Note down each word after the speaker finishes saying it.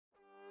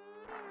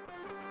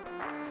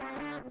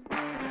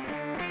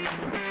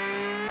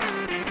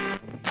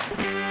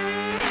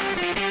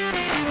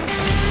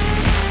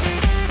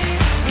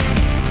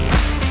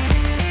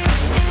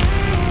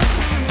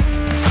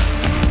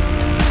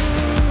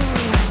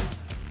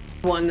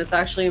one that's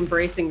actually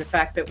embracing the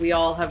fact that we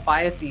all have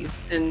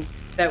biases and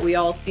that we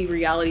all see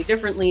reality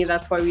differently.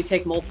 That's why we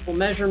take multiple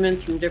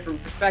measurements from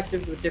different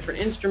perspectives with different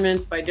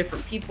instruments by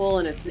different people,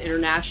 and it's an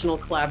international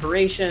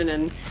collaboration.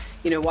 And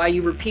why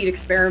you repeat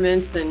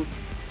experiments and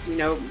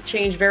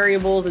change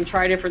variables and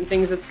try different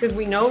things, it's because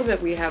we know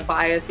that we have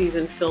biases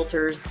and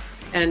filters,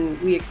 and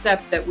we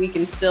accept that we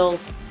can still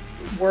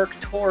work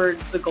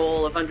towards the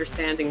goal of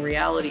understanding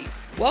reality.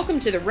 Welcome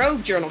to the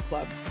Rogue Journal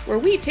Club, where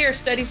we tear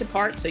studies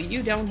apart so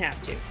you don't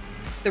have to.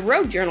 The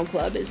Rogue Journal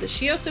Club is a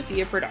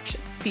ScioSophia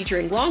production,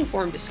 featuring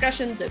long-form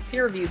discussions of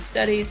peer-reviewed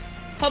studies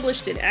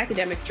published in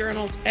academic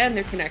journals and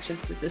their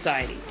connections to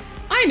society.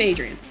 I'm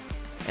Adrian.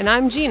 And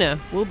I'm Gina.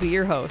 We'll be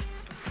your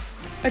hosts.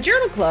 A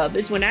journal club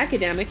is when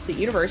academics at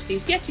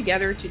universities get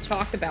together to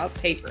talk about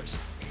papers.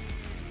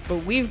 But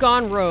we've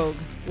gone rogue.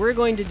 We're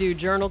going to do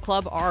Journal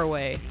Club our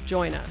way.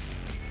 Join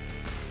us.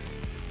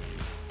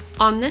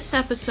 On this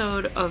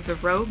episode of the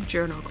Rogue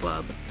Journal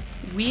Club,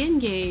 we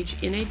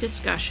engage in a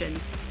discussion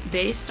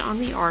based on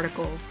the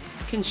article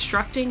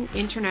Constructing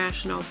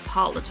International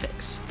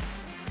Politics.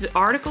 The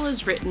article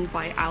is written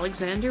by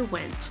Alexander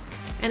Wendt,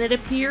 and it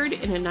appeared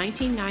in a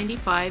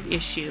 1995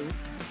 issue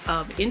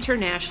of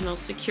International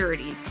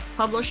Security,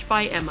 published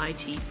by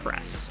MIT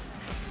Press.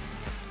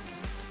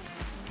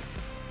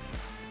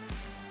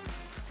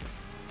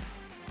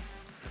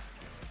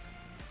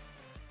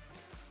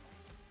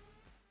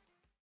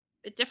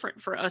 A bit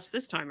different for us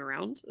this time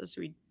around, as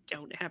we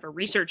don't have a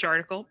research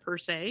article per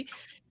se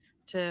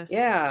to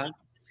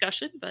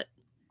discussion, but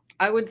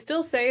I would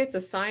still say it's a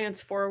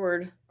science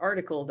forward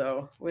article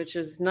though, which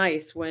is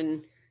nice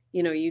when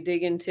you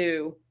dig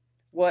into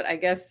what I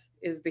guess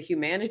is the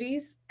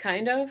humanities,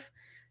 kind of.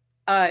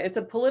 It's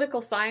a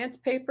political science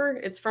paper.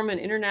 It's from an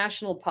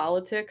international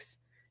politics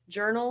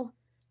journal.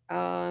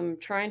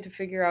 Trying to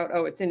figure out,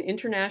 it's in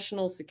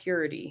International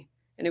Security,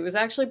 and it was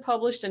actually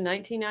published in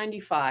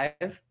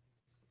 1995.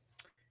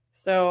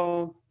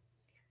 So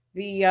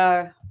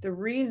the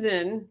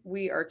reason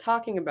we are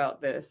talking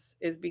about this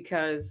is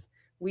because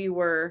we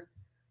were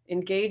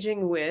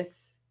engaging with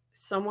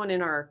someone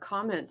in our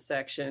comments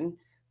section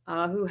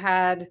who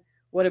had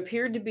what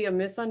appeared to be a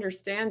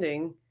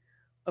misunderstanding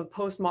of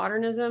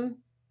postmodernism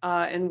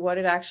and what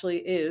it actually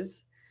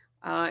is.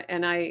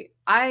 And I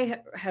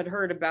had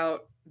heard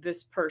about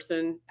this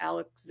person,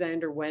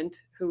 Alexander Wendt,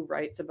 who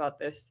writes about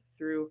this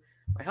through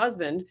my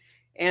husband,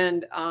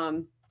 and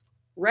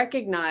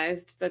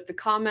recognized that the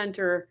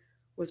commenter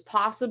was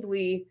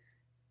possibly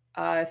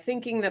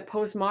thinking that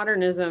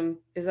postmodernism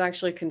is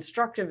actually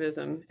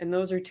constructivism, and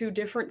those are two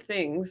different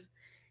things.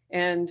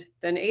 And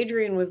then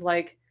Adrian was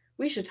like,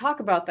 we should talk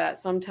about that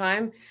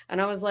sometime.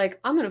 And I was like,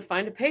 I'm going to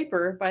find a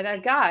paper by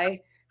that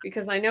guy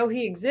because I know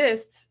he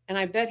exists and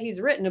I bet he's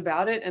written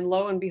about it. And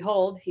lo and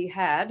behold, he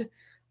had.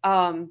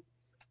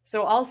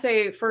 So I'll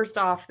say first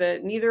off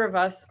that neither of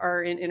us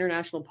are in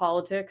international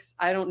politics.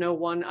 I don't know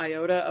one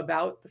iota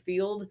about the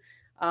field.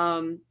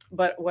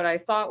 But what I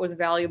thought was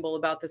valuable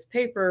about this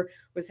paper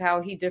was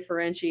how he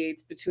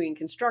differentiates between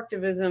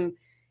constructivism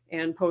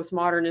and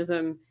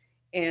postmodernism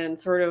and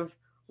sort of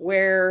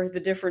where the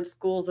different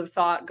schools of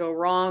thought go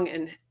wrong.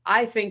 And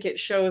I think it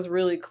shows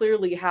really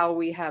clearly how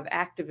we have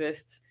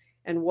activists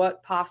and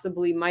what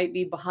possibly might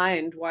be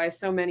behind why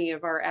so many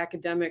of our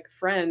academic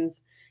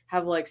friends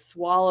have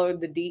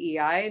swallowed the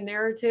DEI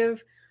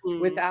narrative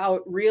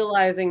without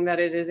realizing that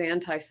it is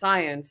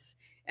anti-science.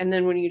 And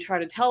then when you try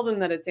to tell them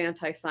that it's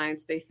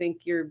anti-science, they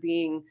think you're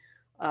being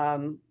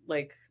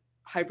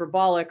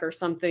hyperbolic or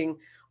something,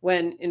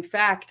 when in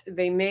fact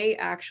they may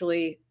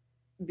actually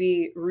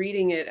be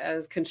reading it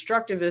as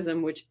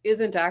constructivism, which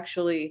isn't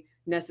actually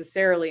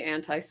necessarily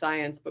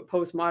anti-science, but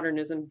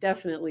postmodernism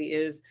definitely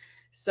is.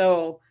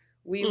 So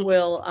we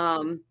will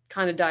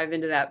kind of dive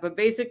into that. But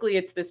basically,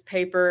 it's this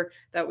paper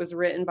that was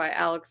written by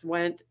Alex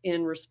Wendt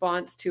in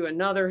response to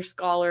another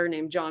scholar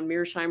named John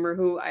Mearsheimer,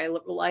 who I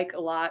like a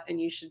lot, and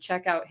you should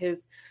check out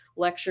his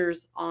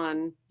lectures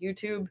on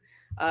YouTube,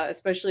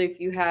 especially if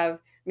you have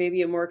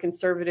maybe a more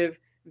conservative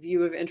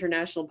view of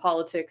international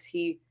politics.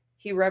 He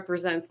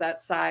represents that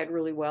side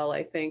really well,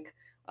 I think.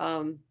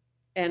 And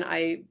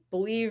I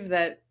believe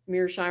that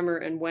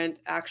Mearsheimer and Wendt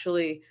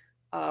actually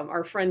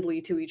are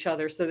friendly to each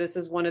other. So this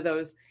is one of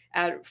those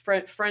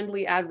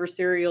friendly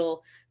adversarial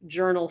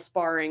journal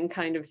sparring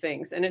kind of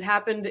things. And it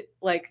happened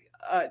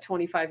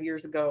 25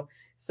 years ago.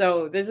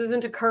 So this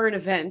isn't a current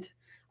event,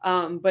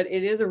 but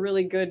it is a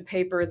really good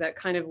paper that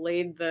kind of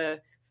laid the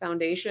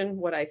foundation,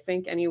 what I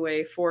think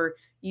anyway, for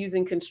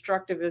using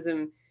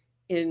constructivism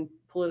in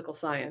political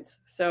science.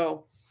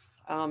 So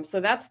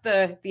that's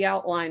the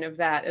outline of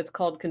that. It's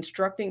called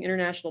Constructing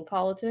International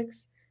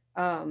Politics.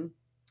 And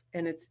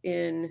it's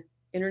in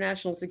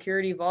International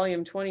Security,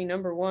 Volume 20,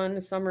 Number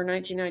 1, Summer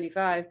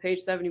 1995,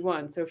 page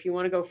 71. So if you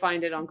want to go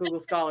find it on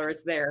Google Scholar,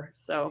 it's there.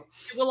 So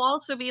it will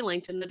also be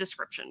linked in the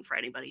description for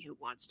anybody who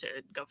wants to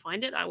go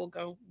find it. I will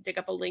go dig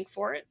up a link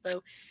for it,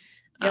 though.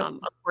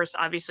 Of course,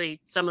 obviously,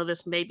 some of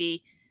this may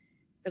be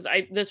because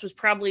this was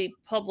probably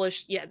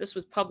published. Yeah, this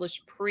was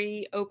published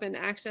pre-open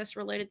access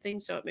related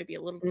things, so it may be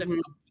a little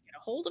difficult to get a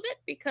hold of it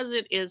because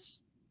it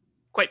is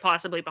quite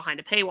possibly behind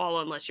a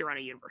paywall unless you're on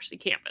a university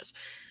campus.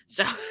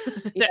 So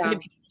that may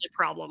be the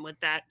problem with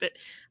that. But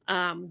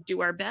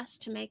do our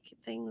best to make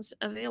things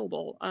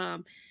available.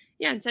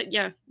 Yeah, and so,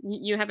 yeah,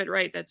 you have it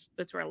right. That's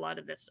where a lot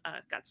of this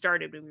got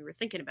started when we were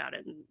thinking about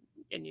it,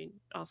 and you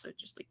also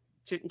just like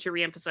to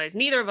reemphasize,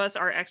 neither of us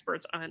are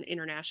experts on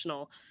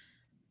international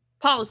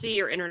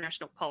policy or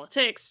international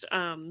politics.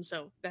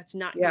 So that's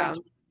not going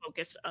to be the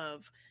focus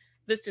of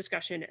this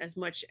discussion as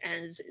much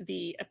as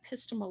the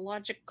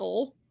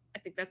epistemological, I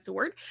think that's the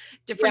word,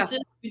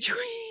 differences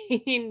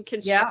between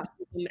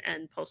constructivism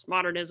and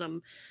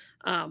postmodernism,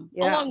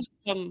 along with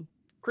some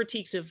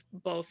critiques of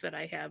both that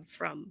I have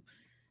from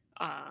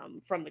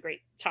the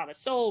great Thomas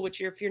Sowell, which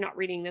if you're not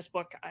reading this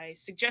book, I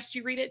suggest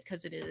you read it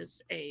because it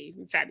is a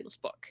fabulous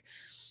book.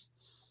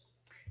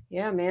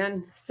 Yeah,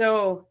 man.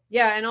 So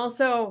yeah, and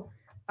also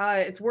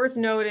it's worth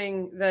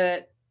noting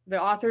that the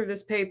author of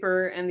this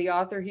paper and the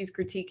author he's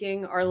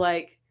critiquing are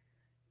like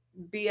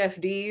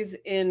BFDs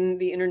in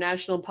the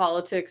international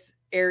politics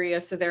area.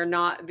 So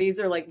these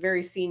are like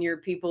very senior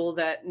people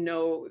that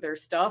know their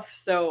stuff.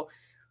 So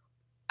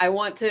I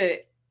want to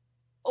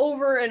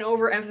over and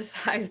over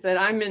emphasize that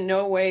I'm in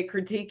no way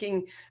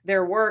critiquing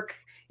their work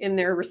in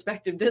their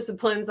respective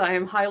disciplines. I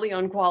am highly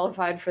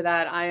unqualified for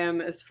that. I am,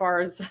 as far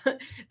as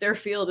their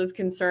field is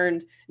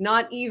concerned,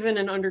 not even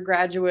an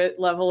undergraduate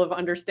level of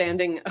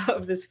understanding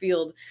of this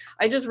field.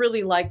 I just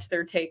really liked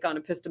their take on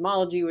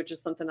epistemology, which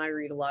is something I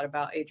read a lot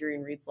about.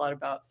 Adrian reads a lot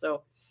about.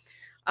 So,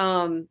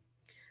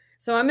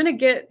 so I'm going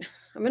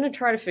to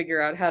try to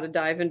figure out how to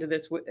dive into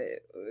this,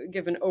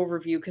 give an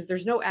overview, because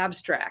there's no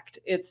abstract.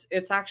 It's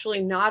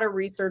actually not a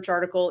research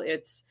article.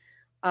 It's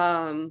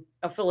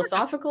a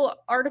philosophical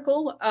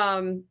article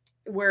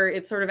where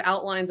it sort of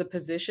outlines a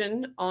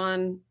position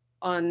on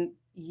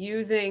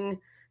using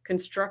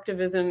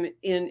constructivism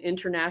in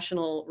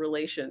international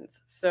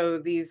relations. So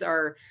these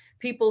are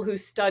people who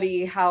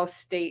study how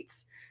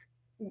states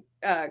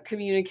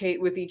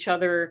communicate with each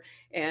other,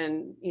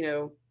 and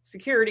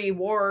security,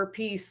 war,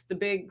 peace, the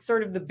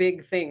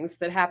big things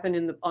that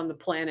happen on the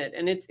planet.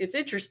 And it's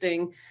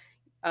interesting.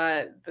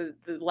 The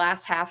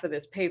last half of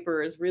this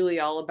paper is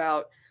really all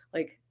about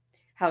like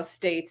how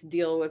states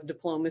deal with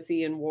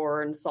diplomacy and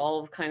war and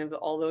solve kind of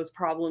all those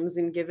problems.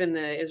 And given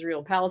the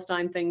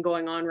Israel-Palestine thing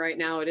going on right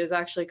now, it is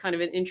actually kind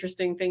of an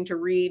interesting thing to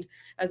read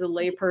as a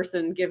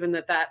layperson, given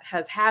that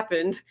has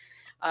happened.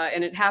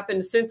 And it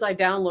happened since I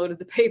downloaded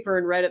the paper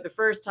and read it the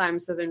first time.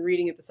 So then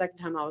reading it the second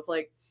time, I was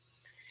like,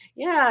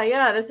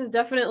 yeah, this is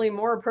definitely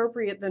more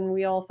appropriate than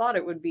we all thought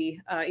it would be,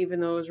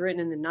 even though it was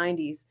written in the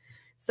 90s.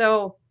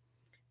 So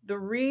the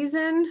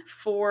reason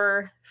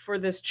for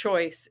this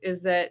choice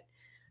is that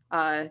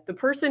the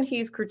person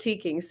he's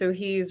critiquing, so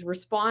he's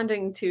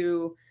responding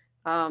to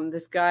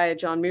this guy,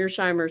 John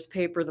Mearsheimer's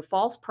paper, The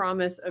False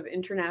Promise of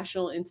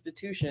International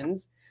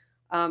Institutions,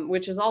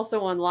 which is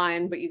also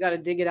online, but you got to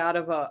dig it out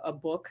of a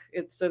book.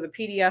 So the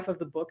PDF of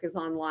the book is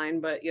online,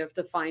 but you have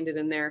to find it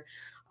in there.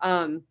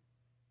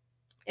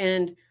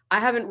 And I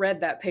haven't read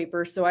that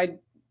paper, so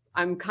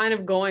I'm kind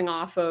of going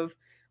off of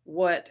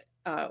what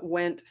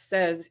Wendt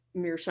says,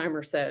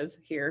 Mearsheimer says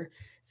here.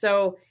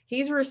 So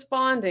he's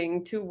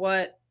responding to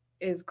what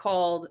is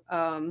called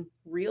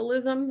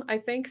realism, I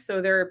think.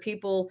 So there are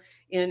people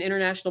in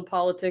international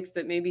politics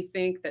that maybe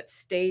think that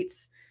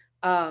states,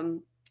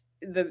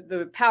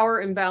 the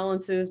power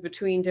imbalances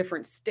between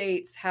different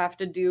states have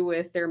to do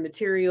with their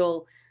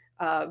material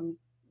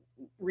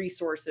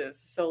resources,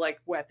 so like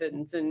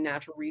weapons and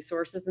natural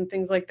resources and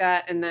things like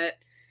that, and that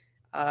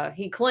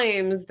he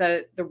claims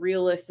that the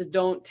realists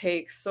don't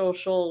take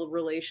social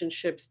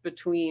relationships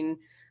between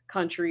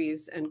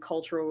countries and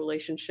cultural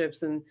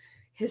relationships and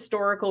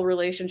historical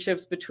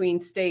relationships between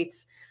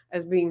states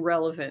as being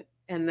relevant,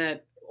 and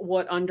that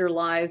what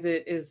underlies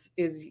it is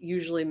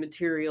usually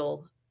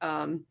material.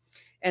 And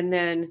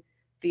then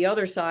the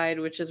other side,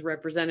 which is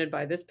represented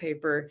by this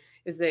paper,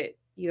 is that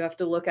you have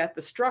to look at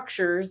the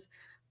structures,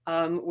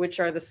 which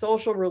are the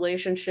social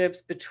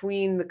relationships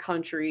between the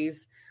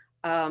countries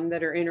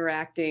that are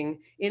interacting,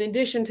 in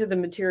addition to the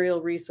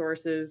material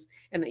resources,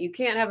 and that you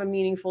can't have a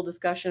meaningful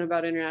discussion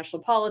about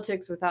international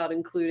politics without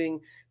including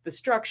the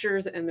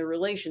structures and the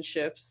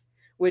relationships,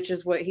 which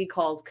is what he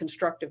calls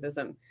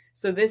constructivism.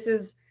 So this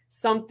is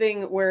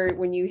something where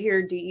when you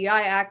hear DEI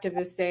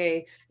activists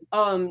say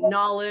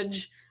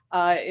knowledge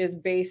is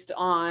based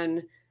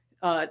on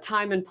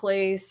time and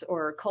place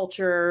or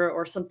culture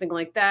or something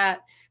like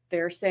that,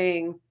 they're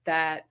saying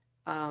that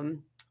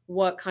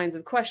what kinds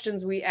of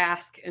questions we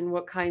ask and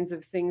what kinds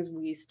of things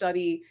we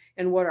study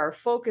and what our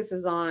focus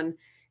is on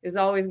is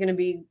always going to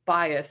be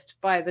biased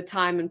by the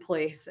time and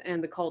place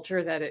and the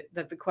culture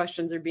that the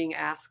questions are being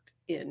asked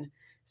in.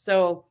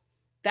 So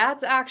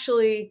that's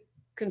actually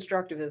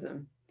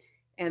constructivism.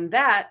 And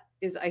that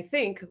is, I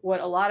think, what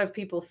a lot of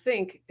people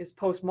think is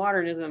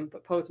postmodernism,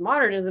 but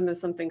postmodernism is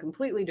something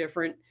completely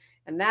different.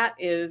 And that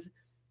is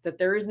that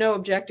there is no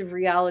objective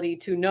reality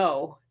to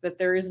know, that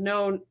there is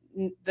no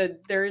that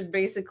there is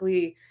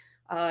basically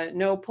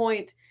no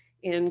point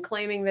in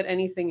claiming that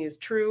anything is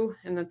true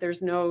and that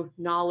there's no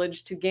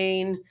knowledge to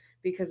gain,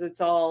 because it's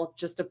all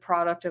just a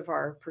product of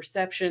our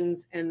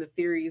perceptions and the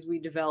theories we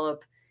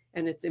develop,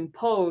 and it's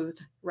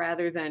imposed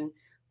rather than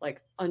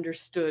like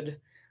understood,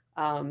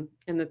 and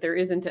that there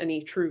isn't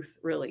any truth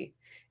really.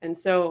 And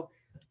so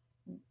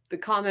the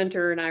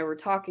commenter and I were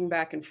talking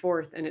back and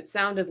forth, and it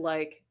sounded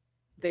like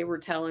they were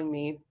telling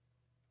me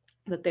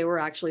that they were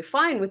actually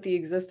fine with the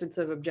existence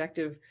of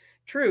objective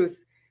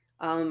truth,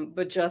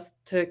 but just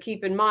to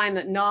keep in mind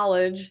that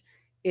knowledge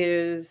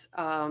is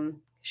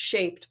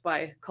shaped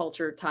by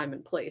culture, time,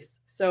 and place.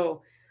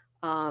 So,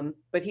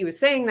 but he was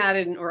saying that,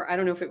 or I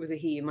don't know if it was a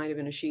he, it might have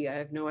been a she, I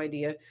have no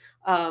idea.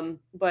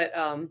 But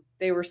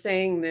they were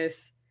saying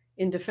this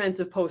in defense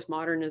of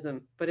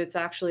postmodernism, but it's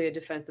actually a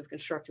defense of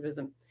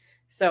constructivism.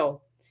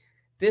 So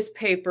this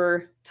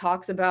paper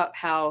talks about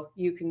how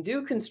you can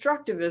do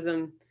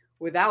constructivism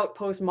without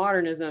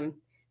postmodernism,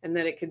 and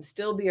that it could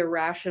still be a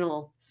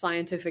rational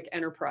scientific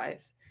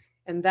enterprise.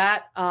 And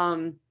that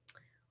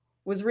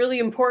was really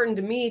important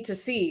to me to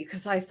see,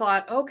 because I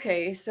thought,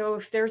 okay, so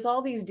if there's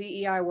all these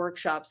DEI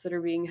workshops that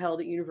are being held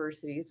at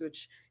universities,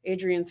 which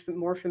Adrian's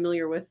more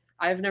familiar with,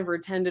 I've never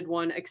attended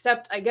one,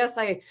 except I guess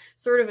I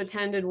sort of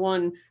attended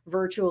one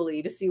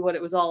virtually to see what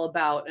it was all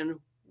about. And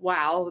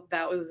wow,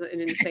 that was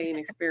an insane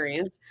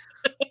experience.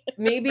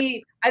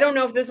 Maybe, I don't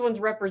know if this one's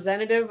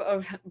representative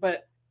of,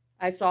 but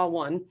I saw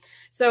one.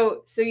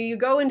 So you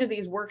go into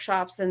these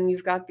workshops and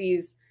you've got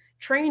these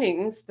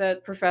trainings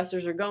that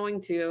professors are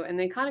going to, and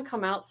they kind of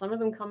come out, some of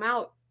them come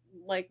out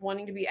like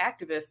wanting to be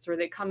activists, or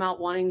they come out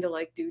wanting to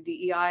like do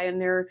DEI in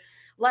their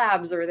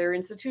labs or their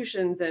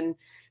institutions, and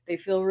they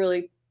feel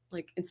really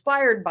like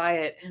inspired by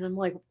it. And I'm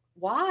like,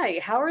 why?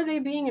 How are they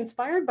being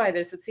inspired by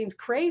this? It seems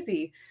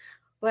crazy.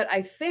 But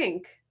I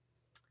think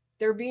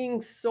they're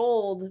being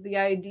sold the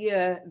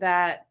idea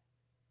that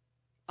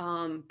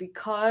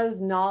because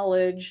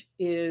knowledge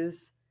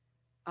is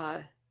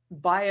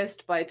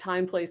biased by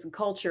time, place, and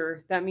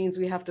culture, that means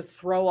we have to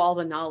throw all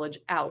the knowledge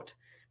out,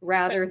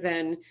 rather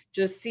than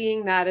just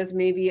seeing that as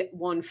maybe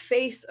one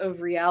face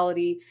of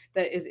reality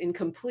that is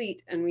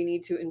incomplete and we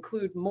need to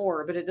include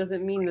more, but it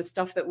doesn't mean the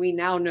stuff that we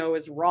now know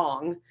is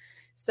wrong.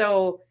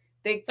 So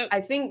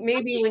I think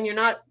maybe when you're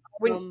not,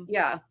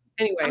 yeah.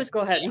 Anyway, go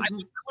ahead. I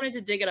wanted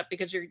to dig it up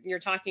because you're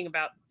talking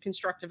about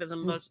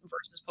constructivism versus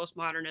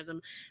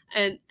postmodernism,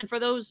 and for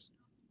those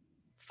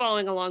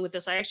following along with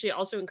this, I actually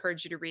also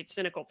encourage you to read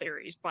Cynical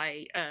Theories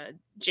by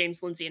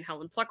James Lindsay and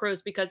Helen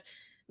Pluckrose, because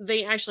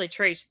they actually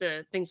trace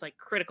the things like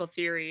critical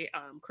theory,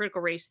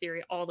 critical race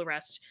theory, all the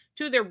rest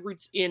to their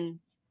roots in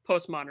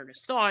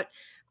postmodernist thought.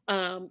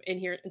 And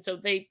so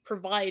they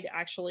provide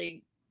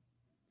actually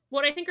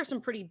what I think are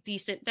some pretty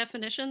decent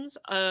definitions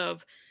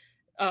of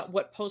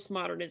what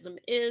postmodernism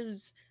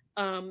is,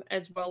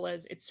 as well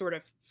as its sort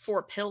of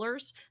four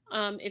pillars,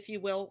 if you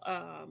will.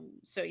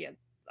 So yeah,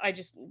 I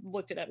just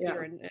looked it up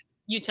here, and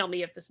you tell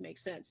me if this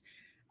makes sense.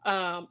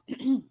 Let's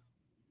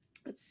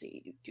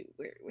see,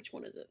 which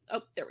one is it?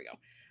 Oh, there we go.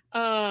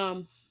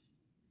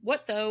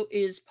 What, though,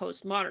 is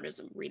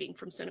postmodernism? Reading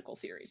from Cynical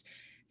Theories.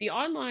 The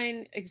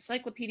online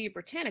Encyclopedia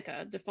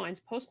Britannica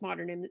defines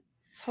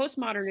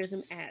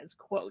postmodernism as,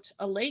 quote,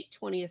 a late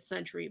 20th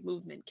century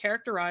movement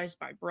characterized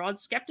by broad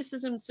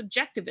skepticism,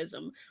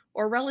 subjectivism,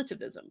 or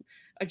relativism,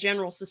 a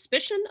general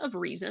suspicion of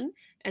reason,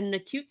 and an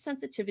acute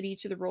sensitivity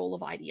to the role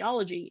of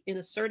ideology in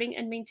asserting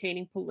and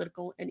maintaining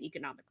political and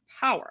economic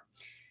power.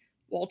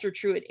 Walter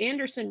Truett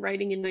Anderson,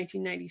 writing in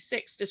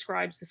 1996,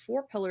 describes the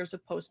four pillars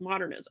of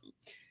postmodernism.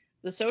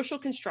 The social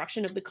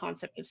construction of the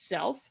concept of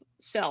self,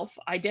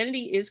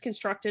 identity is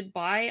constructed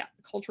by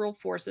cultural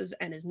forces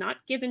and is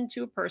not given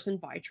to a person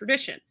by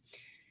tradition.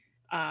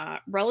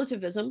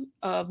 Relativism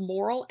of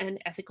moral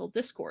and ethical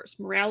discourse.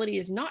 Morality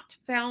is not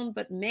found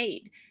but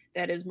made.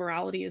 That is,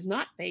 morality is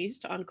not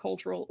based on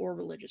cultural or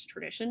religious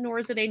tradition, nor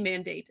is it a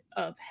mandate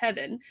of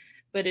heaven,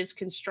 but is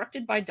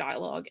constructed by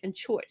dialogue and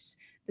choice.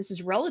 This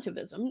is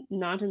relativism,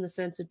 not in the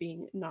sense of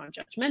being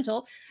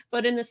non-judgmental,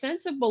 but in the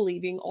sense of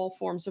believing all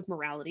forms of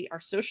morality are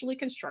socially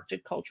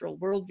constructed cultural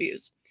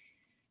worldviews.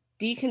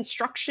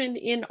 Deconstruction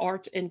in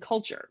art and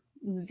culture.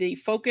 The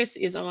focus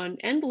is on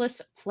endless,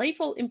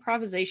 playful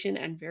improvisation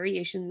and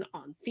variation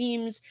on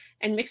themes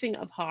and mixing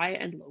of high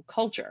and low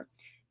culture.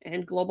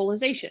 And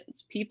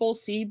globalizations. People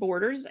see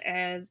borders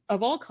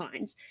of all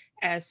kinds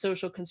as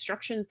social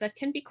constructions that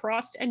can be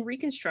crossed and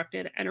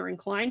reconstructed, and are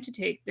inclined to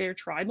take their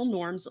tribal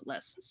norms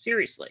less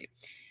seriously.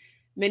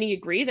 Many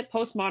agree that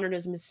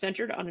postmodernism is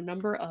centered on a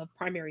number of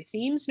primary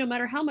themes, no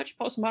matter how much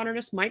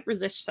postmodernists might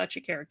resist such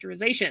a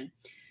characterization.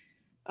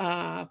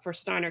 For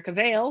Steiner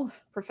Cavell,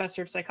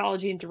 professor of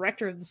psychology and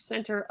director of the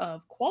Center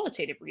of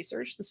Qualitative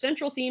Research, the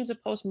central themes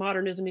of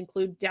postmodernism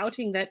include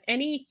doubting that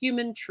any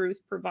human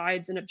truth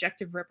provides an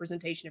objective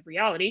representation of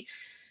reality,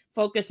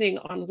 focusing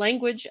on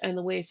language and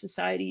the way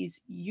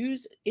societies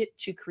use it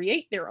to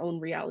create their own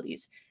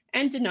realities,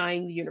 and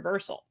denying the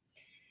universal.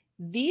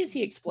 These,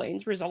 he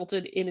explains,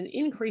 resulted in an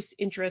increased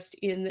interest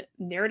in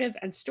narrative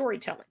and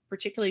storytelling,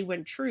 particularly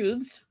when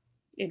truths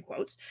in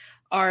quotes,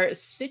 are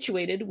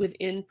situated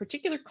within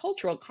particular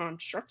cultural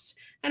constructs,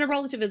 and a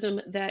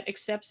relativism that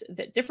accepts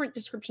that different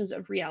descriptions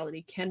of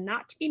reality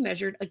cannot be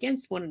measured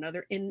against one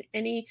another in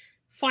any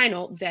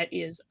final, that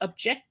is,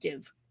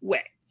 objective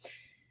way.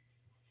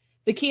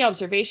 The key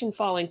observation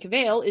following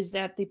Cavell is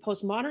that the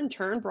postmodern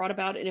turn brought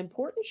about an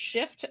important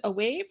shift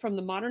away from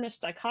the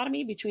modernist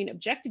dichotomy between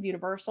objective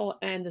universal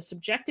and the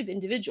subjective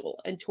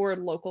individual, and toward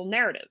local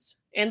narratives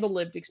and the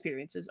lived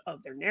experiences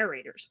of their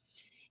narrators.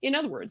 In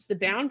other words, the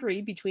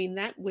boundary between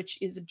that which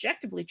is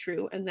objectively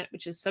true and that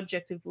which is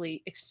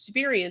subjectively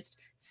experienced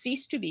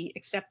ceased to be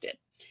accepted.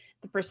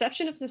 The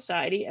perception of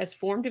society as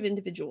formed of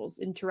individuals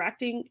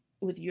interacting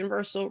with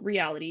universal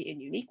reality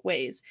in unique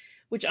ways,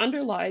 which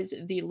underlies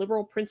the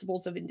liberal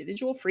principles of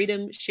individual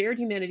freedom, shared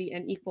humanity,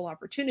 and equal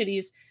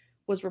opportunities,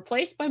 was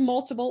replaced by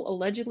multiple,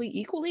 allegedly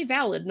equally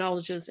valid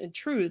knowledges and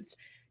truths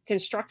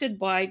constructed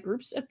by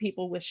groups of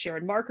people with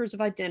shared markers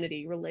of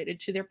identity related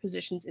to their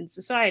positions in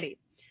society.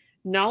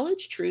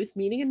 Knowledge, truth,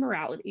 meaning, and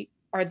morality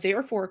are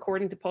therefore,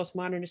 according to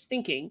postmodernist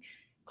thinking,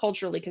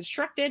 culturally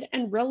constructed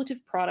and relative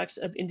products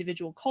of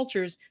individual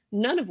cultures,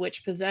 none of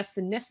which possess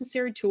the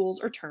necessary tools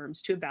or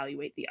terms to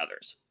evaluate the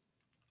others.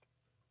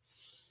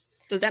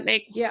 Does that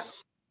make? Yeah,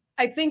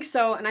 I think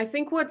so. And I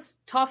think what's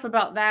tough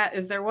about that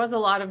is there was a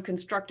lot of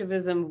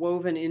constructivism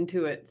woven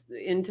into it,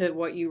 into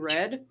what you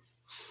read.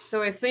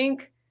 So I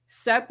think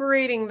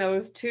separating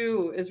those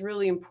two is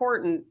really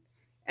important.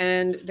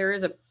 And there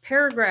is a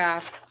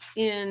paragraph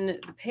in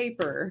the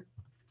paper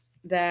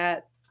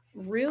that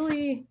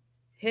really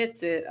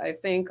hits it, I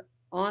think,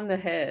 on the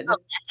head. Oh,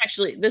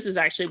 this is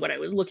actually what I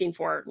was looking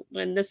for.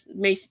 And this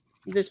may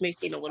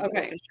seem a little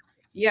okay. bit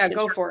Yeah,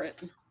 go for it.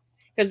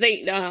 Because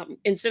they,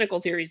 in cynical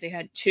theories, they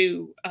had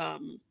two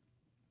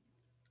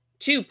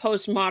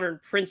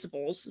postmodern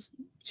principles,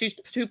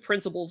 two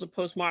principles of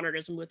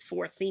postmodernism with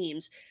four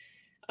themes.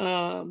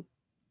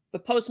 The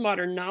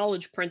postmodern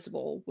knowledge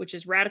principle, which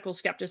is radical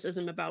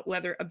skepticism about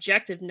whether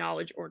objective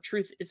knowledge or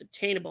truth is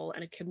obtainable,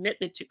 and a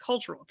commitment to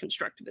cultural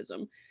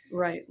constructivism.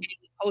 Right. And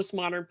the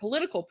postmodern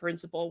political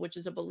principle, which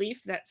is a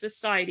belief that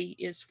society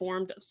is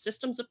formed of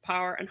systems of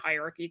power and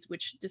hierarchies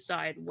which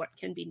decide what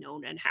can be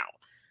known and how.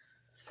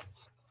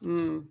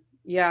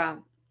 Yeah.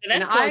 And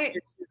that's closer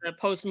to the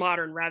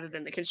postmodern rather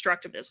than the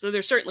constructivist. So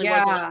there certainly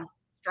was a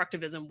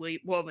constructivism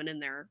woven in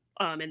there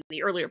in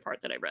the earlier part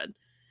that I read.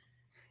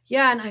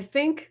 Yeah, and I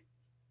think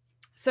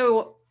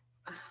so.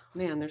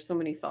 Man, there's so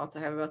many thoughts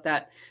I have about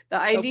that. The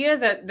idea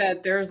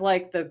that there's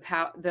like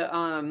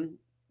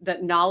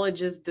that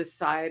knowledge is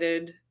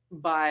decided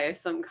by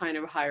some kind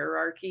of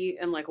hierarchy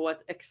and like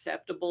what's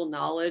acceptable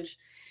knowledge.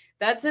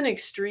 That's an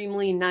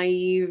extremely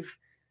naive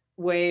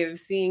way of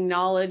seeing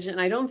knowledge,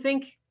 and I don't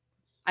think,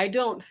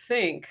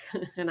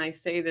 and I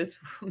say this,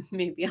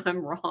 maybe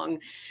I'm wrong,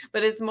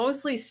 but it's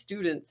mostly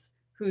students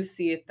who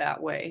see it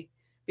that way,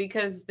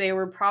 because they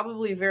were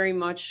probably very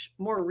much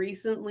more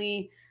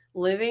recently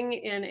living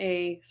in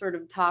a sort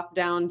of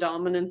top-down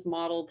dominance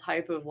model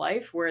type of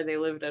life where they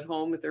lived at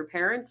home with their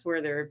parents,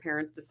 where their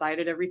parents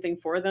decided everything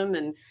for them.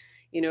 And,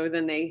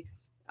 then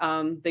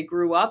they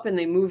grew up and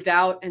they moved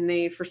out, and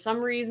they, for some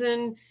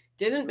reason,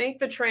 didn't make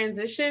the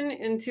transition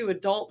into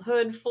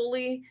adulthood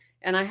fully.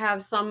 And I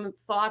have some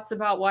thoughts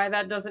about why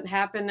that doesn't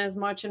happen as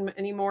much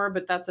anymore,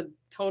 but that's a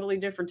totally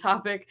different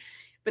topic.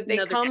 But they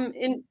come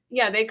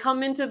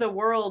into the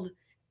world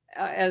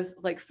as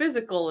like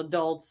physical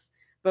adults,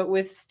 but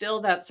with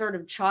still that sort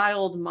of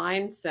child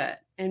mindset.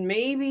 And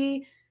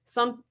maybe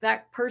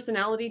that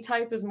personality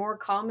type is more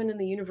common in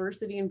the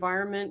university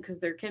environment, because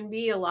there can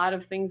be a lot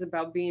of things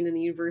about being in the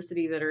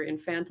university that are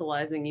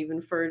infantilizing,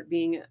 even for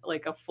being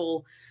like a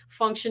full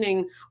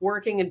functioning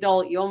working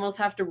adult. You almost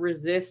have to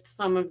resist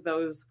some of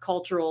those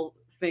cultural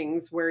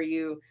things where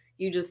you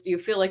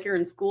feel like you're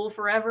in school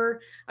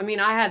forever. I mean,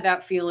 I had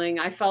that feeling.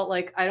 I felt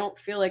like I don't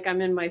feel like I'm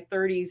in my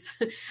 30s.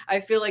 I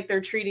feel like they're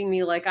treating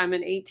me like I'm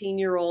an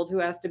 18-year-old who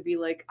has to be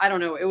like, I don't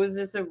know. It was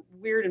just a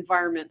weird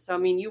environment. So, I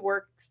mean, you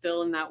work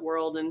still in that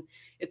world, and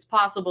it's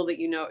possible that,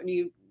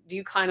 do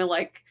you kind of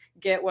like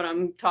get what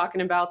I'm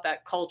talking about,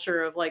 that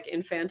culture of like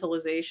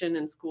infantilization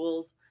in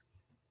schools?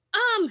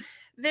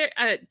 There,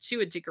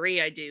 to a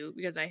degree I do,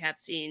 because I have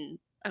seen,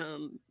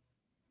 the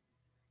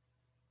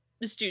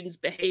students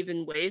behave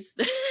in ways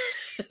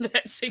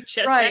that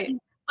suggest that,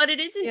 but it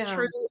isn't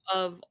true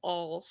of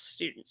all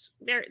students.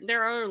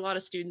 There are a lot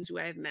of students who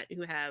I have met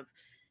who have,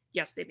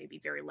 yes, they may be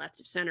very left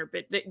of center,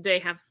 but they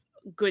have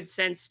good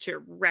sense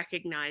to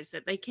recognize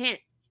that they can't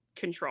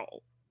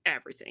control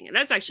everything. And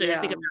that's actually, I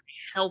think, a very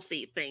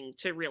healthy thing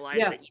to realize,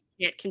 that you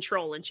can't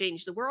control and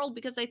change the world,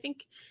 because I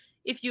think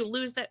if you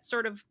lose that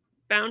sort of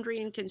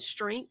boundary and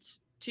constraint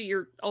to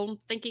your own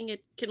thinking,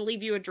 it can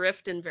leave you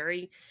adrift and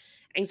very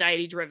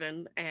anxiety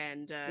driven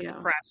and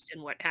depressed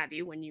and what have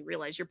you, when you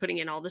realize you're putting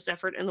in all this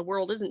effort and the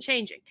world isn't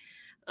changing.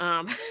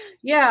 And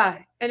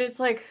it's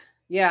like,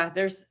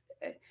 there's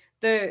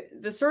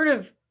the sort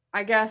of,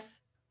 I guess,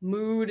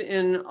 mood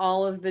in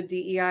all of the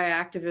DEI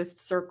activist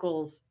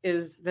circles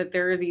is that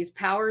there are these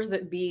powers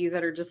that be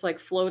that are just like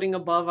floating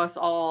above us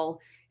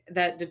all,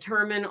 that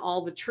determine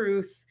all the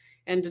truth.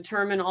 and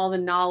determine all the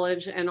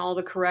knowledge and all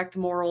the correct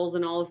morals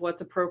and all of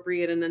what's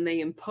appropriate, and then they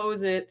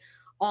impose it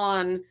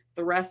on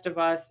the rest of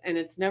us. And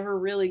it's never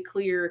really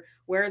clear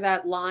where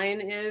that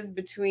line is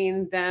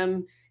between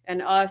them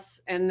and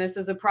us. And this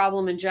is a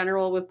problem in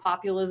general with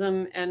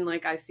populism, and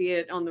like I see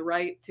it on the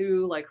right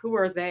too. Like, who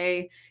are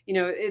they? You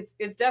know, it's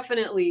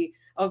definitely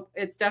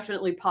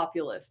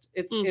populist.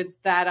 It's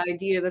that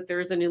idea that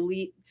there's an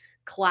elite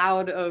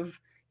cloud of,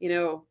 you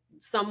know,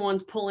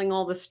 someone's pulling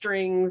all the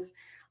strings,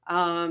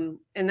 and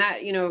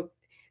that, you know,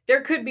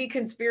 there could be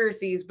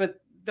conspiracies,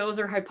 but those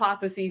are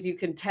hypotheses you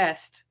can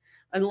test,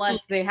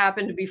 unless they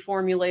happen to be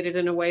formulated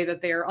in a way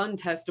that they are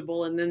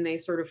untestable, and then they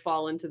sort of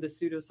fall into the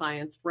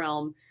pseudoscience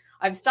realm.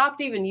 I've stopped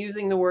even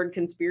using the word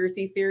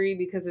conspiracy theory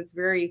because it's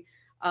very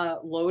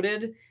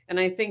loaded, and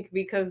I think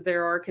because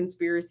there are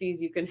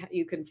conspiracies, you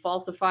can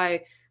falsify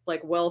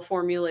like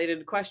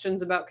well-formulated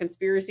questions about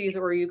conspiracies,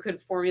 or you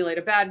could formulate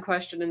a bad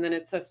question and then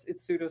it's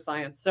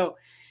pseudoscience. So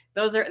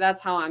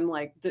that's how I'm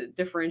like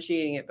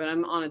differentiating it, but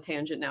I'm on a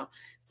tangent now.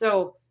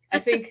 So I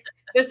think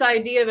this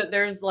idea that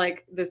there's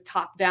like this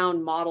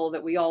top-down model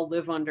that we all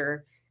live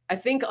under, I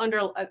think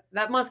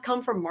that must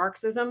come from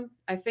Marxism,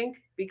 I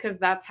think, because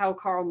that's how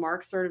Karl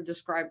Marx sort of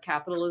described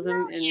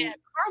capitalism. Yeah,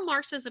 Karl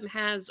Marxism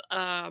has,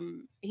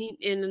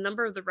 in a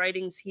number of the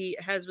writings, he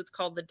has what's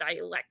called the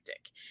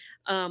dialectic.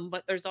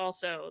 But there's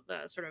also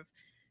the sort of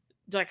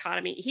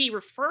dichotomy. He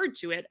referred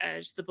to it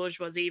as the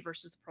bourgeoisie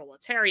versus the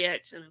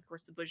proletariat. And of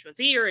course, the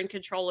bourgeoisie are in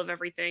control of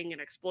everything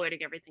and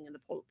exploiting everything in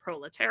the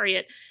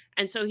proletariat.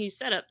 And so he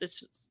set up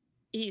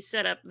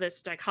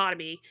this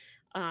dichotomy,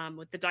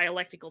 with the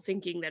dialectical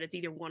thinking that it's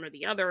either one or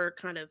the other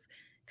kind of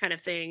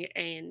thing.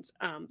 And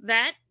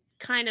that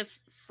kind of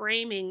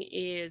framing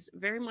is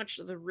very much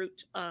the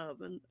root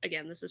of, and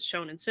again, this is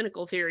shown in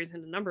cynical theories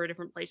in a number of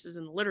different places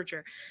in the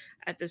literature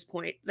at this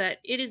point, that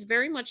it is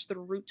very much the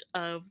root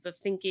of the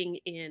thinking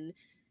in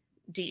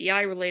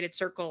DEI related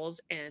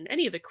circles and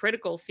any of the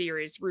critical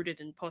theories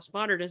rooted in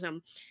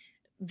postmodernism,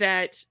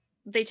 that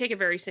they take a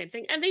very same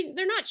thing, and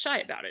they're not shy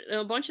about it.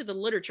 A bunch of the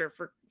literature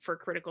for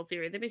critical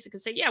theory, they basically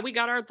say, yeah, we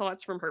got our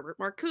thoughts from Herbert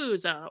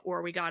Marcuse,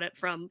 or we got it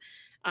from,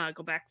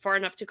 go back far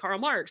enough to Karl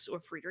Marx or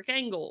Friedrich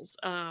Engels,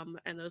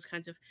 and those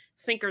kinds of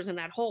thinkers in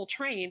that whole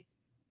train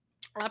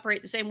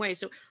operate the same way.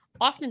 So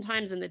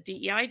oftentimes in the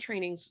DEI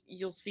trainings,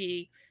 you'll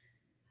see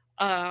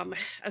a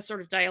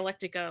sort of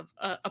dialectic of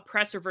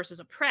oppressor versus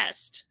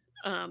oppressed,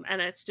 and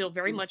that's still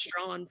very much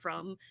drawn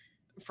from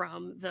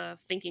the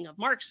thinking of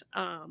Marx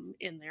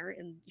in there,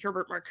 in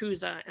Herbert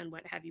Marcuse and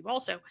what have you.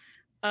 Also,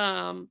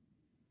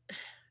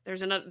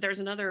 there's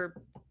another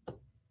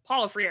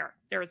Paulo Freire.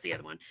 There was the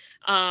other one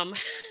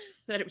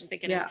that I was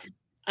thinking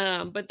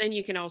of. But then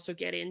you can also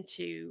get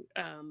into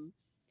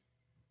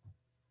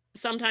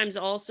sometimes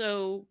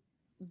also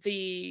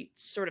the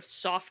sort of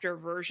softer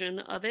version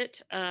of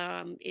it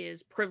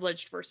is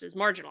privileged versus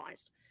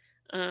marginalized.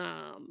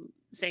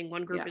 Saying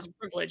one group is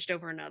privileged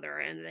over another,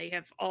 and they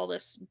have all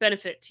this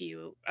benefit to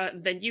you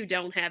that you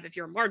don't have if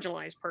you're a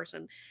marginalized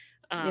person.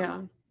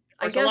 I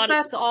guess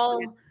that's all.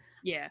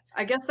 Yeah,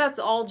 I guess that's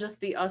all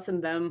just the us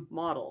and them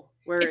model,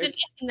 where it's an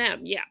us and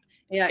them. Yeah,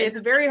 it's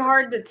very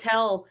hard to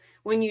tell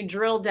when you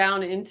drill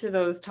down into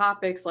those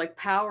topics. Like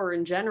power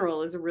in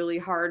general is a really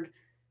hard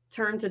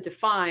term to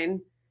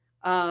define.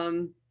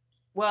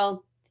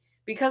 Well,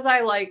 because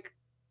I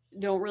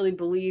don't really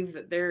believe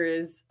that there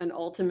is an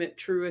ultimate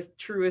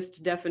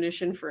truest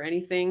definition for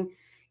anything.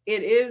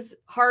 It is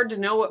hard to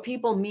know what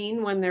people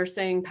mean when they're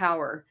saying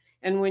power.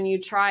 And when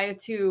you try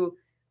to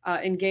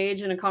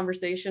engage in a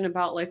conversation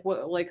about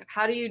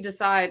how do you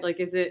decide,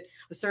 is it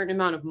a certain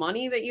amount of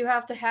money that you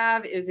have to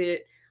have? Is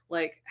it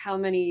like how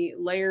many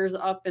layers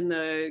up in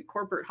the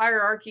corporate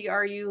hierarchy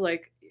are you?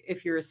 Like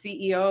if you're a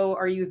CEO,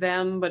 are you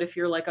them? But if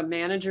you're like a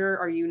manager,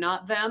 are you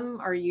not them?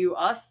 Are you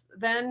us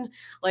then?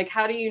 Like,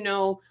 how do you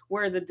know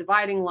where the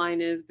dividing line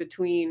is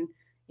between,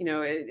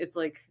 it's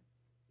like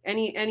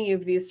any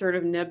of these sort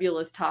of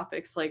nebulous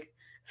topics, like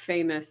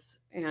famous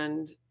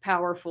and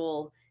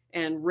powerful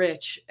and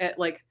rich,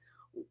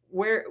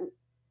 where,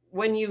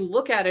 when you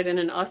look at it in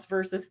an us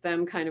versus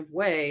them kind of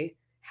way,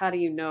 how do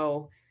you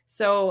know?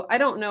 So I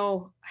don't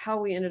know how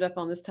we ended up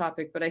on this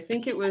topic, but I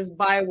think it was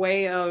by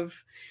way of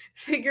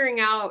figuring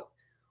out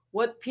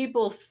what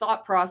people's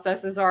thought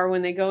processes are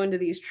when they go into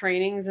these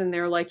trainings and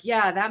they're like,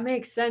 yeah, that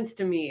makes sense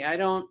to me. I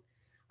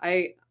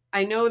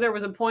know there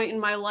was a point in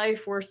my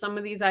life where some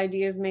of these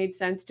ideas made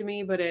sense to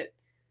me, but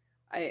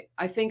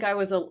I think I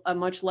was a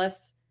much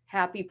less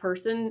happy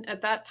person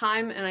at that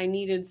time, and I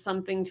needed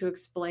something to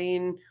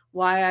explain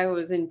why I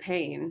was in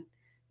pain.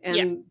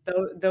 And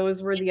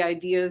those were the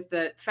ideas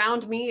that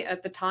found me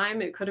at the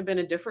time. It could have been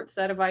a different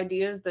set of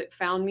ideas that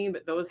found me,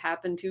 but those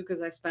happened too,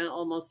 because I spent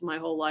almost my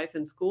whole life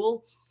in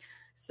school.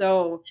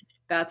 So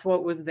that's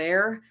what was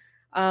there.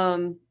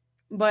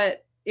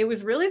 But it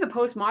was really the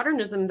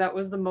postmodernism that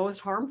was the most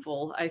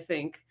harmful, I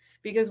think,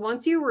 because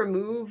once you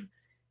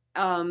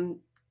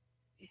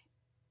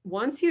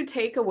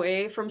take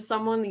away from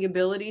someone the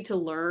ability to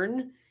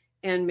learn,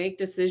 and make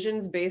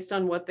decisions based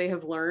on what they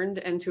have learned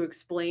and to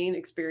explain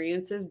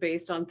experiences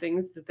based on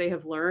things that they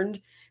have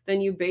learned, then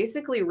you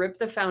basically rip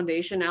the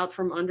foundation out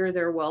from under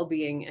their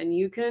well-being, and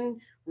you can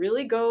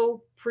really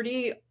go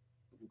pretty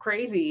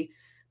crazy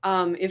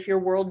if your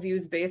worldview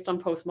is based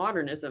on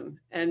postmodernism.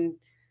 And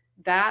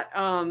that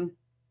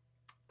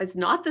is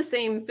not the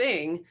same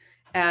thing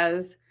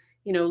as,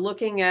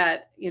 looking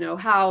at,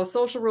 how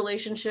social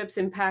relationships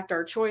impact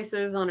our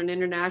choices on an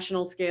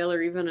international scale,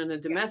 or even on a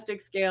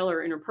domestic scale,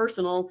 or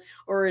interpersonal,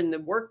 or in the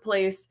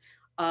workplace,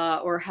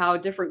 or how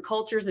different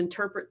cultures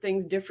interpret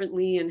things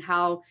differently, and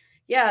how,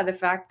 the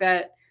fact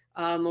that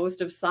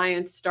most of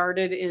science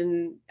started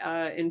in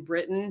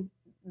Britain,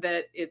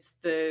 that it's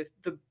the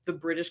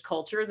British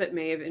culture that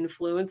may have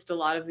influenced a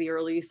lot of the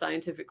early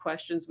scientific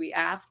questions we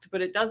asked.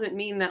 But it doesn't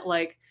mean that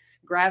like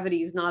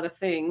gravity is not a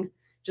thing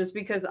just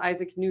because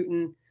Isaac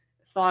Newton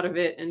thought of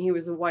it and he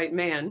was a white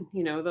man,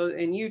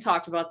 and you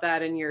talked about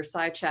that in your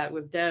side chat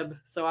with Deb.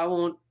 So I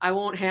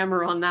won't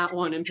hammer on that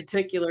one in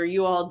particular.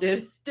 You all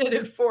did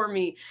it for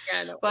me.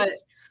 Yeah, no, but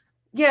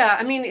yeah,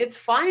 I mean, it's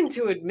fine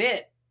to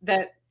admit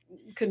that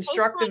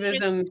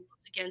constructivism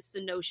against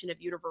the notion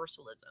of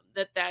universalism,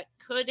 that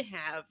could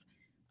have,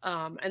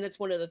 and that's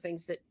one of the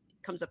things that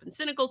comes up in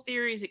cynical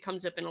theories. It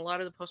comes up in a lot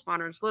of the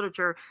postmodernist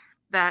literature,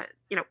 that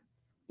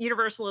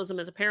universalism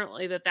is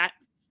apparently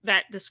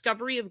that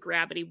discovery of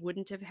gravity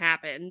wouldn't have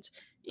happened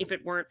if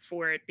it weren't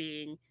for it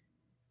being,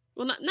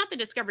 well, not the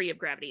discovery of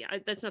gravity.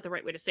 That's not the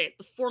right way to say it.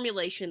 The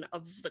formulation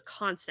of the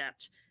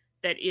concept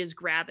that is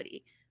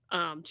gravity,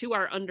 to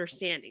our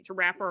understanding, to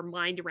wrap our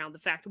mind around the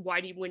fact,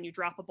 when you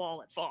drop a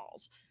ball, it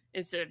falls,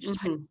 instead of just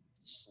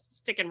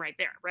sticking right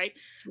there, right?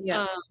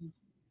 Yeah.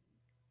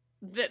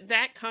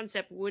 That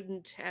concept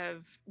would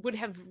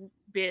have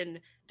been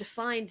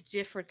defined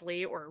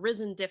differently, or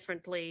arisen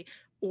differently,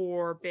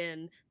 or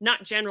been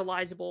not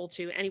generalizable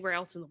to anywhere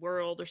else in the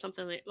world, or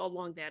something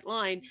along that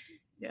line.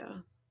 Yeah.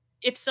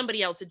 If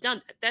somebody else had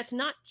done that.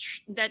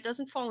 That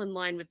doesn't fall in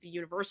line with the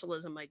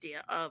universalism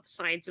idea of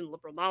science and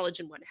liberal knowledge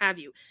and what have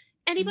you.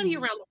 Anybody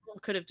around the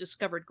world could have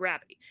discovered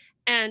gravity.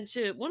 And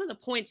to one of the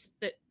points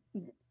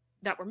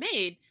that were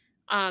made,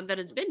 that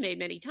has been made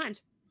many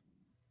times,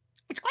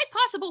 it's quite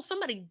possible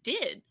somebody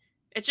did.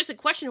 It's just a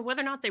question of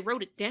whether or not they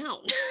wrote it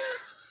down.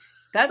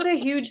 That's a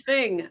huge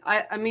thing.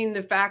 I mean,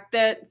 the fact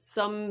that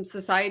some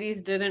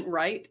societies didn't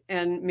write,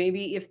 and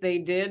maybe if they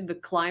did, the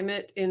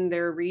climate in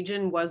their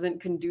region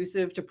wasn't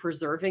conducive to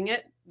preserving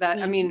it.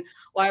 I mean,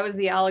 why was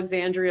the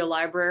Alexandria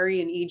Library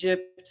in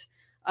Egypt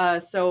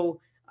so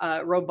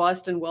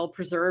robust and well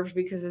preserved?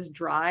 Because it's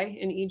dry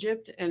in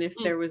Egypt. And if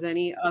there was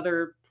any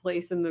other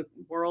place in the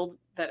world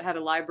that had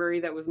a library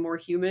that was more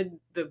humid,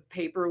 the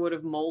paper would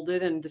have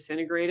molded and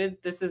disintegrated.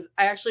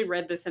 I actually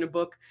read this in a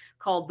book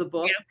called The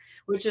Book,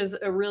 which is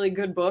a really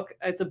good book.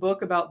 It's a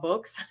book about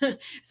books.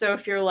 So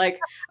if you're like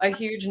a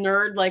huge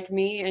nerd like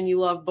me and you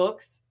love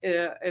books,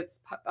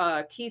 it's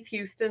Keith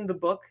Houston, The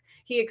Book.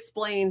 He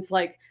explains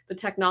like the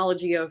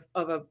technology of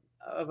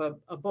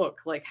a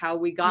book, like how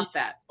we got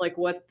that, like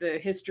what the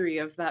history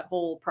of that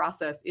whole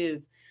process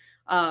is.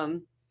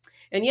 And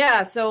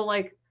yeah, so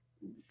like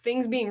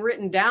things being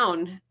written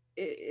down,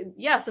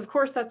 yes, of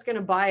course, that's going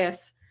to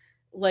bias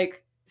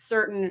like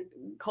certain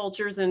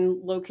cultures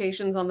and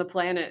locations on the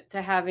planet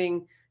to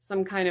having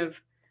some kind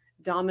of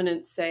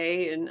dominant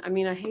say. And I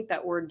mean, I hate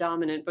that word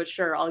dominant, but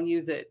sure, I'll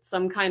use it.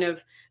 Some kind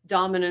of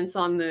dominance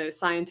on the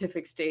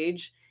scientific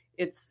stage.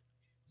 It's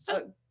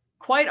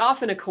quite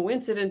often a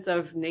coincidence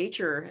of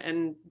nature,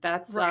 and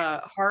that's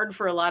hard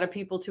for a lot of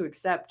people to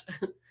accept.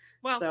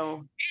 Well,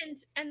 so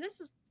and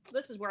this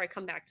is where I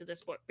come back to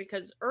this book,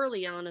 because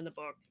early on in the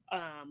book,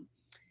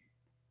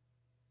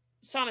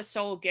 Thomas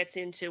Sowell gets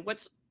into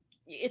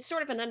it's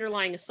sort of an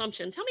underlying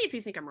assumption. Tell me if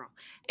you think I'm wrong.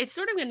 It's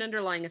sort of an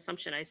underlying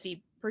assumption I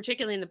see,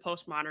 particularly in the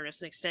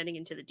postmodernists and extending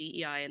into the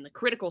DEI and the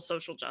critical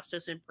social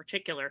justice in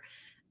particular,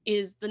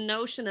 is the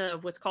notion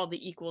of what's called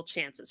the equal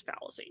chances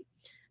fallacy.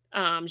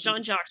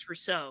 Jean-Jacques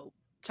Rousseau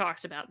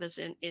talks about this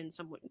in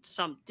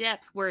some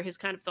depth, where his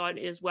kind of thought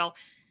is, well,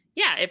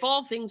 yeah, if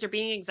all things are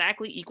being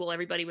exactly equal,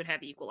 everybody would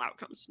have equal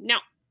outcomes. Now,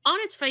 on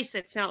its face,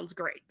 that sounds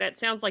great. That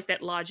sounds like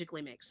that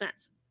logically makes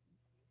sense.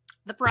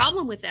 The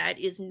problem with that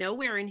is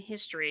nowhere in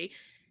history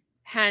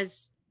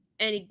has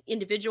any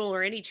individual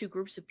or any two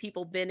groups of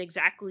people been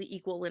exactly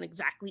equal in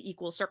exactly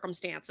equal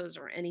circumstances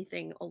or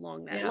anything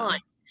along that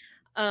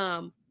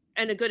line.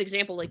 And a good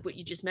example, like what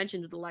you just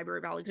mentioned with the Library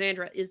of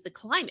Alexandria, is the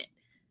climate.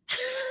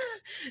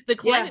 The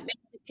climate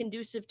makes it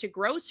conducive to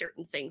grow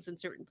certain things in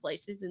certain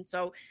places. And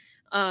so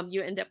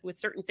you end up with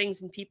certain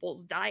things in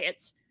people's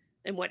diets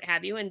and what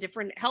have you, and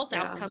different health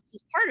outcomes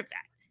as part of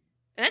that.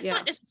 And that's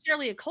not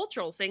necessarily a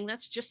cultural thing.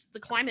 That's just the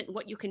climate and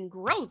what you can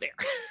grow there.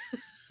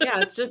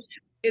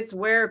 It's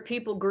where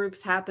people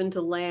groups happen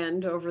to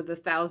land over the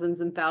thousands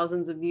and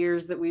thousands of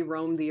years that we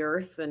roam the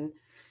earth. And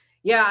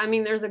yeah, I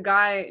mean, there's a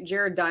guy,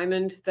 Jared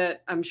Diamond,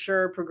 that I'm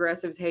sure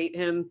progressives hate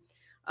him.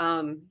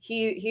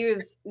 He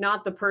was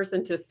not the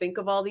person to think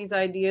of all these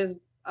ideas,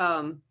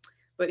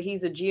 but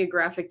he's a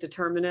geographic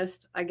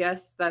determinist, I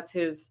guess. That's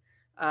his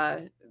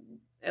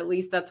At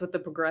least that's what the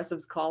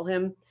progressives call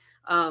him.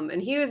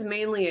 And he was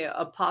mainly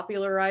a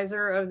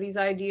popularizer of these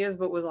ideas,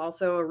 but was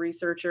also a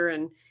researcher.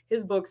 And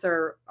his books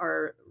are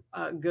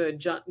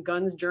good.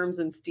 Guns, Germs,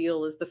 and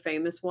Steel is the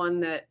famous one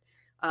that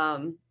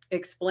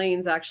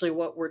explains actually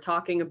what we're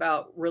talking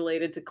about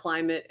related to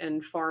climate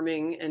and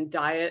farming and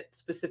diet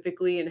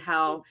specifically, and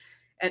how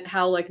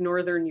like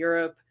Northern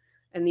Europe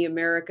and the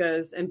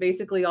Americas and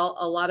basically a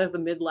lot of the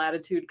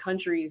mid-latitude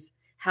countries,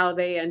 how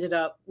they ended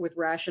up with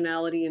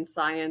rationality and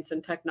science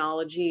and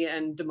technology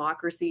and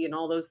democracy and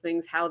all those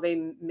things, how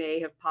they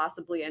may have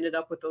possibly ended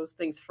up with those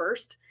things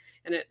first.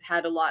 And it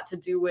had a lot to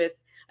do with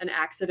an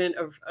accident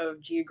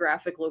of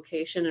geographic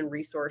location and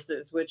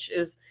resources, which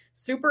is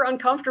super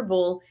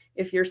uncomfortable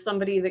if you're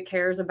somebody that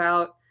cares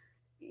about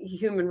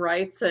human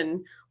rights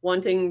and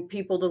wanting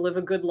people to live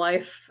a good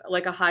life,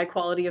 like a high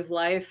quality of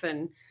life,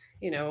 and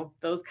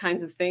those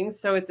kinds of things.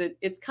 So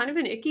it's kind of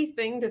an icky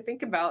thing to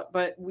think about,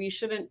 but we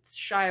shouldn't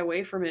shy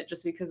away from it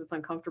just because it's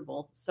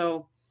uncomfortable.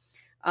 So,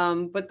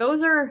 but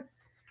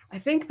I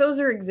think those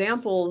are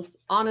examples,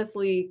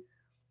 honestly,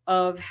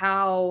 of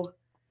how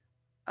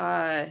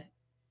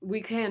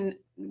we can't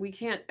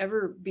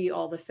ever be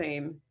all the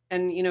same.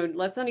 And,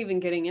 let's not even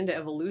getting into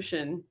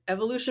evolution.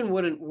 Evolution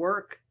wouldn't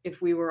work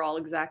if we were all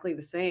exactly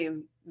the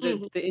same.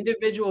 The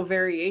individual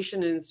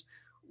variation is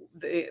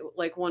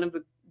like one of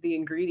the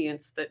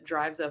ingredients that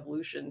drives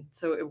evolution.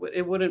 So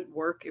it wouldn't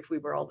work if we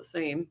were all the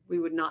same. We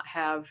would not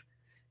have.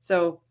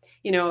 So,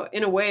 in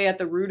a way, at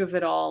the root of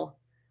it all,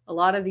 a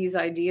lot of these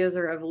ideas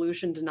are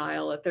evolution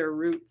denial at their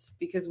roots,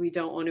 because we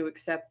don't want to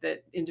accept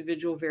that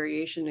individual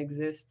variation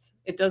exists.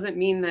 It doesn't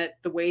mean that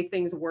the way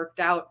things worked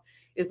out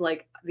is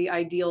like the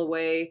ideal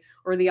way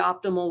or the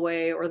optimal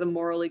way or the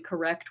morally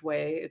correct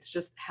way. It's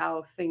just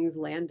how things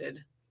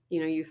landed.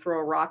 You throw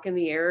a rock in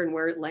the air and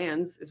where it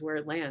lands is where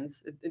it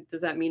lands.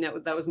 Does that mean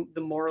that was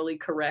the morally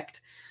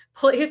correct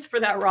place for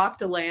that rock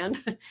to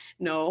land?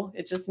 No,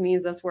 it just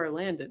means that's where it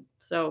landed.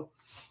 So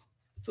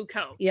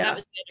Foucault. Yeah. That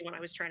was the other one I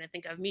was trying to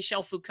think of.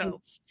 Michel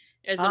Foucault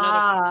as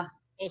another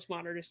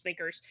postmodernist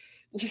thinkers.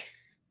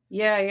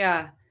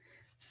 Yeah.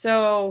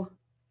 So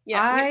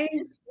yeah,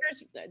 there's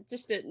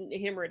just to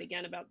hammer it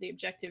again about the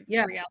objective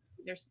reality.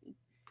 There's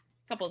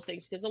a couple of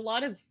things, because a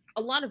lot of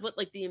what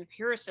like the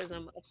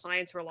empiricism of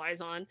science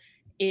relies on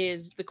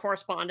is the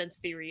correspondence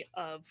theory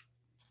of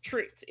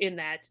truth, in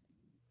that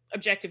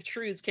objective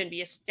truths can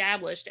be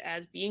established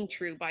as being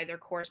true by their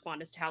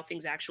correspondence to how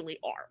things actually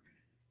are.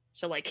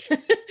 So like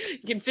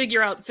you can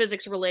figure out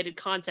physics related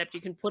concept,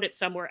 you can put it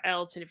somewhere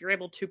else, and if you're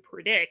able to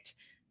predict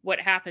what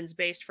happens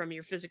based from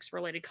your physics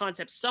related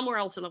concepts somewhere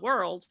else in the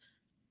world,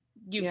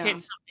 you've hit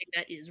something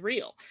that is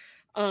real,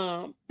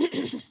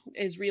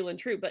 is real and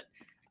true. But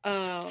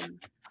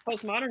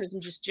postmodernism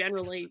just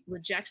generally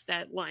rejects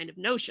that line of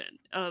notion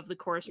of the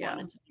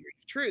correspondence theory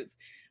of truth,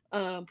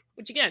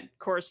 which again, of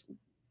course,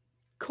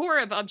 core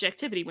of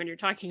objectivity when you're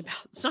talking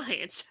about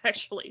science,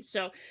 actually.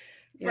 So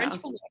French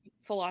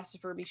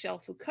philosopher Michel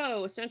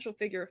Foucault, a central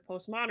figure of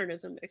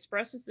postmodernism,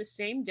 expresses the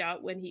same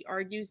doubt when he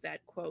argues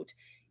that, quote,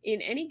 in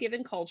any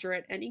given culture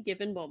at any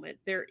given moment,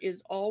 there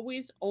is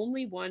always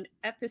only one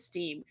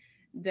episteme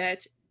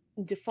that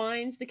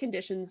defines the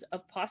conditions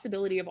of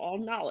possibility of all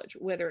knowledge,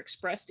 whether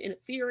expressed in a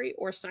theory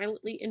or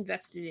silently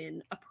invested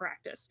in a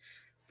practice.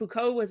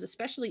 Foucault was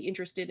especially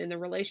interested in the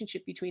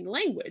relationship between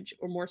language,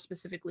 or more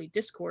specifically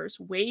discourse,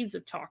 ways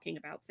of talking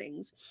about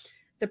things,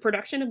 the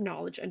production of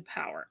knowledge, and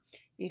power.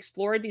 He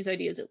explored these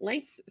ideas at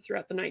length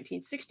throughout the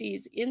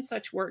 1960s in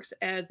such works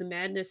as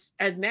Madness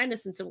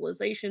in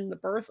Civilization, The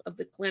Birth of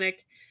the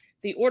Clinic,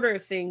 The Order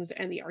of Things,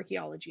 and The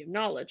Archaeology of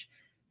Knowledge.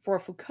 For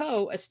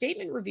Foucault, a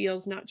statement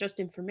reveals not just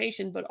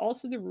information, but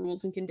also the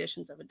rules and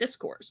conditions of a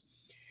discourse.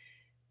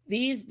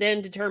 These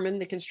then determine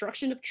the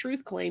construction of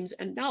truth claims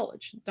and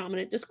knowledge.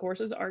 Dominant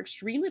discourses are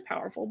extremely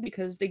powerful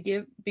because they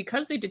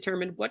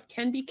determine what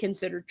can be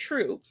considered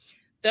true,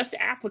 thus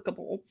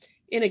applicable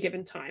in a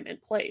given time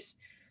and place.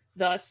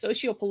 Thus,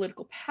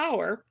 sociopolitical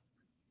power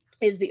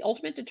is the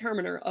ultimate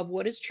determiner of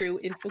what is true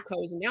in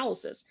Foucault's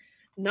analysis,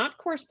 not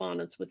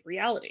correspondence with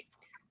reality.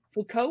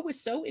 Foucault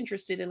was so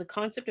interested in the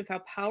concept of how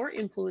power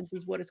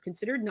influences what is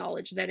considered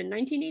knowledge that in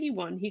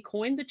 1981 he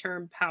coined the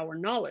term power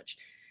knowledge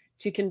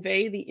to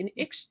convey the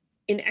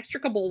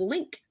inextricable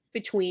link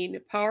between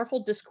powerful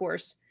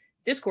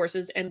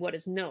discourses and what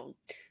is known.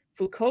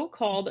 Foucault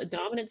called a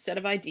dominant set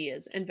of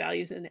ideas and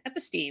values an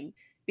episteme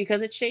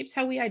because it shapes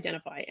how we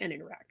identify and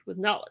interact with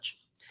knowledge.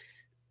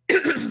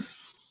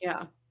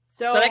 Yeah.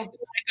 So that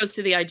goes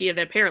to the idea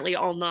that apparently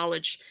all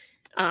knowledge,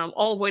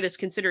 all of what is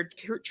considered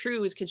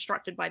true is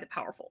constructed by the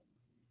powerful.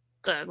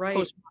 The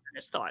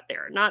postmodernist thought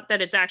there, not that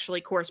it's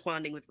actually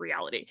corresponding with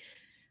reality.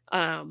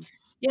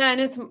 Yeah,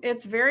 and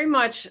it's very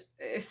much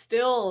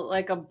still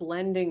like a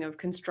blending of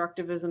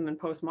constructivism and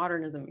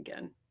postmodernism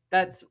again.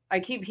 I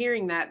keep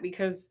hearing that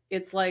because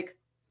it's like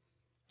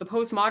the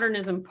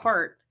postmodernism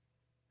part.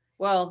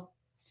 Well,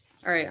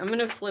 all right, I'm going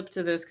to flip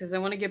to this because I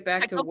want to get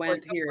back to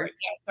Wendt here.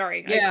 Yeah,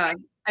 sorry. Yeah,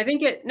 I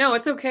think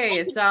it's okay.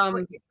 It's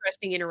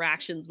interesting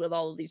interactions with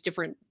all of these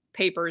different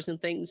papers and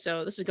things.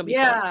 So this is going to be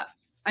fun.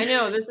 I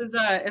know this is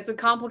it's a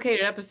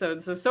complicated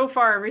episode. So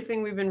far,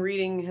 everything we've been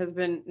reading has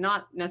been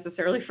not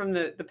necessarily from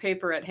the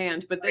paper at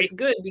hand, but that's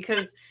good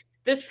because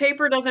this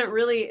paper doesn't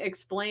really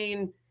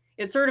explain.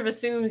 It sort of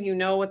assumes you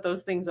know what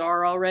those things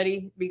are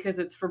already because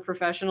it's for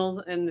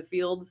professionals in the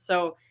field.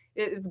 So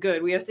it's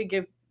good. We have to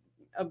give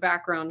a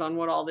background on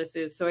what all this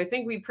is. So I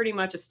think we pretty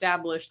much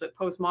established that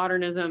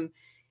postmodernism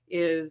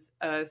is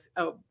a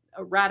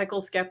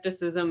radical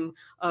skepticism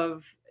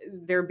of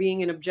there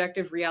being an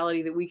objective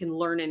reality that we can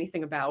learn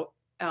anything about.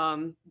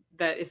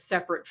 That is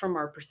separate from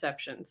our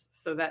perceptions.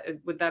 So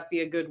would that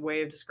be a good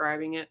way of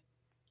describing it?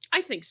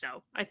 I think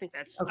so. I think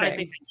that's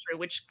okay. True.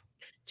 Which,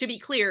 to be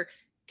clear,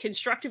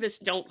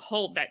 constructivists don't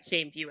hold that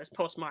same view as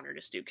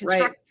postmodernists do.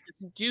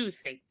 Constructivists do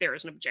think there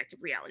is an objective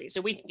reality. So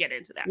we can get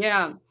into that.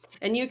 Yeah,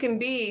 and you can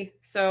be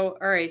all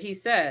right. He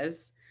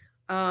says,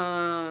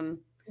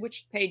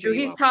 which page? So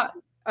he's taught.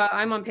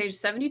 I'm on page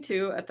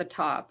 72 at the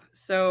top.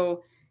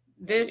 So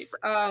this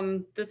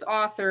this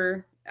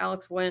author,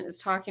 Alex Wendt, is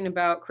talking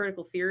about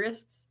critical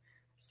theorists.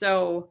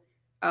 So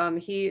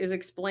he is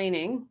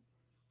explaining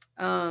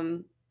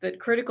that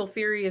critical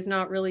theory is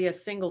not really a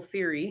single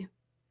theory,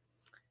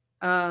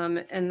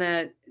 and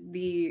that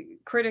the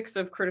critics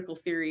of critical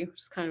theory,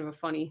 which is kind of a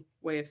funny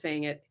way of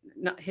saying it,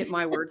 not hit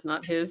my words,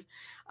 not his,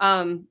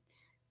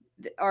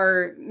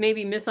 are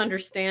maybe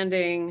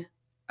misunderstanding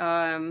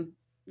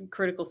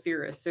critical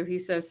theorists. So he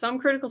says some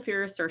critical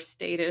theorists are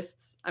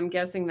statists. I'm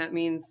guessing that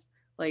means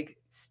like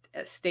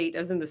state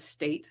as in the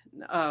state,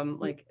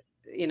 like,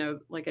 you know,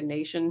 like a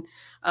nation,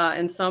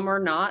 and some are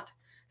not.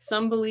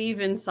 Some believe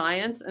in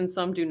science and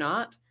some do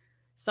not.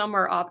 Some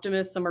are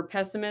optimists, some are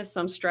pessimists,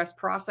 some stress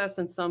process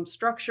and some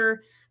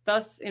structure.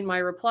 Thus, in my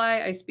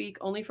reply, I speak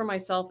only for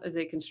myself as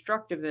a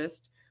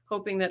constructivist,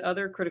 hoping that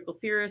other critical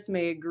theorists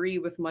may agree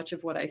with much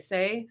of what I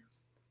say.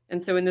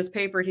 And so in this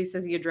paper, he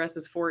says he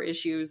addresses 4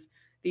 issues: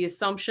 the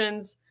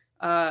assumptions,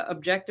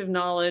 objective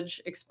knowledge,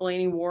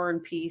 explaining war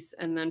and peace,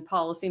 and then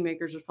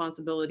policymakers'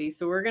 responsibility.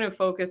 So we're going to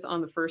focus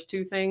on the first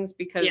 2 things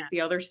because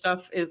the other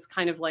stuff is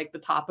kind of like the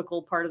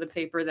topical part of the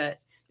paper that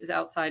is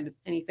outside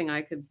anything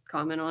I could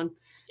comment on.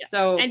 Yeah.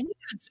 So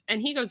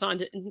and he goes on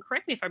to, and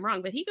correct me if I'm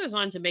wrong, but he goes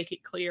on to make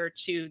it clear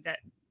too that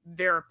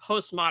there are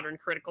postmodern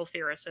critical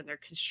theorists and they're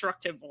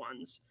constructive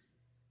ones.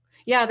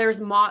 Yeah, there's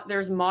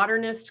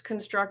modernist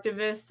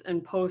constructivists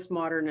and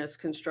postmodernist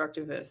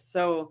constructivists.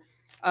 So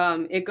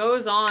it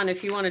goes on,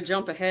 if you want to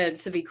jump ahead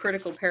to the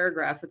critical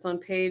paragraph, it's on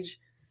page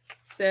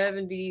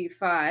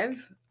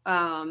 75.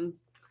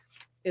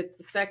 It's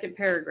the second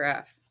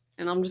paragraph,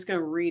 and I'm just going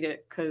to read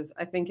it because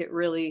I think it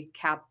really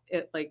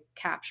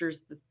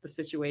captures the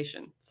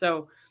situation.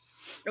 So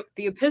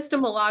the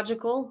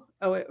epistemological,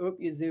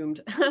 you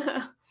zoomed.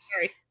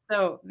 Sorry.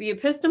 So the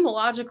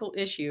epistemological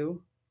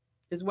issue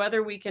is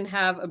whether we can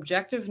have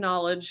objective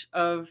knowledge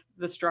of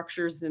the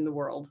structures in the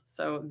world.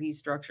 So these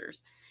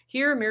structures.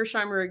 Here,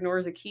 Mearsheimer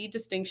ignores a key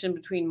distinction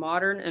between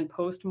modern and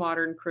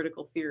postmodern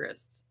critical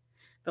theorists.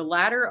 The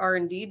latter are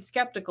indeed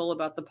skeptical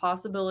about the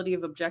possibility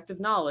of objective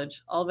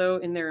knowledge, although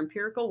in their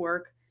empirical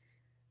work,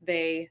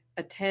 they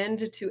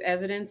attend to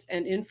evidence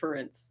and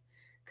inference.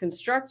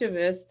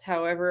 Constructivists,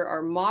 however,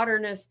 are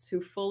modernists who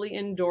fully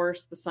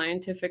endorse the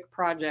scientific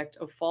project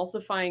of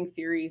falsifying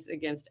theories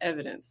against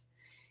evidence.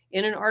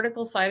 In an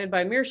article cited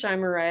by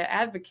Mearsheimer, I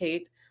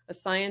advocate a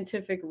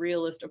scientific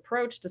realist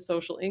approach to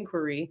social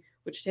inquiry,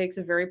 which takes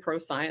a very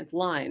pro-science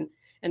line.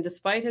 And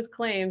despite his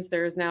claims,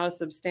 there is now a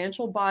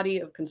substantial body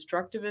of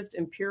constructivist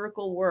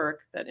empirical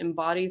work that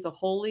embodies a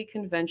wholly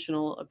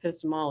conventional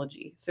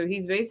epistemology. So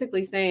he's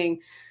basically saying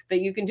that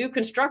you can do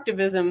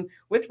constructivism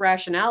with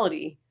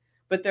rationality,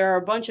 but there are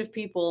a bunch of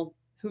people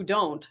who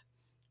don't.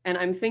 And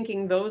I'm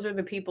thinking those are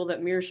the people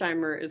that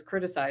Mearsheimer is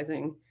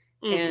criticizing.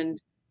 Mm-hmm.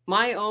 And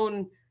my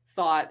own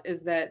thought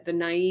is that the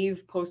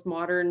naive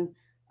postmodern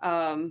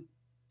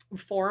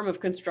form of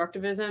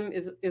constructivism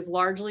is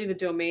largely the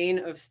domain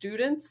of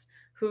students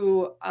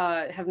who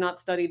have not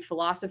studied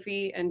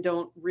philosophy and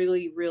don't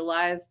really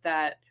realize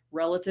that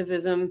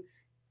relativism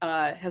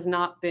has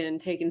not been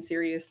taken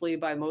seriously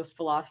by most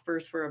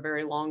philosophers for a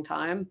very long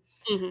time.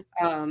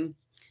 Mm-hmm.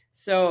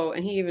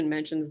 And he even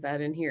mentions that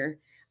in here.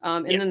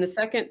 And then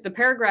the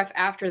paragraph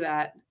after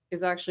that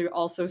is actually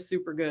also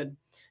super good.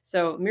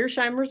 So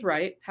Mearsheimer's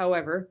right,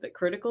 however, that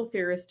critical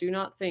theorists do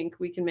not think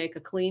we can make a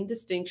clean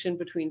distinction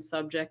between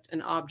subject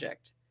and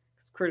object.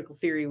 Because critical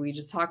theory we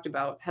just talked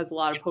about has a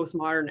lot of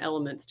postmodern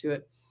elements to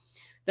it.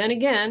 Then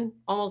again,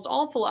 almost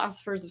all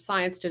philosophers of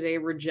science today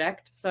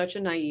reject such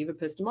a naive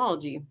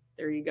epistemology.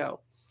 There you go.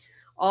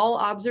 All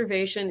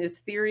observation is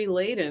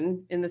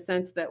theory-laden in the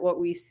sense that what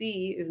we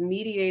see is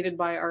mediated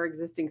by our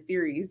existing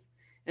theories,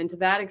 and to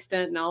that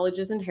extent, knowledge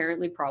is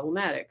inherently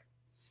problematic.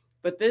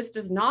 But this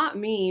does not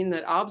mean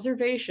that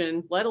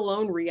observation, let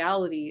alone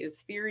reality, is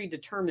theory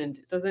determined.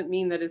 It doesn't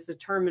mean that it's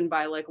determined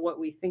by like what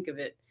we think of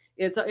it.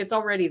 It's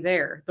already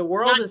there. The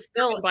world is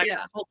still by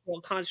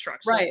cultural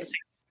constructs. Right.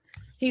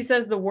 He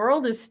says the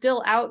world is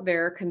still out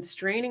there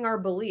constraining our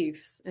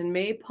beliefs and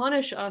may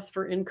punish us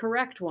for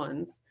incorrect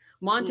ones,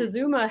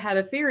 Montezuma had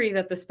a theory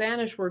that the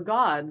Spanish were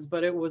gods,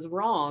 but it was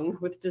wrong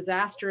with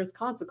disastrous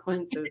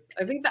consequences.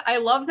 I think that I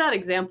love that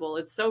example.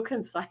 It's so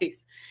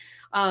concise.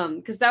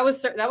 Because that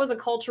was a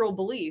cultural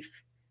belief.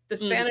 The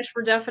Spanish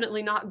were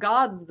definitely not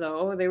gods,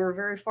 though. They were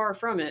very far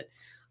from it.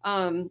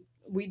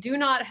 We do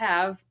not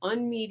have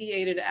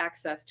unmediated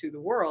access to the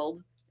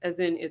world, as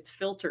in it's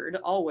filtered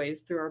always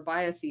through our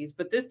biases,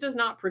 but this does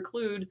not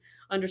preclude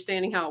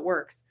understanding how it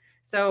works.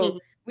 So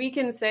we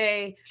can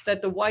say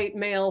that the white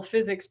male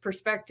physics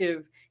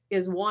perspective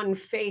is one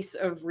face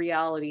of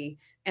reality,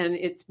 and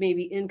it's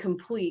maybe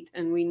incomplete,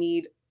 and we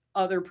need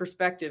other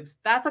perspectives.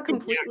 That's a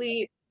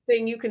completely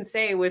thing you can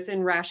say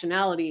within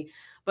rationality,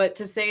 but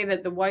to say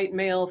that the white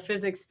male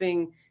physics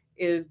thing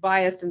is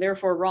biased and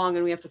therefore wrong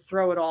and we have to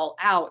throw it all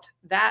out,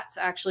 that's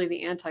actually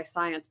the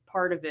anti-science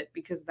part of it,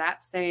 because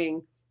that's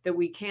saying that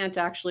we can't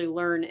actually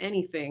learn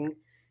anything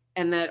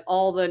and that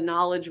all the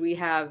knowledge we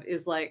have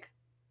is like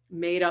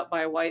made up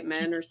by white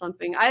men or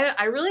something.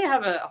 I really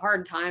have a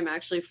hard time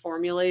actually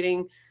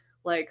formulating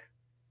like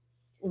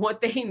what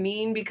they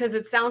mean, because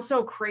it sounds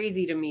so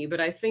crazy to me,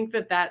 but I think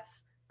that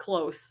that's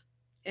close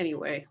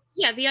anyway.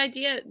 Yeah, the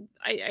idea,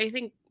 I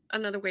think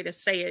another way to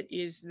say it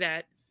is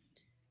that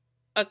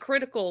a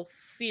critical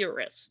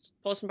theorist,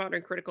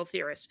 postmodern critical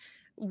theorist,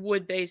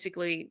 would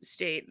basically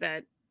state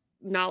that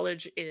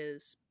knowledge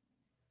is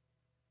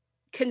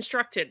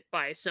constructed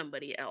by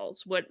somebody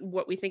else.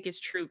 What we think is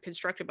true,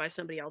 constructed by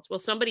somebody else. Well,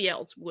 somebody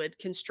else would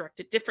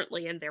construct it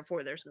differently, and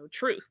therefore there's no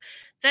truth.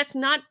 That's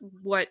not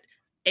what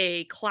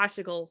a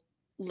classical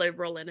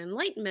liberal and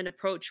Enlightenment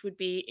approach would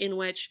be, in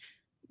which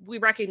we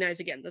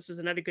recognize, again, this is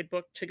another good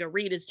book to go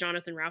read, is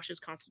Jonathan Rauch's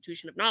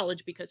Constitution of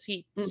Knowledge, because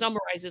he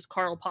summarizes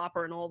Karl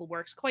Popper and all the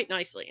works quite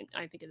nicely, and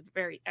I think in a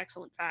very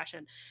excellent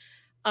fashion.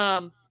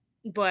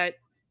 But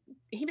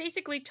he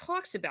basically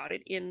talks about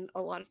it in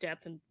a lot of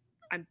depth, and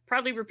I'm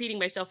probably repeating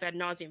myself ad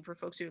nauseum for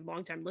folks who are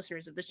longtime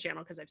listeners of this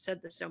channel, because I've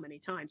said this so many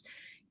times,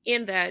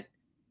 in that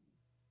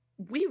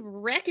we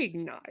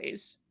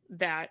recognize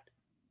that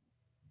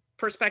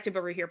perspective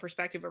over here,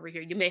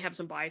 you may have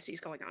some biases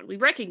going on. We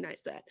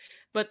recognize that.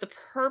 But the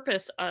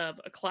purpose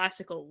of a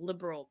classical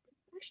liberal,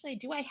 actually,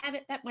 do I have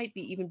it? That might be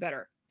even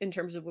better in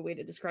terms of a way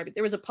to describe it.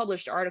 There was a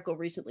published article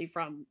recently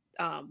from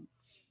Anna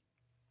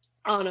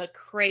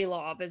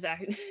Krylov is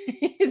at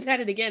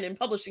it again in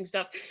publishing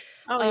stuff.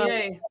 Oh,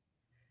 yay.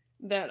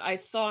 That I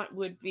thought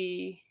would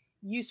be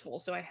useful.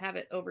 So I have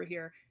it over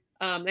here.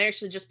 They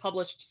actually just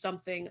published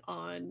something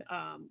on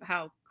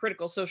how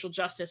critical social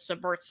justice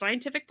subverts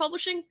scientific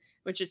publishing,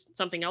 which is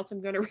something else I'm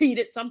going to read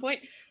at some point.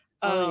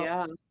 Oh,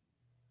 yeah.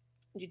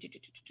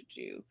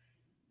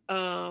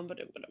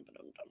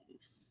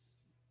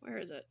 Where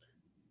is it?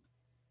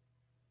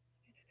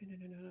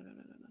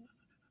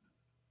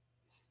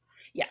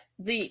 Yeah,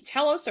 the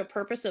telos or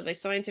purpose of a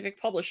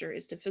scientific publisher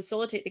is to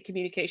facilitate the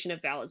communication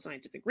of valid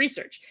scientific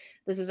research.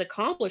 This is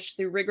accomplished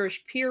through rigorous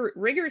peer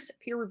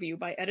review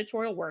by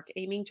editorial work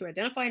aiming to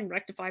identify and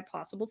rectify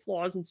possible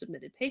flaws in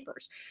submitted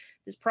papers.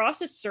 This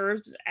process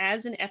serves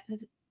as an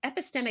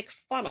epistemic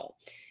funnel.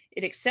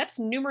 It accepts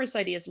numerous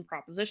ideas and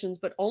propositions,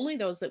 but only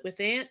those that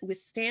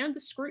withstand the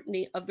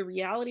scrutiny of the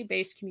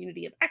reality-based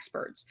community of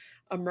experts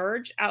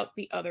emerge out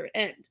the other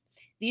end.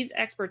 These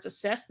experts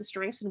assess the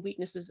strengths and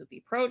weaknesses of the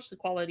approach, the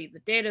quality of the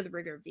data, the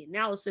rigor of the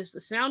analysis,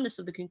 the soundness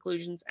of the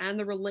conclusions, and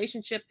the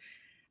relationship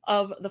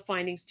of the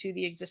findings to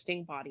the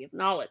existing body of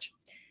knowledge.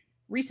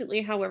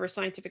 Recently, however,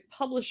 scientific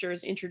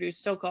publishers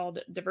introduced so-called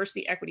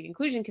diversity, equity,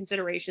 inclusion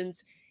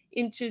considerations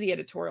into the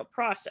editorial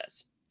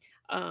process.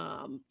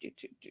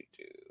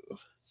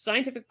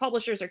 Scientific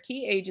publishers are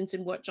key agents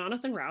in what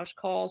Jonathan Rauch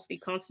calls the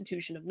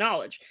Constitution of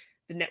Knowledge,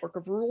 the network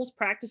of rules,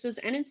 practices,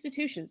 and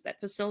institutions that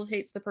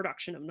facilitates the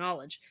production of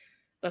knowledge.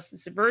 Thus, the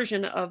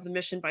subversion of the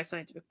mission by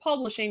scientific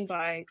publishing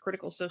by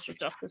critical social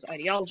justice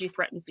ideology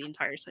threatens the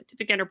entire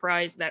scientific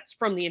enterprise. That's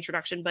from the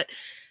introduction, but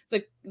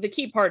the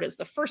key part is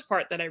the first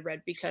part that I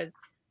read, because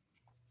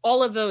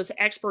all of those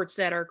experts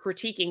that are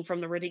critiquing from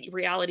the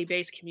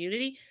reality-based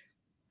community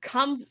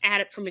come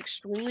at it from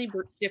extremely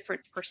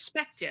different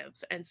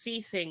perspectives and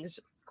see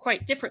things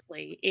quite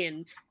differently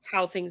in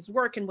how things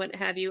work and what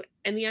have you.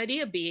 And the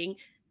idea being,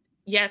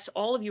 yes,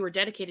 all of you are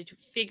dedicated to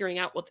figuring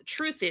out what the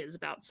truth is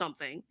about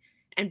something.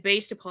 And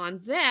based upon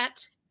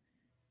that,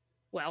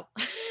 well,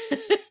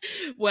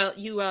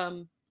 you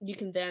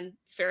can then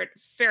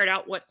ferret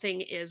out what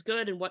thing is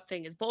good and what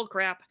thing is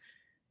bullcrap,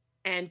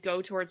 and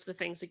go towards the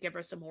things that give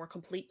us a more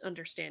complete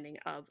understanding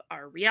of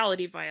our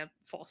reality via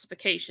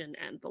falsification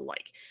and the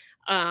like.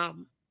 A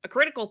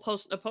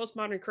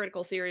postmodern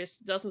critical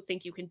theorist doesn't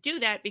think you can do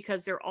that,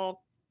 because they're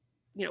all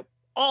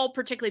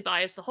particularly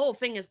biased. The whole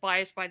thing is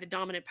biased by the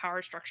dominant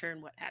power structure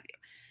and what have you.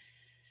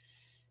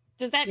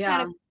 Does that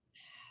kind of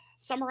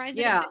summarize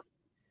it? Yeah,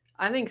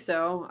 I think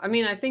so. I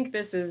mean, I think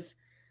this is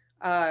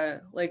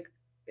like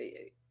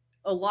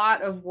a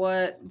lot of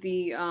what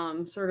the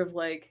sort of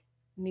like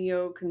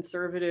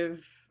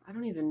neoconservative, I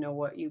don't even know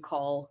what you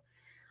call,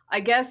 I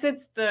guess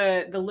it's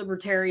the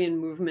libertarian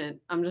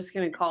movement. I'm just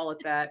going to call it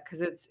that,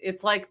 because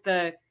it's like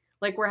the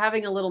like we're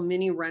having a little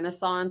mini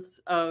renaissance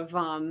of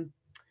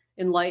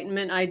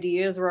Enlightenment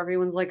ideas where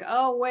everyone's like,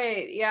 oh,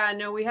 wait, yeah,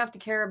 no, we have to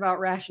care about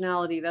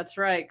rationality. That's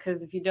right.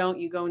 Because if you don't,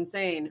 you go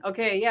insane.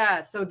 Okay,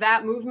 yeah. So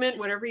that movement,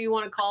 whatever you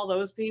want to call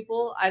those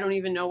people, I don't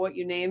even know what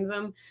you name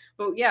them.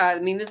 But yeah, I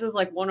mean, this is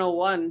like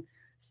 101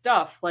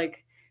 stuff.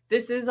 Like,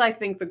 this is, I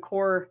think, the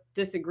core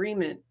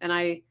disagreement. And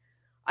I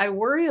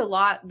worry a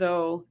lot,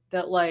 though,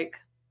 that like,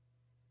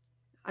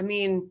 I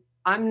mean,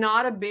 I'm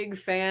not a big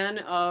fan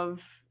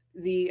of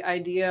the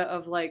idea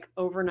of like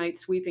overnight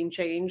sweeping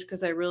change,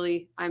 because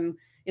I'm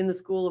in the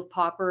school of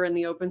Popper and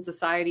the Open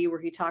Society, where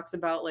he talks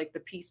about like the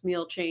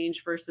piecemeal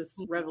change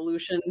versus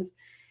revolutions.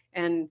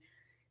 And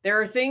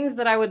there are things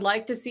that I would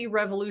like to see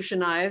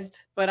revolutionized,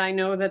 but I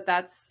know that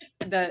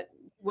that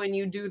when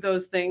you do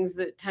those things,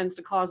 that tends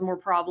to cause more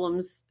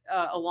problems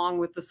along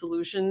with the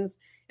solutions,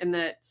 and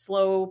that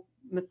slow,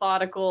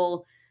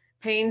 methodical,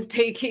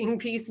 painstaking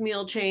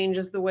piecemeal change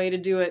is the way to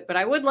do it. But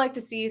I would like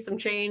to see some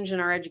change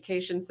in our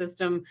education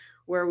system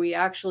where we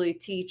actually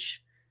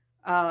teach,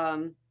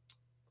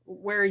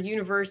 where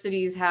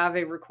universities have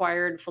a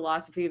required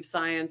philosophy of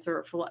science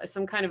or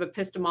some kind of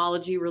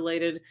epistemology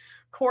related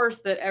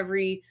course that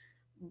every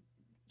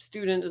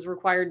student is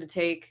required to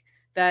take,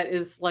 that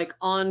is like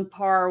on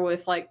par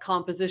with like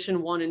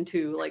composition 1 and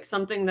 2, like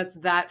something that's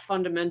that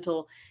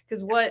fundamental.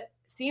 Because what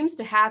seems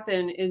to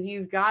happen is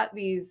you've got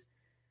these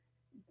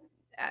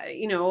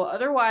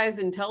otherwise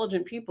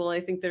intelligent people,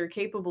 I think, that are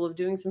capable of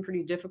doing some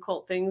pretty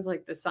difficult things,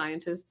 like the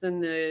scientists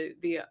and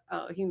the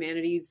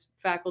humanities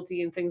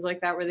faculty and things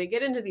like that, where they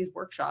get into these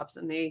workshops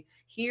and they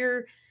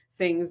hear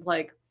things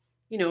like,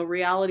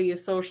 reality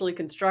is socially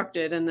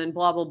constructed, and then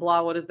blah, blah,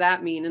 blah. What does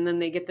that mean? And then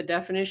they get the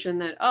definition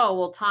that, oh,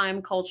 well,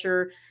 time,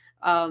 culture,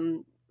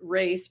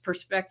 race,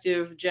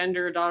 perspective,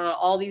 gender,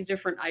 all these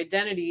different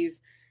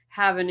identities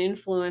have an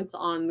influence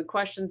on the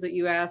questions that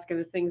you ask and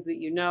the things that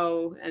you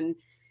know. And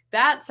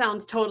that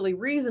sounds totally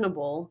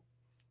reasonable,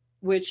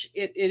 which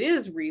it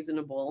is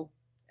reasonable,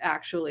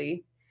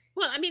 actually.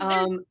 Well, I mean,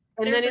 and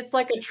then it's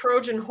like a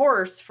Trojan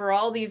horse for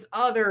all these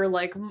other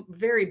like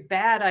very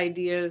bad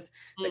ideas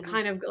that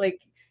kind of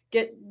like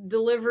get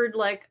delivered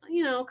like,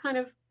 kind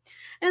of.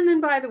 And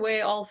then, by the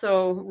way,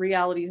 also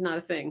reality is not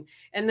a thing.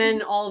 And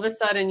then all of a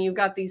sudden you've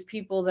got these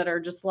people that are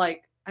just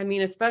like, I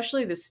mean,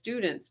 especially the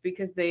students,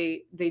 because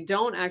they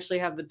don't actually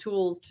have the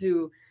tools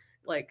to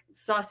like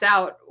suss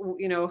out,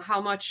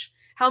 how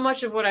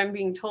much of what I'm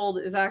being told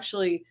is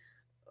actually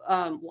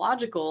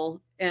logical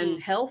and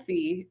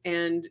healthy,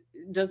 and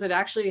does it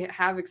actually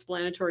have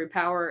explanatory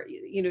power?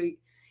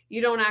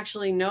 You don't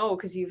actually know,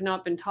 because you've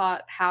not been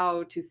taught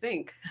how to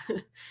think.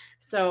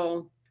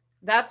 So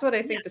that's what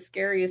I think the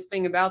scariest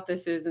thing about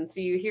this is. And so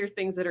you hear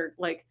things that are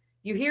like,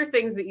 you hear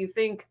things that you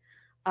think,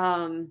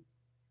 I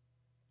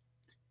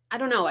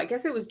don't know, I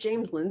guess it was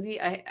James Lindsay.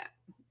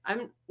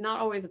 I'm not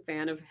always a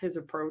fan of his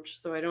approach,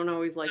 so I don't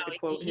always like to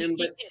quote him,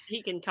 but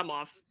he can come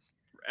off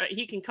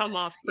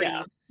pretty,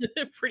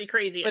 pretty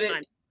crazy at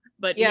times.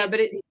 But yeah, but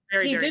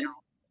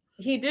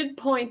he did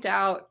point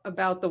out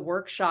about the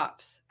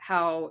workshops,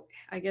 how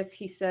I guess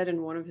he said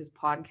in one of his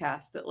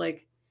podcasts that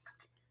like,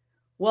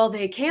 well,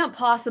 they can't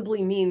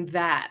possibly mean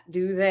that,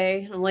 do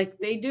they? And I'm like,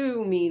 they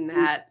do mean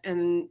that.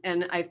 And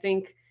I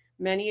think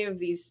many of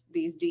these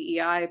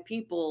DEI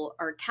people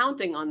are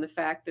counting on the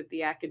fact that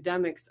the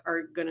academics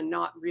are going to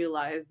not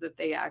realize that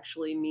they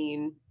actually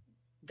mean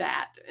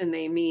that. And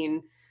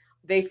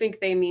they think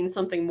they mean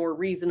something more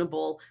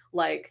reasonable,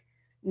 like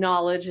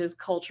knowledge is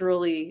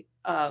culturally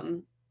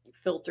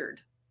filtered,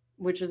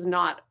 which is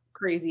not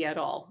crazy at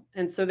all.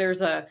 And so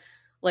there's a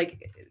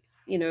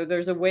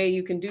way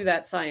you can do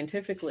that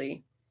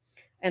scientifically.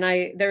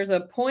 And there's a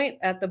point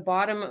at the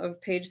bottom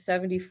of page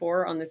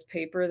 74 on this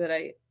paper that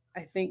I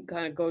think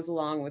kind of goes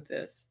along with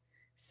this.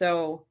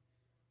 So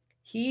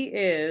he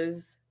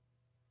is,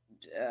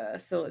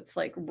 so it's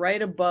like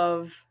right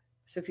above.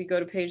 So if you go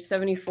to page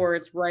 74,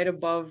 it's right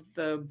above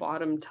the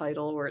bottom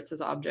title where it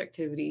says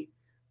Objectivity.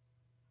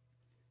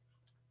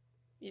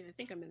 Yeah, I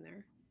think I'm in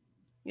there.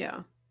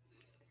 Yeah.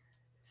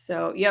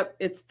 So, yep,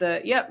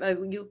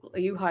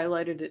 you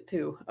highlighted it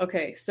too.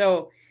 Okay,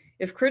 so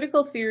if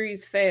critical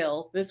theories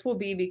fail, this will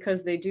be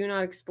because they do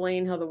not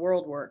explain how the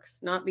world works,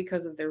 not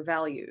because of their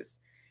values.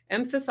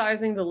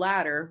 Emphasizing the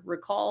latter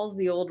recalls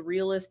the old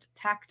realist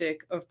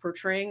tactic of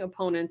portraying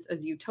opponents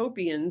as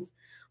utopians,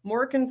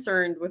 more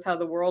concerned with how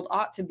the world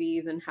ought to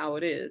be than how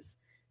it is.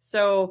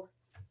 So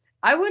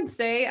I would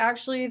say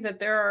actually that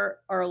there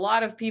are a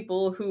lot of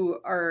people who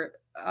are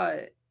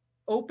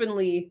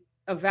openly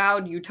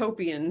avowed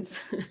utopians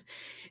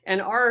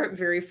and are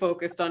very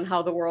focused on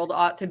how the world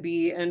ought to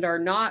be, and are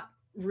not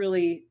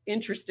really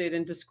interested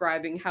in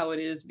describing how it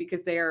is,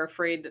 because they are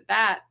afraid that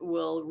that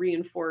will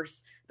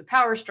reinforce the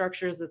power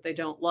structures that they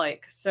don't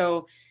like.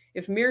 So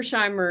if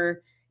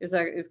Mearsheimer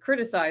is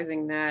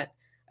criticizing that,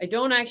 I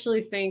don't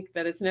actually think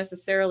that it's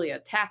necessarily a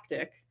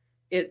tactic.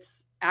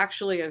 It's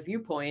actually a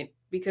viewpoint,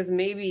 because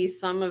maybe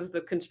some of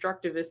the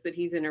constructivists that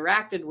he's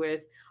interacted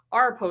with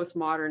are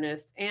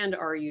postmodernists and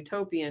are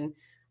utopian,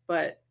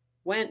 but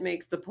Wendt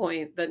makes the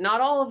point that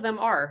not all of them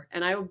are,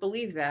 and I would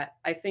believe that.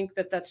 I think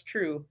that that's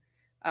true.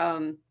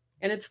 And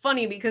it's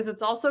funny because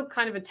it's also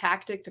kind of a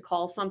tactic to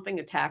call something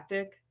a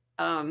tactic.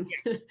 And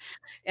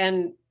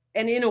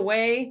in a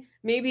way,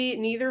 maybe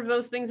neither of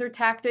those things are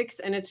tactics,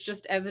 and it's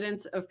just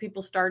evidence of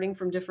people starting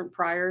from different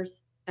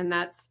priors. And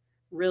that's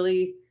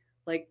really,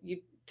 like you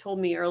told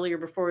me earlier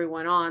before we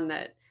went on,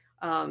 that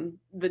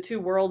the two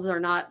worlds they're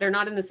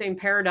not in the same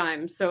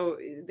paradigm. So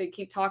they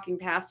keep talking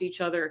past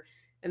each other.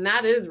 And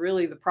that is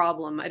really the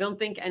problem. I don't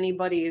think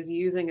anybody is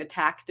using a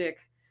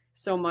tactic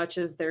so much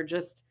as they're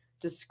just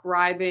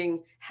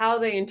describing how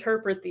they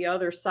interpret the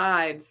other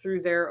side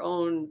through their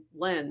own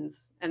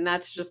lens. And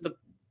that's just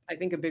I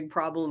think a big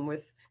problem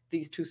with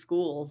these two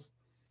schools.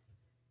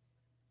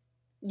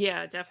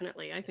 Yeah,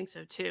 definitely. I think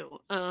so too.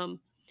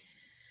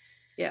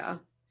 Yeah.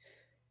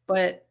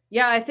 But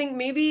yeah, I think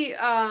maybe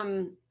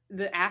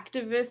the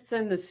activists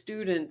and the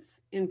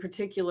students in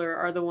particular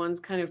are the ones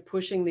kind of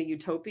pushing the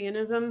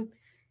utopianism,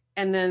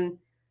 and then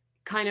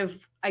kind of,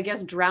 I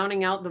guess,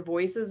 drowning out the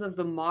voices of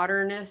the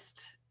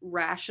modernist,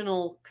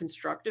 rational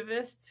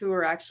constructivists who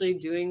are actually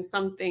doing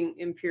something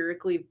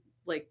empirically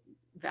like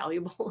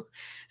valuable.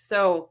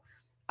 So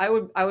I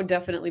would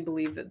definitely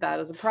believe that that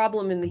is a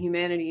problem in the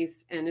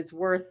humanities, and it's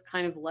worth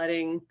kind of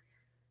letting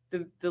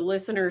the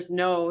listeners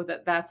know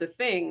that that's a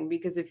thing,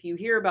 because if you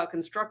hear about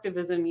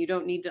constructivism, you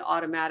don't need to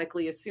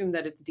automatically assume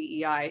that it's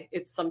DEI.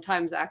 It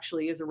sometimes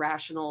actually is a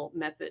rational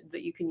method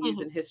that you can use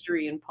in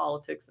history and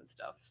politics and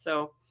stuff.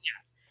 So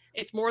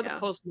yeah, it's more the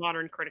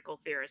postmodern critical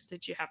theorists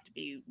that you have to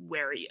be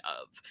wary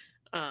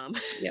of.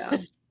 Yeah.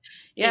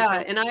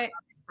 And I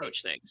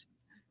approach things.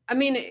 I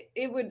mean,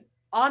 it would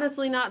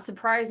honestly not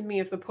surprise me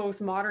if the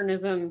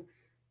postmodernism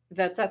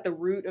that's at the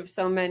root of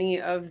so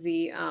many of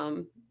the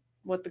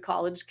what the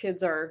college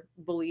kids are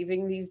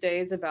believing these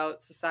days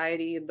about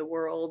society and the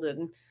world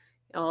and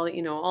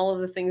all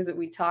of the things that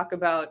we talk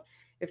about,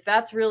 if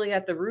that's really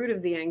at the root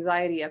of the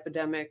anxiety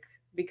epidemic,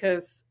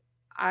 because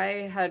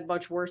I had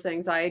much worse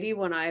anxiety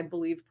when I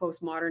believed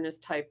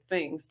postmodernist type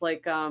things.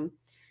 Like,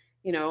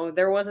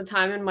 there was a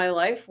time in my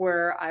life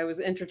where I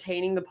was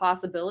entertaining the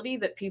possibility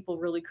that people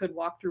really could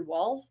walk through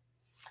walls.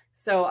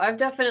 So I've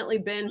definitely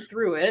been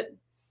through it.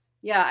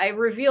 Yeah, I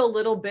reveal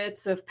little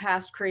bits of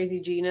past Crazy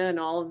Gina in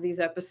all of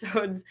these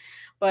episodes,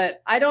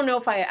 but I don't know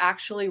if I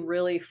actually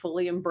really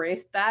fully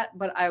embraced that,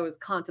 but I was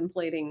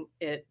contemplating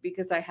it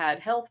because I had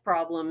health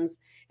problems.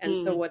 And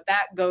so what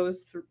that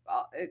goes through,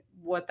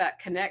 what that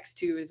connects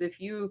to is,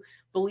 if you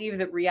believe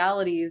that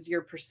reality is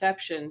your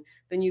perception,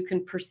 then you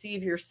can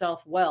perceive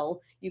yourself well.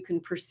 You can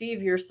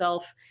perceive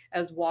yourself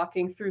as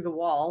walking through the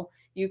wall.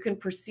 You can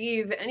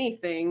perceive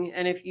anything.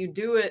 And if you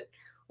do it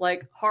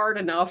like hard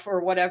enough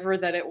or whatever,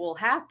 that it will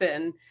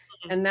happen.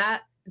 And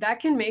that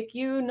can make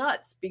you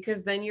nuts,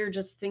 because then you're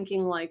just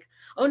thinking like,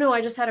 oh no, I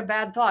just had a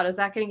bad thought. Is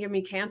that going to give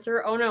me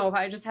cancer? Oh no, if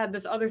I just had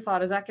this other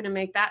thought, is that going to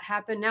make that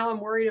happen? Now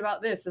I'm worried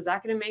about this. Is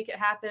that going to make it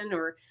happen?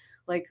 Or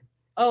like,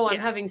 oh, I'm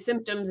having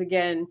symptoms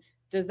again.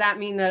 Does that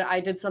mean that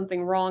I did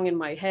something wrong in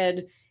my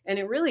head? And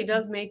it really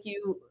does make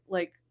you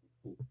like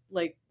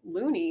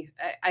loony.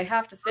 I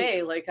have to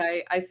say, like,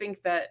 I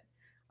think that,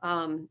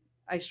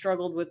 I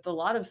struggled with a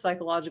lot of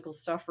psychological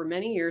stuff for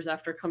many years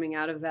after coming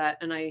out of that.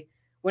 And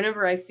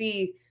whenever I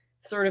see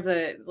sort of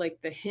the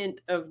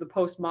hint of the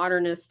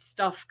postmodernist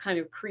stuff kind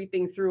of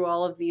creeping through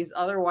all of these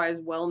otherwise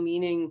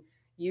well-meaning,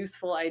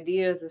 useful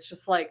ideas, it's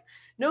just like,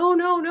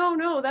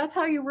 no, that's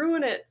how you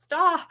ruin it.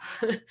 Stop.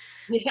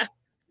 Yeah.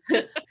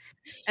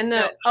 And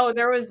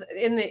there was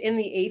in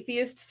the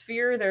atheist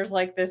sphere, there's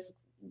like this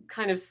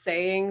kind of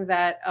saying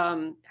that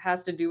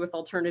has to do with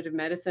alternative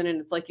medicine. And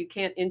it's like, you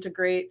can't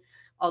integrate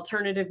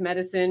alternative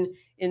medicine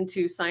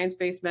into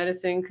science-based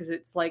medicine because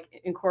it's like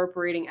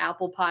incorporating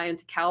apple pie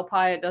into cow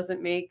pie. It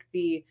doesn't make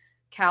the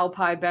cow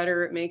pie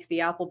better. It makes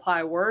the apple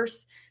pie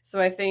worse.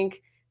 So I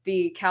think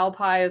the cow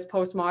pie is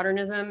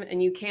postmodernism,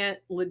 and you can't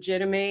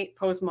legitimate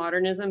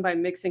postmodernism by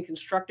mixing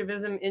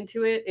constructivism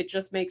into it. It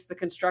just makes the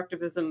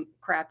constructivism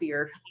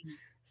crappier.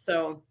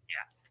 So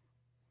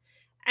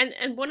yeah.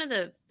 And one of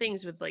the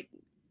things with like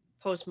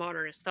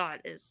postmodernist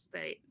thought is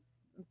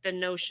the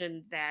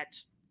notion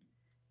that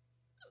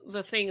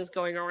the things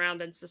going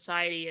around in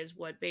society is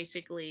what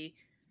basically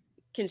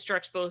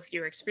constructs both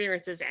your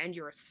experiences and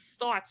your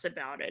thoughts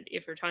about it,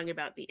 if you're talking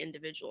about the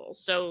individual.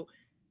 So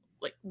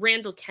like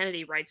Randall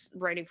Kennedy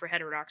writing for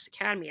Heterodox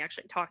Academy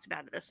actually talked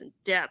about this in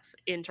depth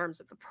in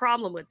terms of the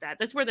problem with that.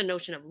 That's where the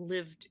notion of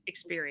lived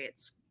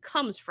experience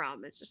comes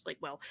from. It's just like,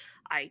 well,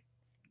 I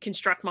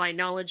construct my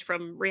knowledge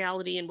from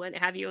reality and what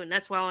have you, and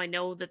that's why I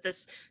know that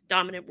this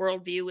dominant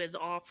worldview is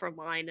off from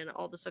mine and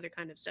all this other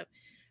kind of stuff.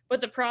 But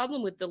the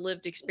problem with the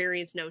lived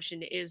experience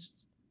notion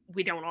is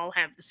we don't all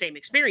have the same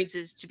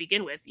experiences to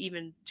begin with.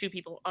 Even two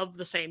people of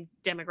the same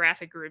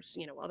demographic groups,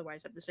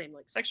 otherwise have the same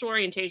like sexual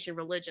orientation,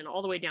 religion,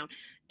 all the way down,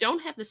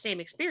 don't have the same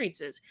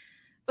experiences.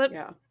 But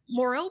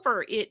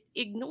moreover, it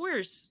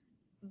ignores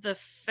the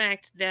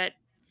fact that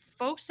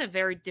folks have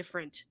very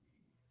different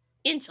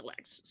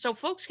intellects. So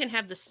folks can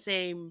have the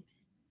same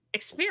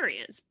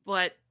experience,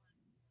 but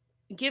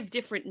give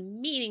different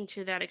meaning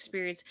to that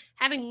experience,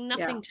 having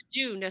nothing to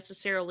do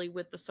necessarily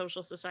with the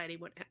social society,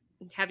 what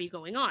have you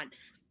going on.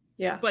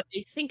 Yeah. But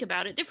they think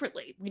about it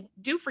differently. We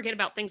do forget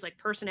about things like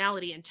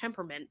personality and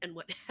temperament and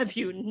what have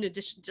you, in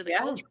addition to the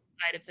cultural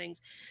side of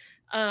things.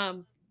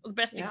 The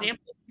best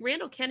example,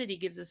 Randall Kennedy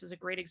gives us as a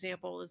great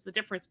example, is the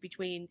difference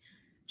between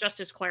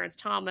Justice Clarence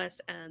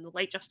Thomas and the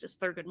late Justice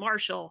Thurgood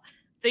Marshall.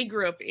 They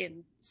grew up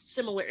in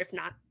similar, if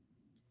not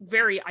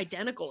very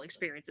identical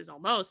experiences,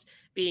 almost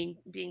being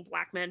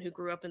Black men who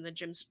grew up in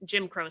the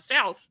Jim Crow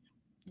South.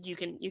 You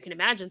can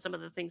imagine some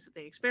of the things that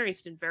they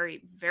experienced, and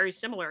very, very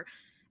similar.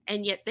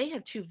 And yet they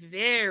have two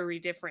very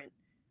different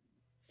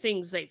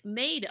things they've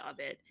made of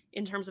it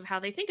in terms of how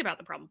they think about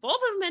the problem. Both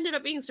of them ended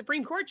up being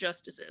Supreme Court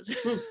justices,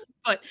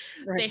 but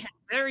they had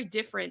very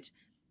different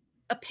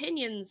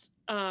opinions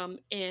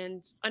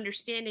and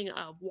understanding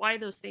of why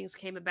those things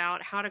came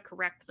about, how to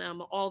correct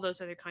them, all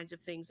those other kinds of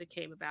things that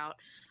came about,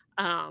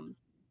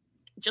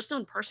 just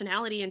on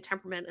personality and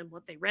temperament and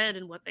what they read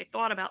and what they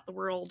thought about the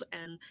world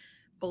and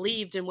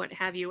believed and what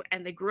have you.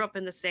 And they grew up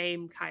in the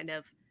same kind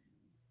of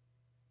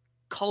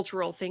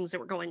cultural things that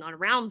were going on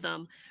around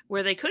them,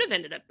 where they could have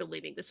ended up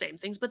believing the same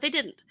things, but they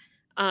didn't.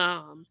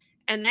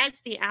 And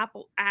that's the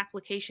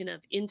application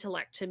of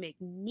intellect to make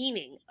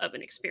meaning of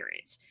an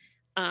experience.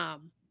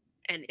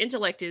 And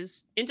intellect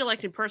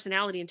and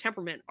personality and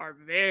temperament are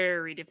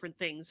very different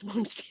things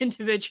amongst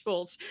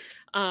individuals.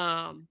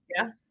 And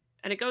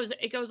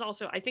it goes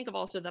also, I think of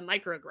also the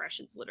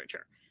microaggressions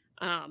literature.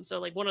 So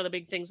like one of the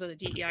big things in the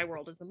DEI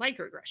world is the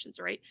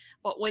microaggressions, right?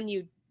 But when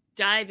you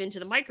dive into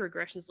the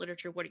microaggressions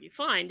literature, what do you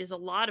find is a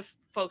lot of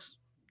folks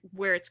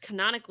where it's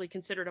canonically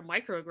considered a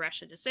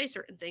microaggression to say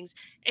certain things,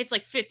 it's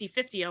like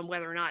 50-50 on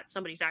whether or not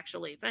somebody's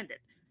actually offended.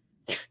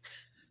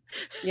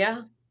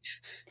 Yeah.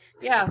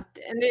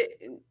 And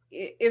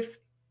if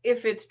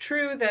it's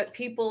true that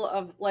people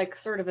of like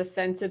sort of a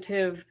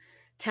sensitive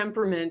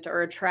temperament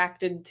are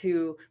attracted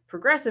to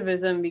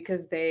progressivism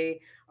because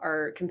they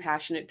are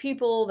compassionate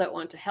people that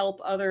want to help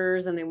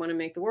others and they want to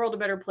make the world a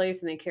better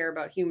place and they care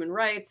about human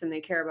rights and they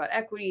care about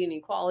equity and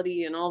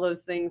equality and all those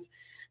things,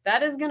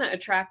 that is going to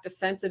attract a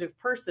sensitive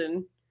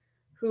person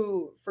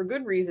who for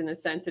good reason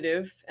is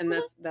sensitive. And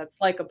that's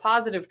like a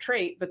positive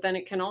trait, but then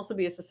it can also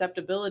be a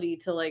susceptibility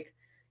to like,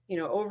 you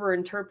know, over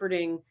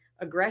interpreting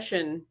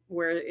aggression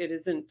where it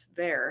isn't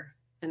there.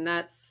 And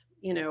that's,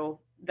 you know,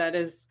 that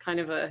is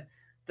kind of a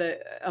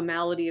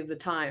malady of the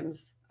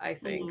times, I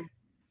think.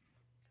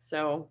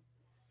 So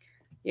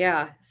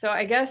yeah. So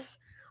I guess,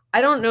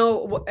 I don't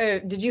know,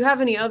 did you have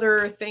any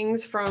other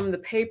things from the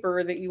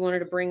paper that you wanted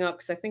to bring up?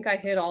 Because I think I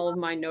hit all of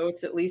my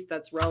notes, at least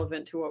that's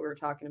relevant to what we were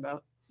talking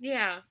about.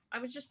 Yeah, I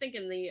was just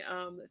thinking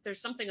if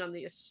there's something on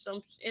the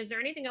assumption, is there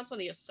anything else on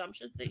the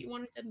assumptions that you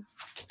wanted to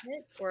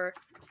hit? Or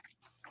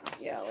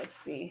yeah, let's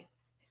see.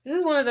 This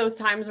is one of those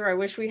times where I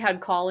wish we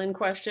had call-in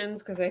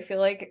questions, because I feel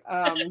like,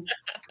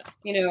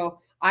 you know,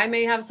 I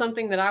may have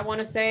something that I want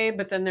to say,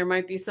 but then there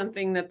might be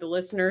something that the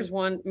listeners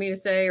want me to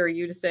say or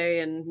you to say,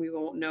 and we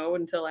won't know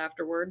until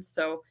afterwards.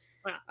 So,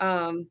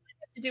 to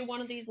do one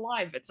of these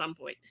live at some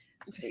point.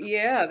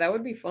 Yeah, that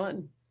would be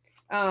fun.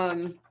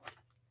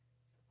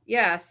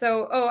 Yeah.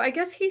 So, I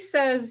guess he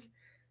says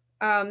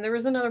there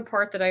was another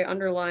part that I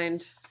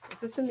underlined.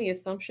 Is this in the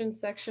assumptions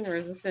section or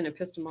is this in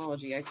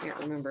epistemology? I can't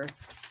remember.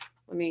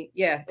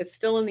 Yeah, it's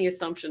still in the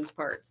assumptions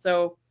part.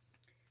 So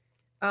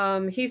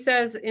he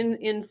says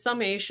in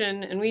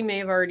summation, and we may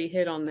have already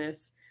hit on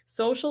this,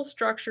 social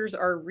structures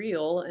are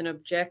real and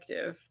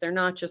objective. They're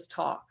not just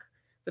talk,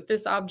 but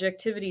this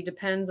objectivity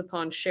depends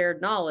upon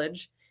shared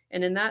knowledge.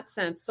 And in that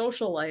sense,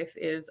 social life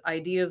is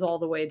ideas all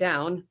the way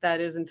down. That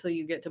is until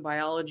you get to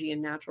biology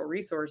and natural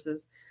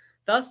resources.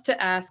 Thus,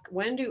 to ask,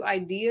 when do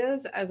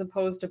ideas as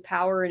opposed to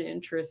power and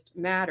interest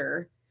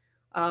matter?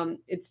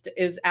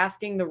 Is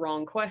asking the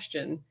wrong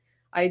question.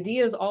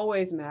 Ideas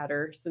always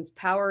matter, since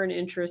power and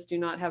interest do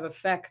not have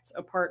effects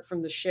apart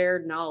from the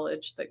shared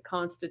knowledge that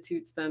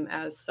constitutes them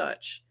as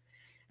such.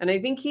 And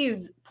I think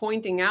he's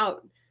pointing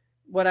out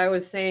what I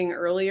was saying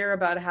earlier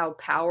about how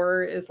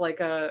power is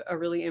like a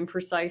really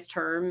imprecise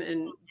term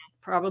and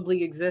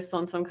probably exists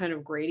on some kind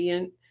of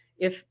gradient,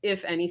 if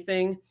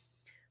anything.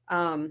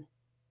 And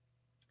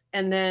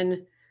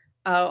then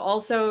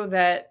also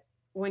that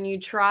when you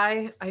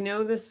try, I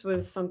know this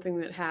was something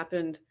that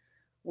happened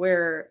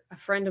where a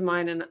friend of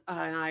mine and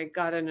I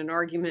got in an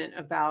argument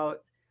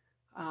about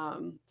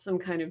some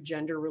kind of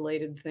gender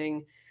related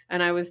thing.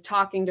 And I was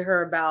talking to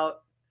her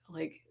about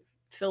like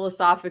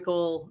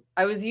philosophical,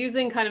 I was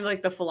using kind of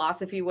like the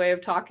philosophy way of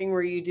talking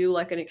where you do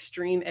like an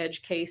extreme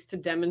edge case to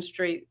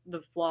demonstrate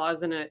the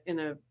flaws in a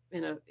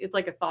it's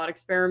like a thought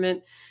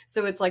experiment.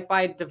 So it's like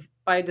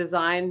by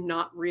design,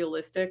 not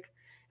realistic.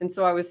 And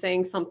so I was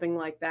saying something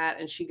like that.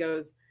 And she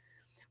goes,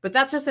 but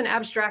that's just an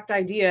abstract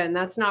idea and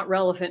that's not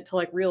relevant to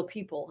like real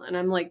people. And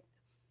I'm like,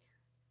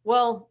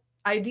 well,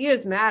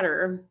 ideas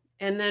matter.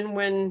 And then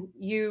when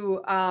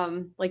you,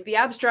 like the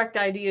abstract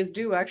ideas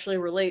do actually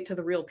relate to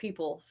the real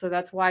people. So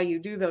that's why you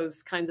do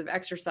those kinds of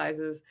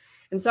exercises.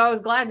 And so I was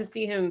glad to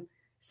see him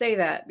say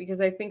that,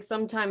 because I think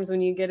sometimes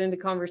when you get into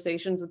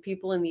conversations with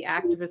people in the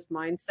activist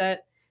mindset,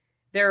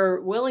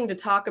 they're willing to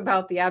talk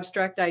about the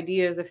abstract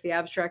ideas if the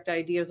abstract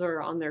ideas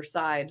are on their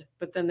side,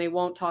 but then they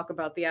won't talk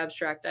about the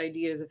abstract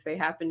ideas if they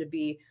happen to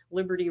be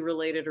liberty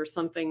related or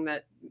something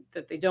that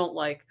they don't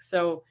like.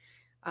 So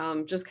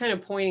just kind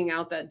of pointing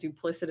out that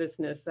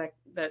duplicitousness,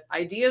 that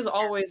ideas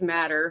always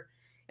matter,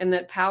 and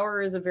that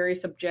power is a very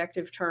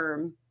subjective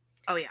term.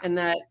 Oh yeah. And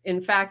that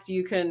in fact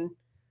you can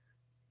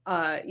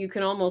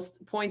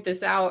almost point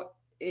this out.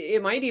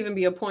 It might even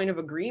be a point of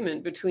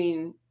agreement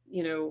between,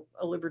 you know,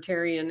 a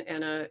libertarian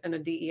and a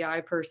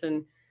DEI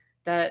person,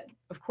 that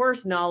of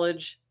course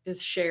knowledge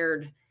is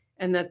shared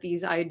and that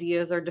these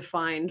ideas are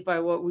defined by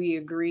what we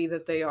agree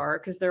that they are,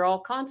 because they're all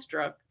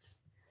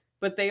constructs,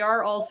 but they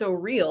are also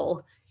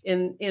real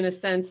in a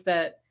sense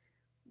that,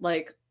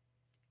 like,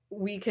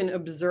 we can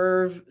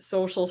observe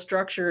social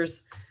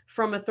structures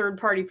from a third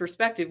party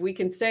perspective. We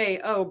can say,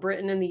 oh,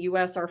 Britain and the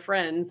US are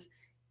friends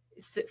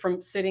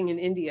from sitting in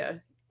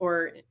India,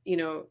 or you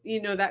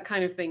know that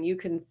kind of thing. You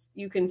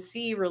can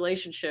see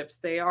relationships.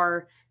 They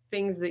are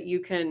things that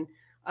you can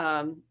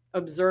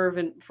observe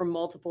from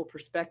multiple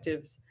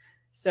perspectives.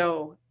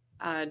 So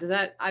does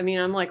that, I mean,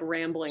 I'm like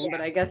rambling,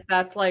 but I guess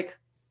that's like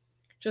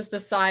just a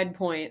side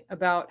point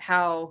about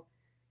how,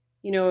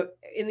 you know,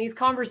 in these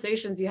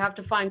conversations you have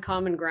to find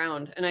common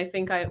ground. And I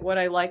think what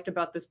I liked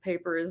about this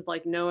paper is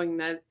like knowing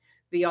that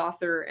the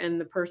author and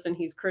the person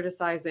he's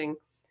criticizing,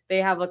 they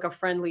have like a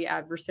friendly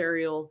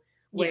adversarial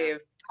way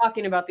of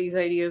talking about these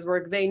ideas,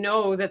 where they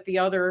know that the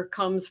other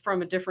comes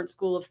from a different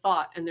school of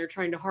thought and they're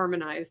trying to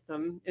harmonize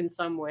them in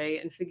some way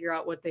and figure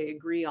out what they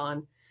agree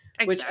on.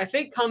 Exactly. Which I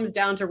think comes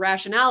down to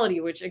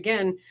rationality, which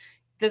again,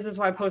 this is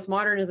why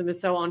postmodernism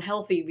is so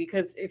unhealthy,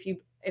 because if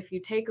you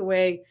take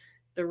away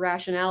the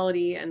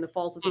rationality and the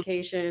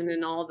falsification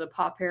and all the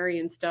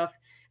Popperian stuff,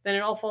 then it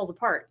all falls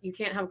apart. You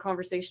can't have a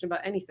conversation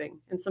about anything.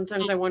 And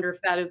sometimes I wonder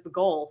if that is the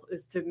goal,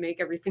 is to make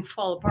everything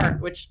fall apart,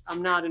 which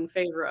I'm not in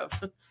favor of.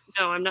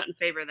 No, I'm not in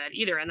favor of that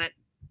either. And that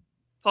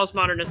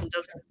postmodernism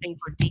does have a thing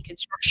for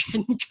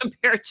deconstruction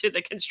compared to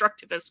the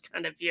constructivist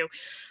kind of view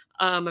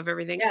of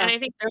everything. Yeah, and I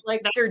think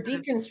they're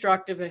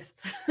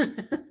deconstructivists.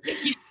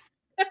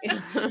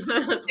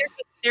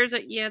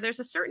 there's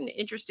a certain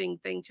interesting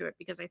thing to it,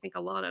 because I think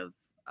a lot of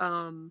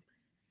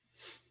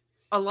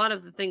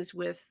the things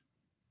with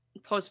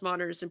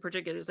postmodernists in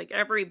particular is like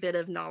every bit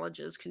of knowledge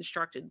is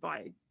constructed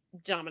by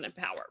dominant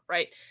power,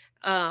 right?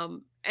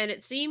 And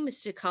it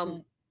seems to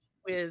come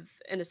with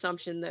an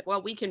assumption that,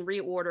 well, we can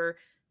reorder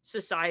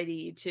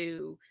society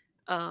to,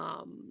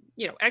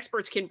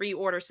 experts can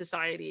reorder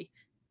society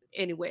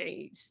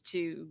anyways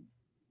to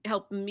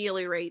help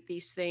ameliorate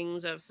these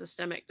things of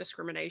systemic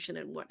discrimination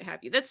and what have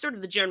you. That's sort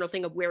of the general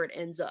thing of where it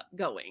ends up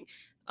going.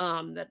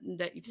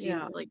 That you've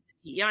seen with, like,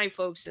 the DEI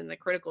folks and the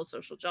critical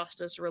social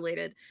justice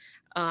related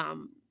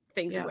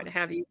things and what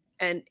have you.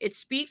 And it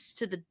speaks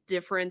to the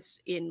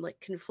difference in, like,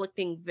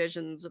 conflicting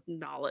visions of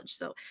knowledge.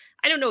 So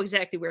I don't know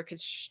exactly where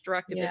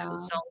constructivists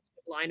themselves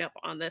line up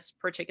on this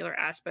particular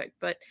aspect,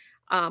 but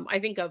I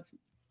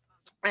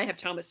have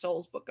Thomas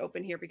Sowell's book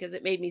open here because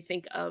it made me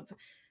think of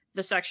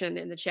the section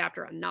in the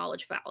chapter on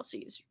knowledge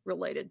fallacies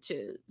related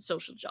to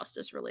social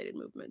justice related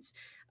movements.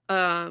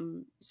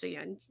 Pull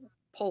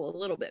a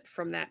little bit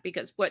from that,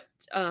 because what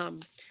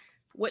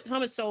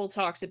Thomas Sowell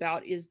talks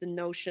about is the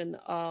notion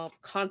of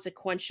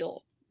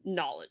consequential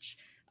knowledge,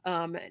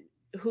 and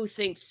who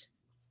thinks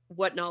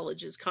what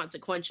knowledge is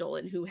consequential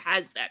and who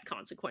has that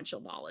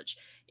consequential knowledge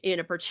in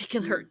a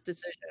particular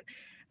decision.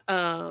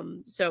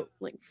 So,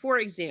 like, for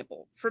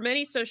example, for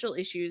many social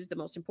issues, the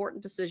most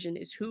important decision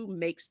is who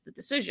makes the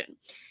decision.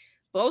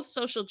 Both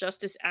social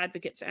justice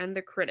advocates and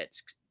their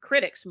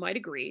critics might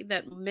agree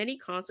that many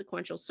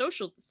consequential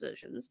social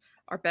decisions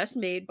are best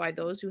made by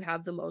those who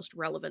have the most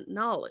relevant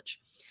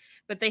knowledge.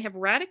 But they have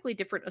radically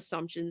different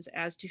assumptions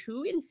as to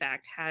who, in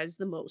fact, has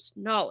the most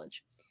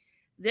knowledge.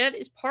 That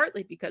is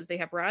partly because they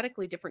have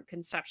radically different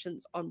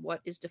conceptions on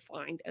what is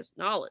defined as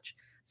knowledge.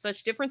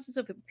 Such differences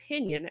of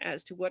opinion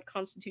as to what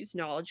constitutes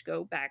knowledge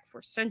go back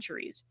for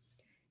centuries.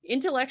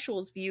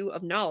 Intellectuals' view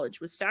of knowledge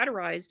was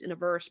satirized in a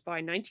verse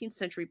by 19th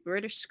century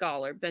British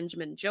scholar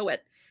Benjamin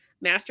Jowett,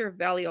 master of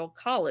Balliol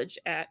College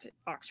at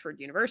Oxford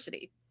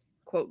University.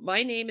 Quote,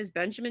 "My name is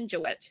Benjamin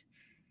Jowett.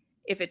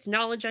 If it's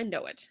knowledge, I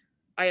know it.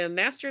 I am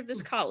master of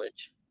this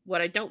college. What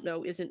I don't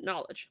know isn't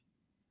knowledge."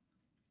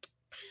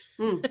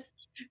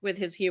 With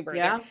his humor.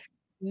 Yeah. There.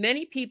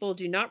 Many people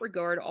do not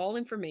regard all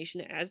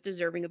information as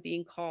deserving to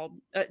be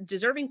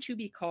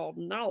called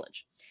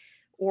knowledge,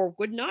 or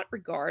would not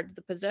regard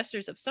the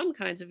possessors of some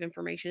kinds of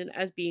information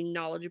as being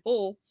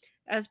knowledgeable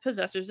as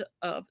possessors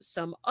of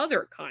some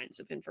other kinds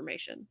of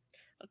information.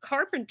 A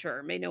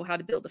carpenter may know how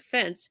to build a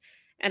fence,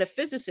 and a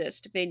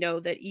physicist may know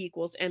that E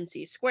equals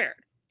mc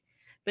squared.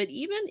 But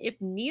even if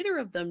neither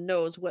of them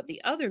knows what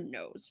the other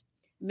knows,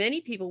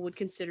 many people would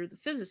consider the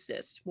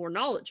physicist more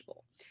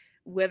knowledgeable,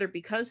 whether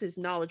because his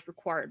knowledge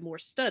required more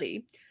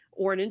study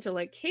or an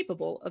intellect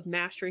capable of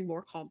mastering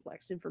more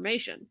complex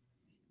information.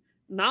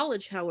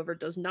 Knowledge, however,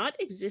 does not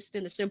exist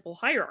in a simple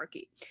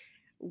hierarchy.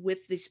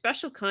 with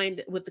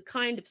the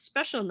kind of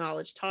special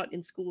knowledge taught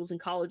in schools and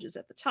colleges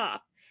at the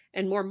top,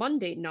 and more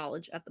mundane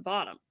knowledge at the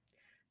bottom.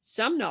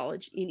 Some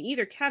knowledge in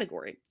either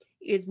category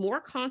is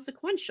more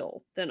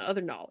consequential than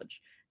other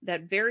knowledge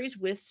that varies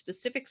with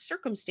specific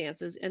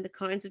circumstances and the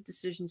kinds of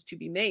decisions to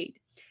be made,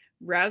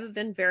 rather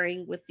than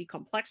varying with the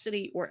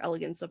complexity or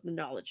elegance of the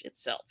knowledge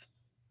itself.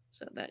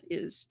 So that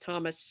is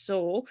Thomas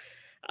Sowell.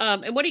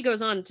 And what he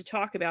goes on to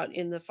talk about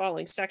in the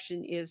following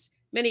section is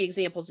many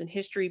examples in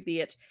history,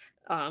 be it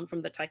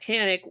from the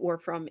Titanic or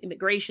from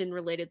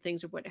immigration-related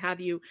things or what have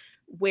you,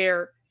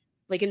 where,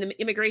 like in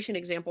the immigration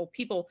example,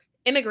 people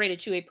immigrated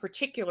to a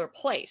particular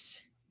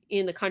place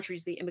in the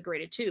countries they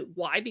immigrated to.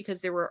 Why?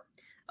 Because there were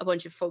a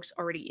bunch of folks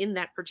already in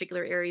that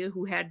particular area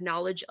who had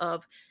knowledge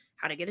of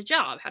how to get a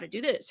job, how to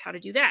do this, how to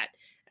do that,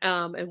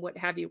 and what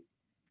have you.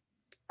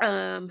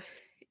 And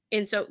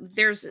so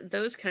there's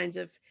those kinds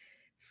of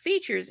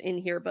features in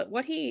here. But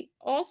what he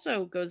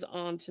also goes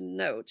on to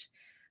note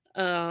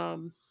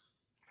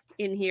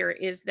in here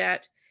is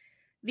that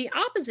the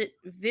opposite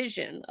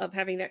vision of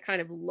having that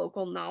kind of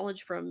local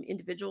knowledge from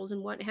individuals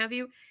and what have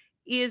you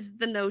is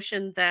the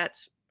notion that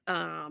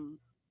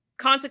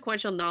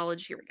consequential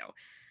knowledge, here we go,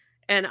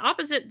 an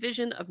opposite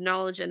vision of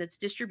knowledge and its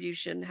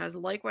distribution has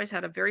likewise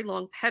had a very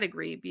long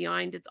pedigree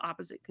behind its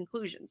opposite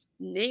conclusions,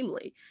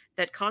 namely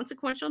that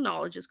consequential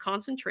knowledge is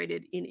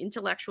concentrated in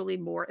intellectually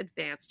more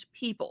advanced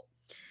people.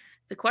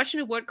 The question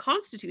of what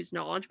constitutes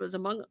knowledge was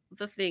among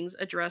the things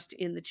addressed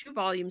in the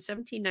 2-volume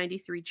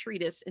 1793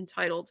 treatise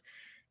entitled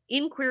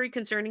Inquiry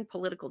Concerning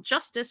Political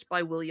Justice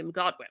by William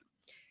Godwin.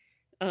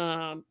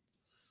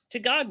 To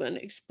Godwin,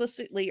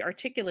 explicitly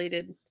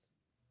articulated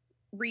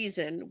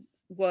reason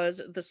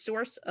was the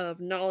source of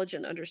knowledge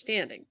and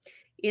understanding.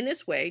 In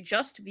this way,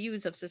 just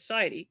views of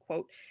society,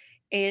 quote,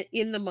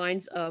 in the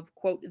minds of,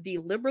 quote, the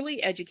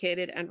liberally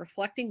educated and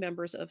reflecting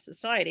members of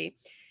society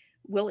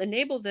will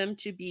enable them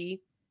to be,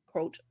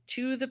 quote,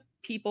 to the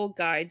people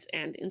guides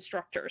and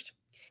instructors.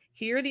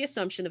 Here, the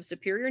assumption of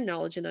superior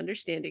knowledge and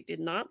understanding did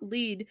not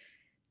lead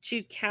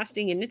to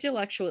casting an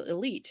intellectual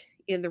elite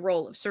in the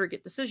role of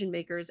surrogate decision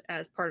makers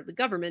as part of the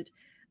government,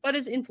 but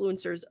as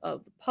influencers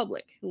of the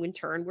public, who in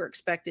turn were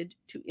expected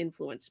to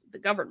influence the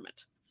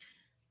government.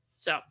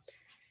 So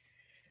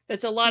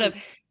that's a lot of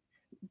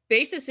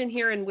basis in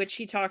here in which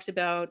he talks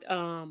about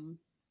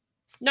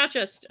not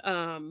just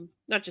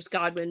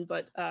Godwin,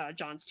 but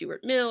John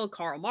Stuart Mill,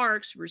 Karl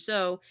Marx,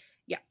 Rousseau.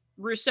 Yeah,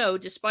 Rousseau,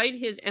 despite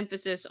his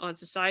emphasis on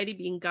society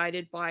being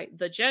guided by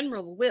the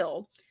general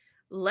will,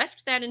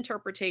 left that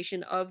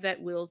interpretation of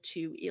that will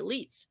to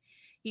elites.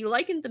 He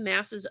likened the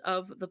masses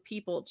of the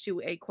people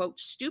to a, quote,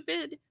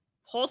 stupid,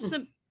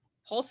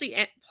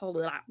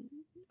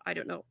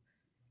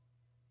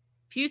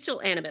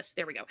 pusillanimous,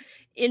 there we go,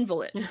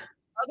 invalid.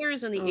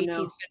 Others in the 18th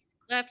century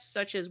left,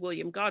 such as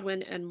William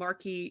Godwin and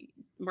Marquis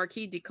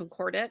de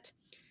Concordet,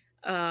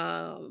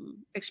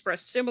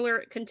 expressed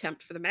similar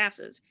contempt for the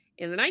masses.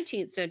 In the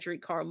 19th century,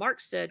 Karl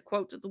Marx said,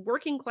 quote, the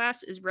working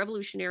class is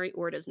revolutionary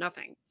or it is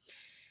nothing.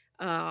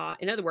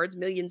 In other words,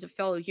 millions of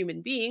fellow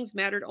human beings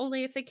mattered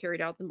only if they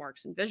carried out the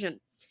Marxian vision.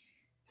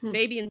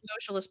 Fabian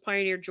socialist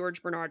pioneer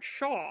George Bernard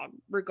Shaw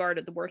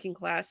regarded the working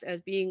class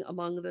as being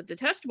among the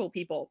detestable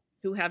people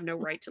who have no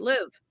right to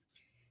live.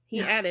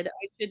 He added,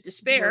 I should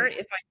despair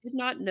if I did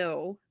not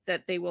know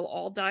that they will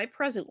all die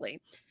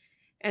presently,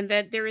 and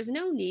that there is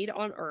no need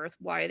on earth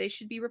why they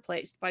should be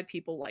replaced by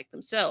people like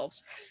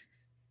themselves.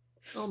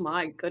 Oh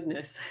my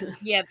goodness.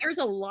 Yeah, there's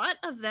a lot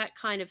of that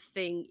kind of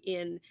thing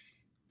in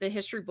the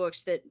history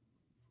books that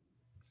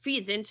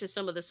feeds into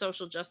some of the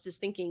social justice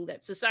thinking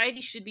that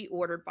society should be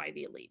ordered by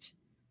the elite.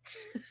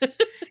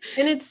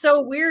 And it's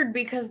so weird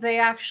because they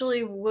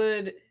actually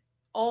would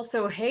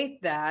also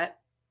hate that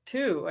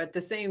too at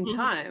the same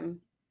time,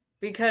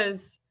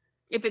 because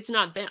if it's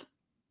not them.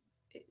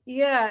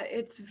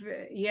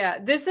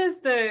 This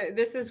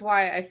is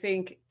why I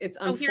think it's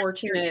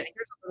unfortunate.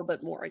 Here's a little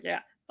bit more. Yeah.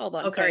 Hold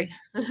on. Okay.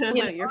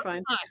 Sorry. You're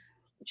fine.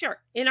 Sure.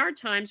 In our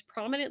times,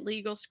 prominent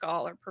legal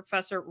scholar,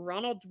 Professor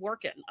Ronald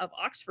Dworkin of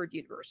Oxford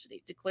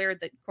University, declared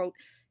that, quote,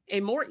 a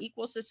more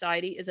equal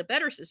society is a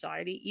better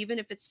society, even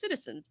if its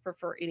citizens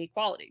prefer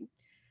inequality.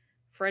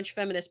 French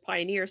feminist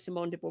pioneer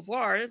Simone de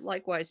Beauvoir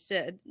likewise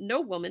said, no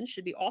woman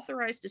should be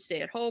authorized to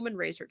stay at home and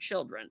raise her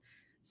children.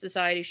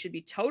 Society should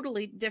be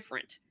totally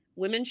different.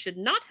 Women should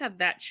not have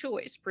that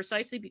choice,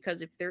 precisely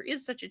because if there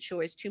is such a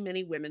choice, too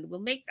many women will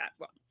make that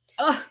one.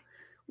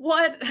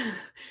 What?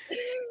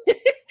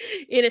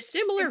 In a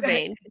similar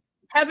vein,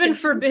 heaven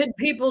forbid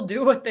people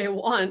do what they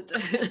want.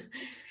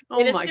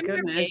 Oh my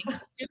goodness.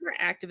 Consumer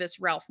activist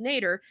Ralph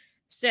Nader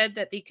said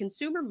that the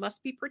consumer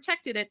must be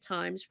protected at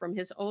times from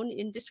his own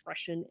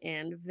indiscretion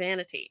and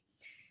vanity.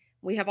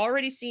 We have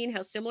already seen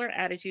how similar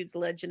attitudes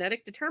led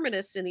genetic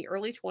determinists in the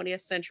early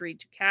 20th century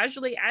to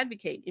casually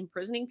advocate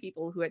imprisoning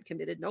people who had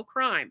committed no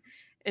crime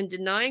and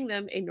denying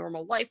them a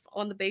normal life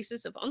on the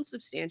basis of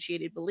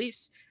unsubstantiated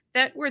beliefs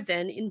that were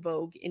then in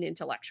vogue in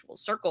intellectual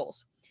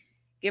circles.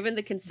 Given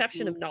the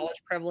conception of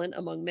knowledge prevalent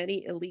among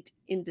many elite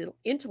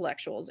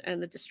intellectuals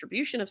and the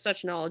distribution of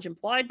such knowledge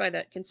implied by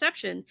that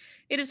conception,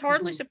 it is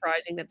hardly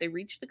surprising that they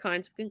reach the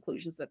kinds of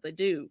conclusions that they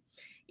do.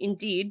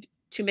 Indeed,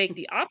 to make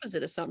the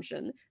opposite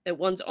assumption, that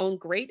one's own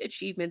great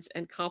achievements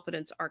and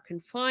competence are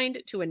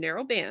confined to a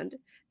narrow band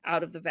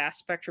out of the vast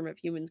spectrum of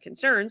human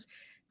concerns,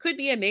 could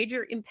be a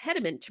major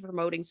impediment to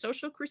promoting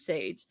social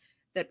crusades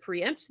that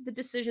preempt the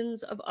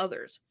decisions of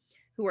others,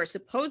 who are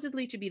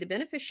supposedly to be the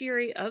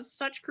beneficiary of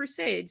such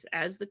crusades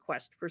as the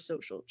quest for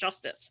social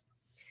justice.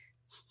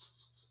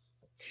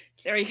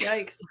 There you go.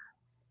 Yikes.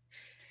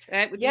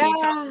 That would be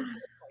Thomas.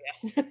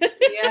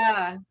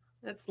 Yeah,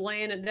 that's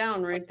laying it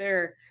down right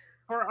there.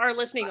 For our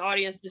listening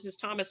audience, this is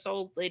Thomas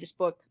Sowell's latest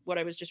book, what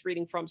I was just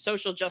reading from,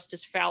 Social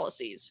Justice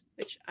Fallacies,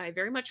 which I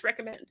very much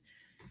recommend.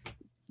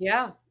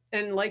 Yeah,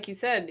 and like you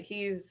said,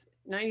 he's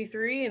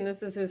 93, and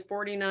this is his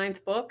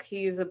 49th book.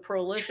 He's a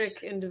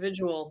prolific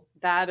individual.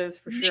 That is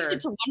for sure. Makes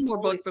it to one more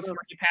book before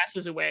he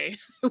passes away.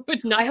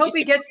 I hope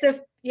he gets to,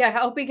 I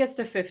hope he gets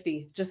to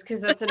 50, just because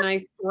that's a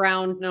nice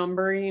round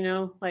number, you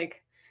know,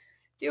 like,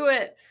 do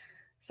it.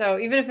 So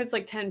even if it's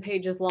like 10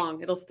 pages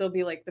long, it'll still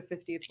be like the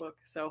 50th book.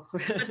 So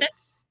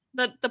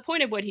but the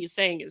point of what he's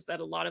saying is that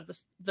a lot of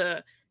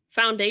the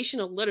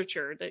foundational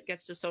literature that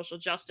gets to social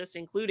justice,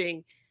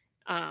 including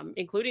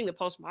the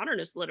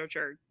postmodernist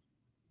literature,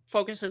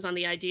 focuses on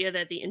the idea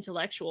that the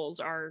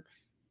intellectuals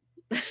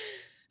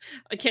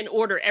can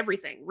order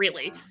everything,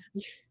 really.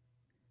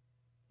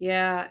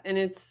 Yeah, and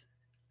it's,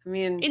 I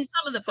mean, in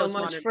some of the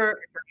postmodern, I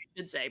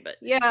should say, but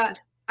yeah,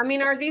 I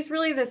mean, are these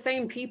really the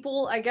same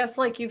people? I guess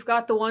like you've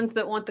got the ones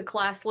that want the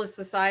classless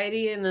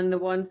society, and then the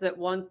ones that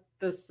want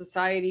the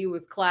society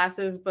with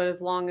classes, but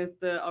as long as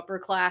the upper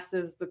class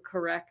is the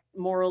correct,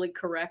 morally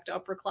correct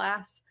upper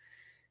class.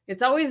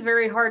 It's always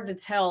very hard to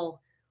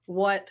tell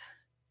what,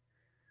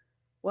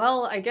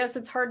 well, I guess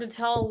it's hard to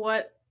tell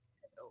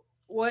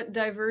what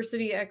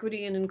diversity,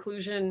 equity, and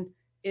inclusion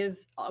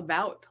is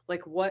about.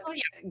 Like what,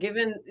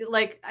 given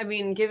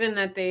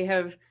that they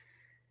have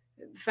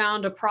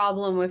found a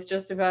problem with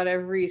just about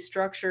every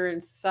structure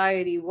in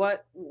society,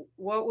 what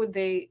would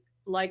they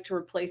like to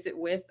replace it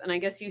with? And I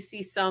guess you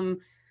see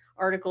some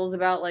articles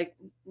about like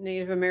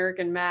Native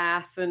American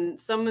math and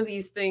some of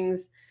these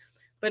things,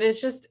 but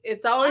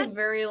it's always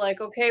very like,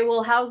 okay,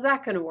 well, how's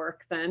that going to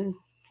work then?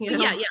 You know?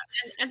 Yeah.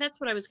 And that's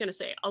what I was going to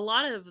say. A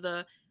lot of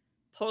the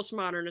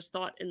postmodernist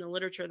thought in the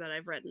literature that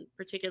I've read, in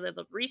particular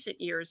the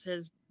recent years,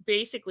 has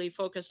basically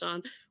focused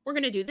on, we're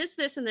going to do this,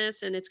 this, and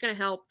this, and it's going to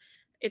help,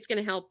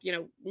 you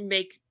know,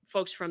 make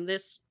folks from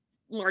this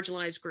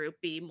marginalized group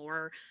be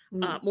more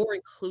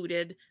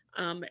included,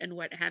 and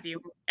what have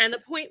you. And the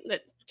point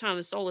that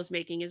Thomas Sowell is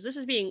making is this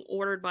is being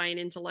ordered by an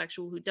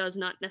intellectual who does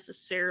not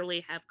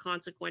necessarily have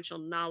consequential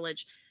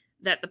knowledge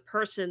that the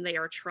person they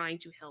are trying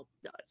to help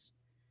does,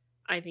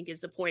 I think, is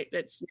the point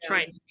that's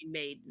trying to be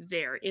made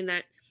there. In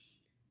that,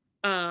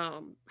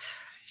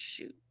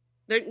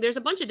 there's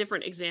a bunch of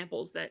different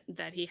examples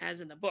that he has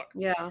in the book.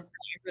 Yeah, I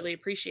really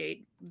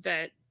appreciate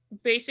that.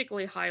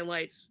 Basically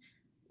highlights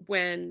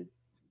when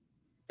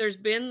there's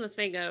been the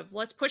thing of,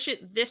 let's push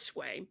it this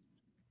way.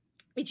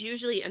 It's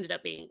usually ended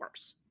up being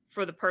worse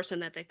for the person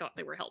that they thought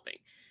they were helping.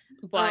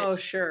 But oh,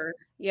 sure.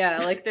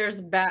 Yeah, like there's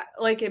it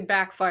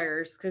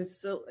backfires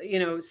because, you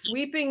know,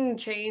 sweeping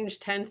change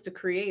tends to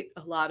create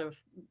a lot of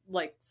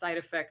like side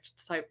effect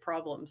type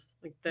problems.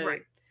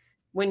 Like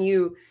when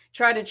you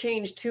try to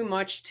change too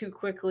much too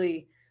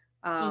quickly,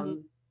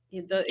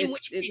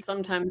 it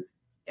sometimes,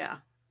 yeah.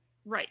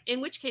 Right. In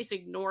which case,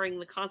 ignoring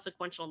the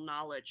consequential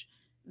knowledge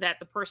that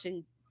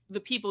the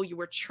people you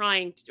were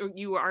trying to, or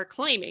you are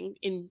claiming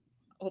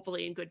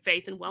hopefully in good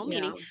faith and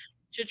well-meaning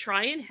to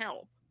try and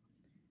help,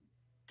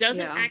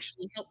 doesn't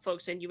actually help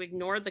folks, and you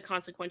ignored the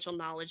consequential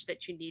knowledge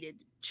that you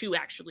needed to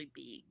actually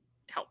be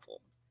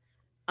helpful.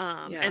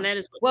 And that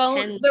is what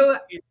tends to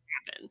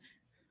happen.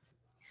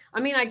 I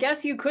mean, I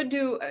guess you could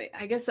do,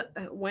 I guess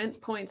Wendt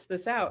points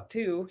this out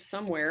too,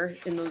 somewhere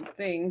in the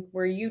thing,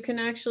 where you can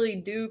actually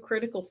do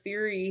critical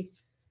theory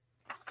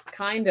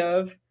kind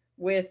of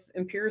with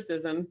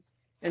empiricism.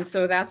 And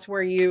so that's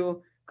where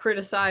you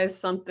criticize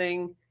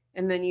something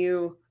and then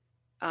you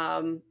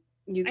can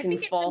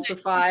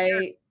falsify.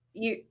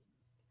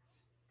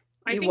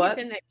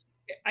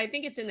 I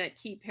think it's in that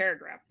key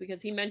paragraph,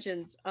 because he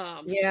mentions,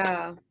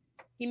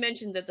 he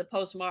mentioned that the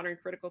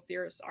postmodern critical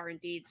theorists are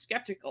indeed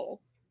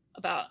skeptical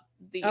about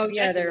the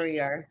there we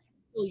are.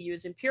 Will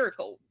use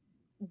empirical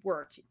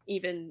work,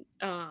 even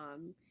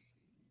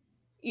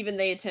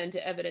they attend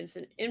to evidence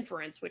and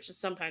inference, which is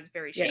sometimes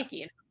very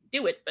shaky and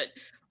do it, but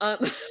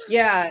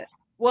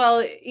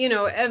well, you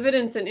know,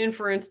 evidence and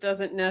inference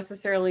doesn't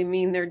necessarily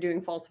mean they're doing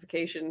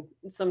falsification.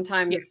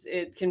 Sometimes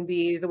it can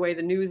be the way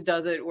the news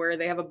does it, where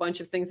they have a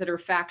bunch of things that are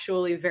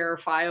factually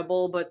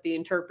verifiable, but the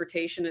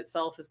interpretation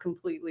itself is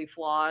completely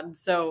flawed.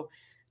 So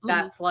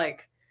that's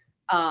like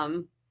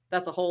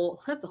that's a whole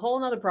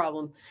nother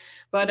problem.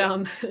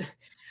 But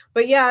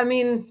but yeah, I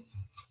mean,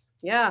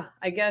 yeah,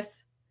 I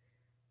guess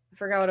I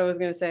forgot what I was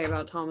going to say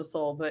about Thomas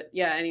Sowell, but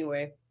yeah,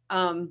 anyway,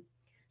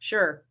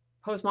 sure.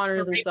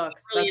 postmodernism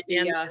sucks. Really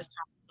That's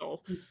the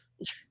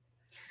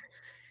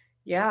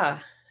yeah.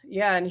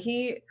 Yeah, and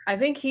I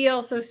think he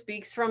also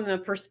speaks from the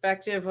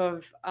perspective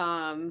of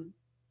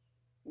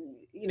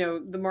you know,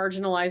 the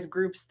marginalized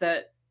groups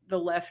that the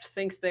left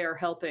thinks they are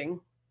helping.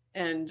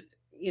 And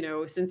you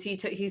know, since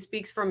he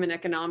speaks from an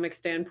economic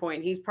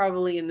standpoint, he's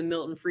probably in the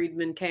Milton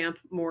Friedman camp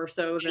more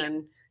so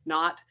than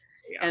not.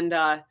 Yeah.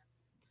 And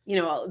you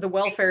know, the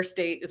welfare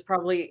state is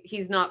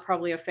he's not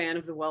probably a fan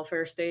of the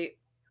welfare state,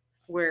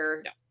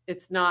 where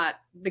it's not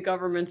the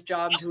government's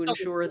job to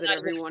ensure that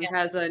everyone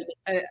has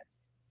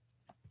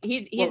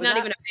he's not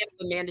even a fan of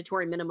the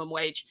mandatory minimum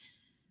wage.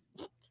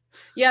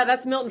 Yeah,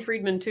 that's Milton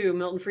Friedman too.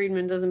 Milton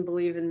Friedman doesn't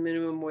believe in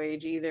minimum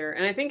wage either.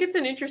 And I think it's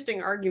an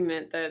interesting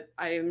argument that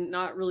I am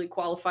not really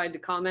qualified to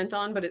comment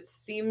on, but it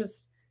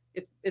seems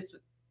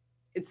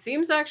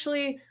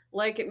actually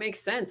like it makes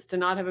sense to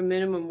not have a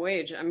minimum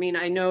wage. I mean,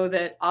 I know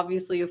that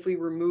obviously if we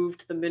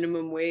removed the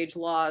minimum wage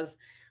laws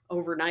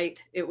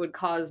overnight, it would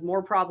cause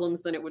more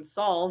problems than it would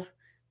solve.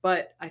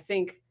 But I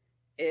think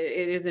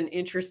it is an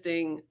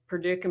interesting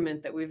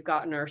predicament that we've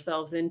gotten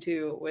ourselves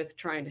into with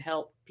trying to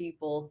help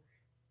people.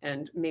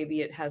 And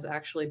maybe it has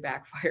actually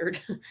backfired.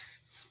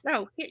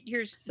 No,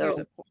 here's a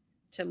point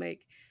to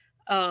make.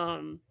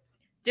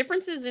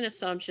 Differences in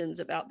assumptions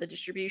about the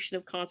distribution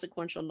of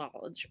consequential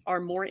knowledge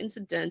are more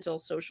incidental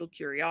social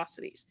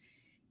curiosities.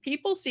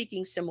 People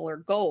seeking similar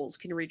goals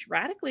can reach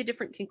radically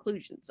different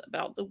conclusions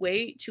about the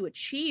way to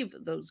achieve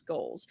those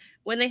goals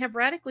when they have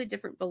radically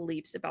different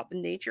beliefs about the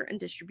nature and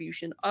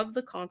distribution of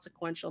the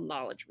consequential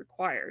knowledge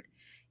required.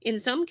 In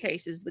some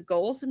cases, the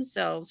goals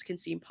themselves can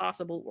seem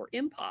possible or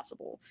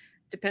impossible,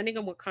 depending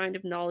on what kind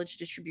of knowledge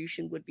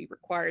distribution would be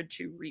required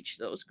to reach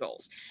those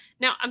goals.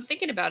 Now, I'm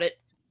thinking about it.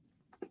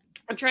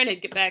 I'm trying to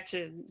get back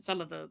to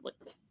some of the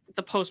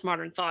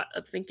postmodern thought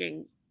of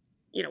thinking,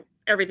 you know,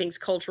 everything's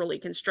culturally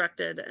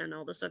constructed and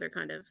all this other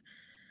kind of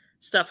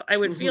stuff. I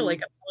would feel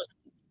like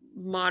a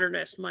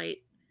postmodernist might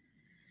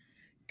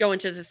go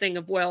into the thing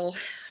of, well,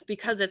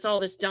 because it's all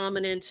this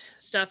dominant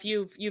stuff,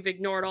 you've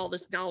ignored all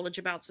this knowledge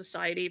about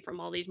society from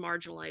all these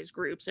marginalized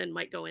groups, and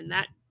might go in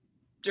that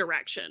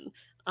direction.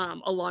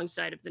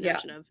 Alongside of the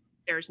notion of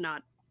there's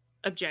not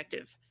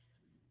objective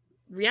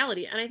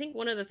reality. And I think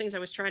one of the things I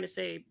was trying to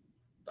say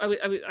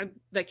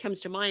that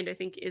comes to mind, I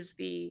think, is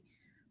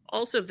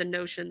also the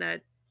notion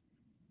that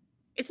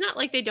it's not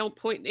like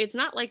it's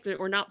not like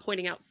we're not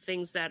pointing out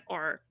things that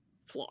are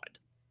flawed.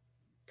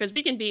 Because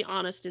we can be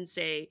honest and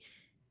say,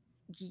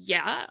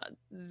 yeah,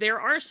 there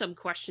are some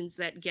questions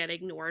that get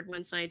ignored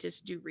when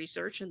scientists do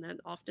research, and that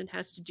often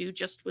has to do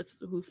just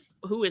with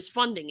who is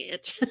funding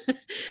it,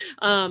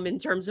 in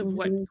terms of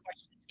what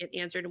questions get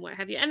answered and what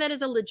have you. And that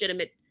is a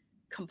legitimate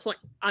complaint.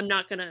 I'm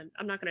not gonna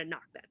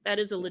knock that. That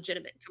is a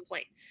legitimate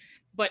complaint.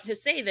 But to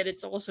say that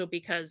it's also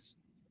because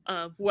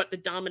of what the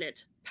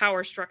dominant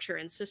power structure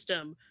and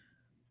system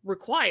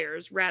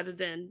requires, rather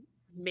than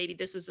maybe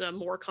this is a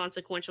more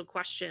consequential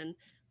question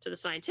to the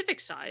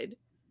scientific side,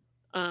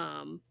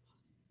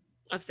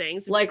 of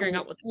things, and figuring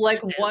out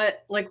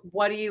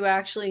what do you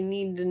actually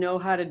need to know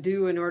how to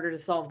do in order to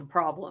solve the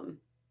problem?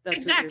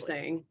 That's what you're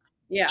saying.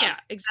 Yeah,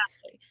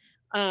 exactly.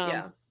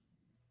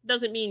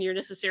 Doesn't mean you're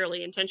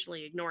necessarily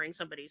intentionally ignoring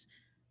somebody's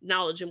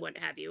knowledge and what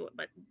have you.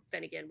 But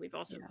then again, we've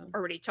also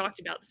already talked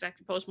about the fact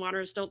that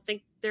postmodernists don't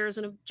think there is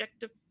an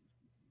objective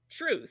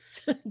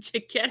truth to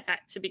get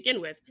at to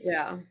begin with.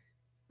 Yeah.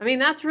 I mean,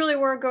 that's really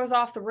where it goes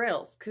off the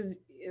rails, because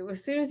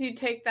as soon as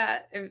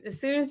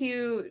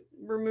you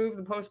remove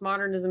the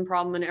postmodernism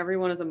problem and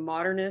everyone is a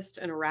modernist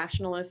and a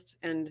rationalist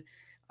and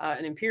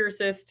an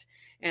empiricist,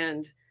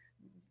 and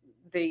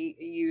they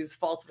use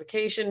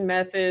falsification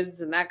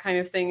methods and that kind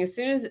of thing, as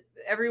soon as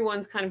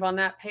everyone's kind of on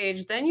that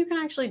page, then you can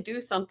actually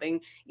do something.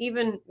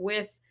 Even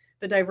with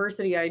the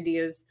diversity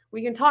ideas,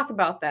 we can talk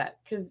about that,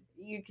 because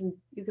you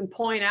can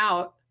point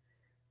out,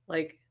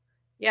 like,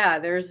 yeah,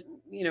 there's,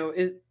 you know,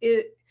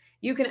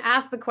 you can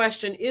ask the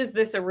question, is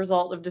this a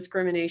result of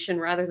discrimination,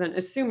 rather than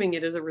assuming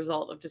it is a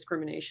result of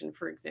discrimination,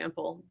 for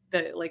example,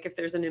 that, like, if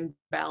there's an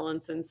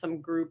imbalance in some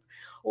group,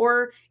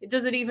 or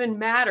does it even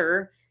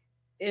matter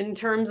in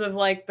terms of,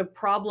 like, the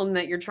problem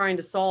that you're trying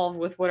to solve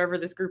with whatever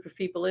this group of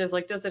people is?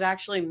 Like, does it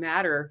actually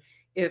matter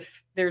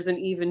if there's an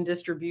even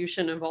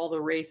distribution of all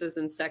the races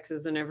and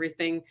sexes and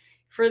everything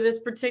for this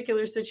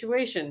particular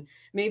situation?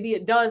 Maybe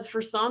it does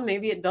for some,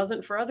 maybe it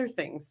doesn't for other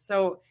things.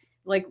 So,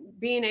 like,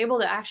 being able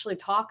to actually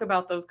talk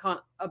about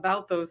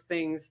those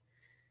things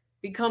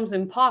becomes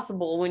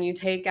impossible when you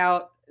take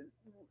out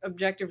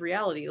objective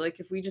reality. Like,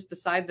 if we just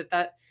decide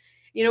that,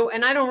 you know,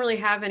 and I don't really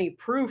have any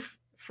proof,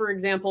 for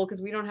example, because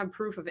we don't have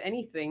proof of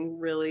anything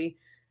really,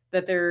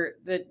 that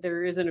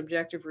there is an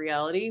objective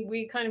reality.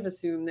 We kind of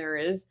assume there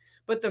is,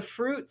 but the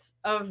fruits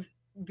of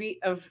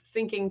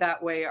thinking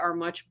that way are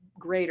much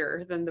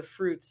greater than the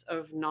fruits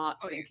of not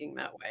thinking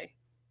that way.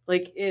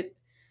 Like, it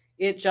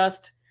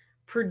just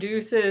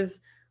produces,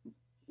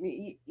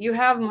 you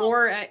have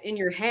more in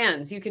your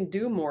hands. You can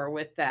do more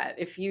with that.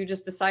 If you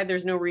just decide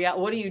there's no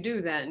reality, what do you do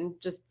then?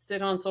 Just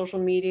sit on social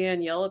media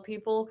and yell at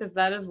people? Because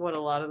that is what a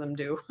lot of them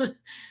do.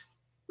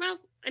 Well,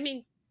 I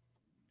mean,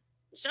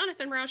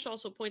 Jonathan Rauch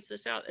also points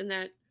this out in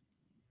that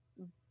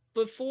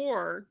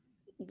before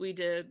we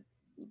did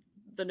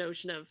the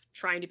notion of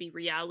trying to be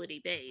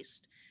reality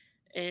based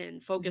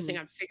and focusing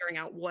on figuring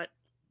out what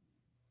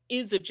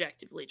is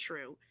objectively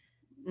true,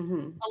 a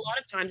lot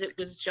of times it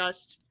was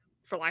just,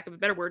 for lack of a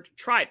better word,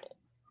 tribal.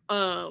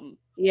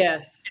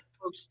 Yes.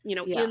 Folks, you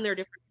know, in their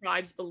different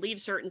tribes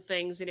believe certain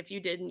things, and if you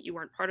didn't, you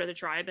weren't part of the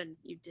tribe, and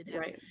you did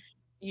have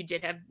you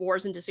did have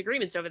wars and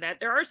disagreements over that.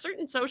 There are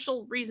certain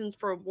social reasons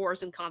for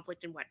wars and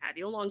conflict and what have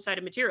you, alongside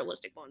of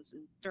materialistic ones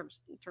in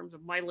terms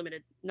of my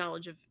limited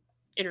knowledge of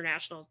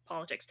international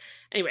politics.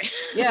 Anyway,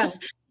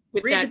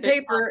 read the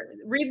paper.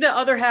 Read the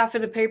other half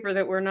of the paper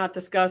that we're not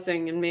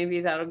discussing, and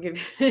maybe that'll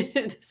give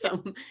you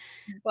some.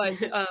 But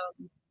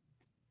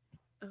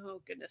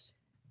oh goodness,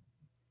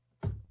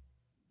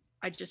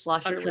 I just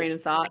lost your train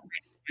of thought.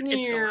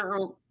 It's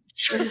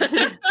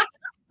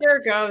there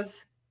it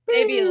goes.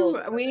 Maybe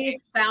we need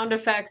sound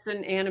effects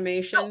and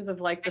animations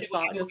of like the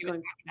thought just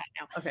going.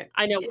 Okay,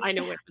 I know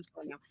what was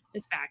going on.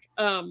 It's back.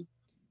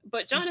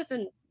 But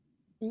Jonathan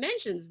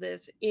mentions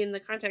this in the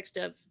context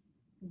of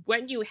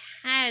when you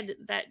had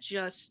that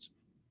just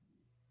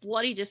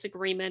bloody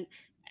disagreement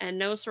and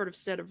no sort of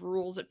set of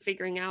rules at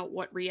figuring out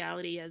what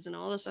reality is and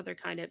all this other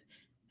kind of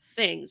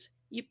things,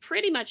 you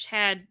pretty much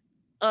had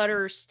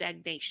utter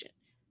stagnation.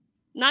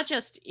 Not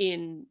just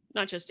in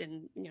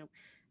you know,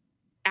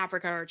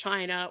 Africa or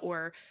China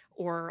or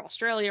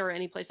Australia or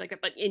any place like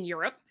that, but in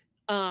Europe.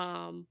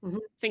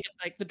 Think of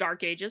like the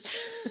Dark Ages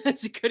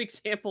as a good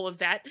example of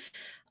that.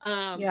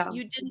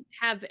 You didn't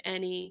have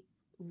any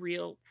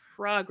real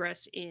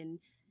progress in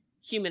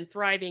human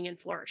thriving and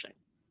flourishing.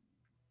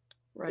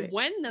 Right.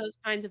 When those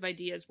kinds of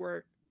ideas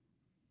were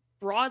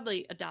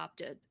broadly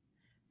adopted,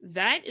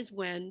 that is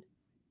when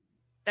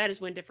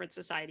different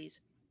societies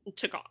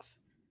took off.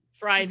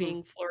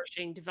 Thriving,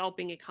 flourishing,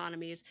 developing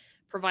economies,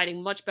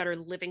 providing much better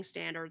living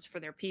standards for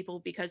their people,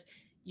 because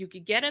you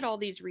could get at all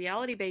these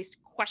reality-based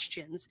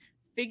questions,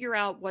 figure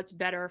out what's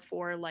better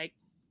for like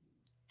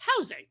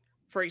housing,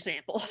 for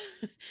example,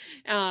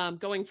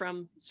 going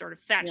from sort of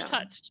thatched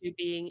huts to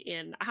being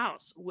in a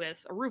house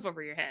with a roof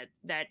over your head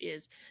that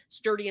is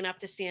sturdy enough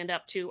to stand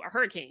up to a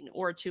hurricane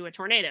or to a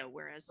tornado,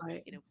 whereas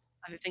you know,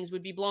 other things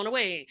would be blown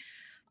away,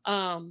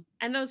 and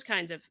those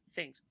kinds of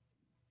things.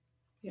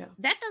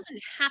 That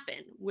doesn't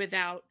happen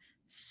without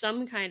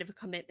some kind of a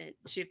commitment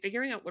to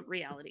figuring out what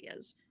reality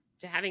is,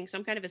 to having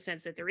some kind of a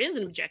sense that there is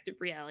an objective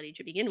reality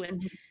to begin with,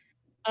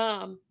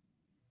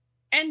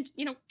 and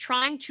you know,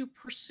 trying to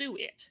pursue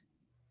it.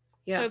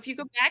 So if you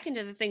go back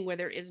into the thing where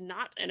there is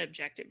not an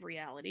objective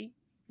reality,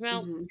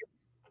 well, you're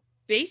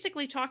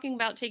basically talking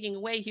about taking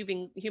away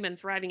human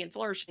thriving and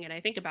flourishing. And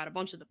I think about a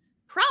bunch of the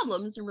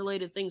problems and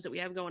related things that we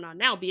have going on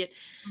now, be it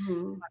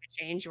climate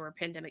change or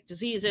pandemic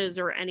diseases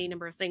or any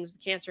number of things,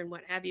 cancer and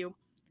what have you.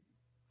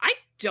 I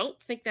don't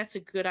think that's a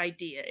good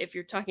idea if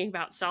you're talking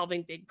about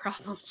solving big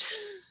problems.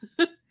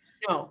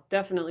 No,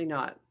 definitely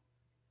not.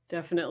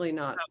 Definitely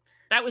not. So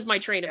that was my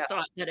train of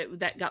thought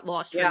that got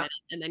lost for a minute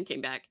and then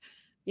came back.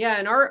 Yeah,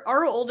 and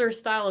our older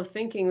style of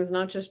thinking was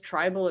not just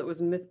tribal; it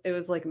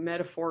was like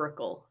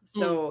metaphorical.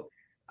 So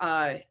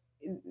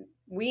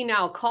we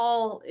now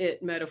call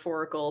it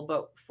metaphorical,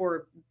 but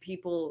for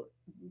people,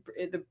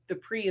 the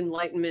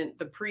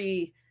pre-Enlightenment,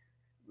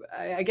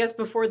 I guess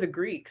before the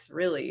Greeks,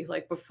 really,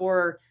 like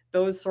before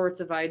those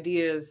sorts of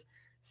ideas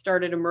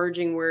started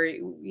emerging, where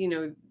you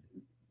know,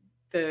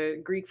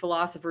 the Greek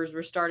philosophers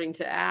were starting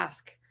to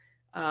ask,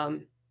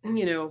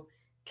 you know,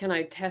 can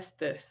I test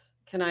this?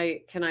 Can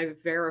I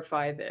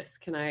verify this?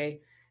 Can I,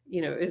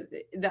 you know, is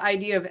the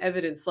idea of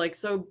evidence, like,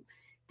 so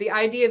the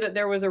idea that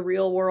there was a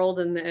real world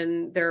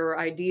and there were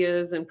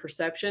ideas and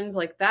perceptions,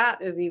 like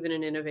that is even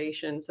an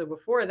innovation. So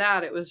before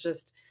that, it was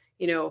just,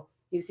 you know,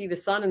 you see the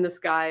sun in the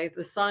sky,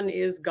 the sun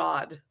is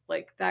God,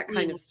 like that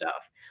kind of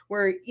stuff,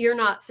 where you're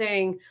not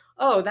saying,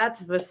 oh, that's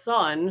the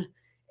sun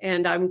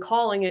and I'm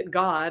calling it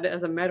God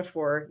as a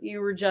metaphor.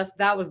 You were just,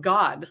 that was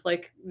God.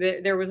 Like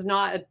there was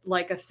not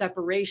like a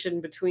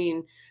separation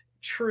between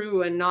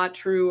true and not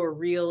true or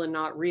real and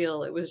not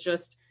real. It was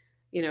just,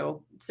 you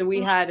know, so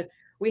we had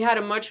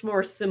a much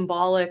more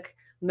symbolic,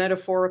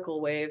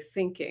 metaphorical way of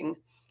thinking.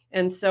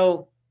 And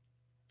so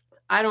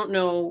I don't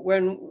know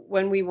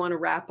when we want to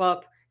wrap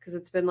up, because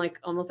it's been like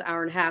almost an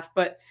hour and a half,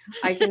 but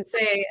I can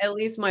say at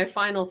least my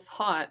final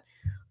thought,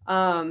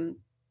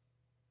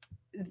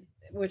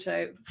 which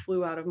I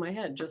flew out of my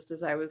head just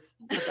as I was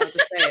about to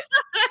say it.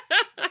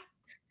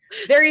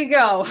 There you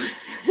go.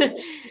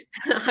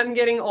 I'm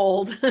getting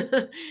old.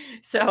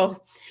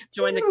 So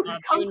join the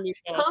club.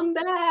 Come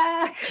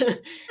back.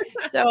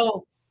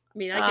 So I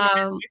mean, I can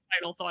have my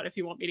final thought if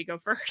you want me to go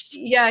first.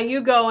 Yeah,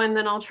 you go, and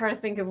then I'll try to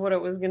think of what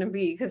it was going to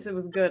be, because it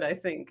was good, I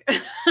think.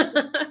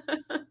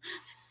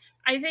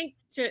 I think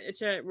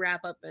to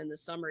wrap up in the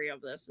summary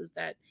of this is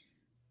that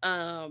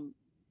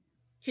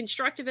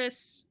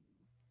constructivists,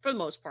 for the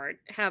most part,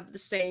 have the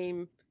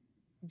same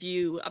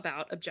view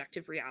about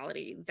objective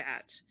reality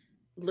that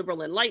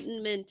liberal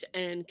enlightenment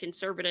and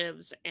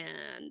conservatives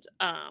and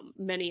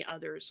many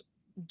others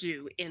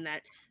do, in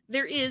that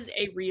there is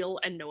a real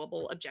and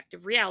knowable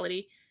objective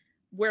reality.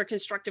 Where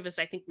constructivists,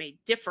 I think, may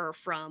differ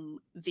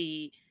from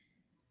the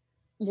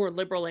more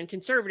liberal and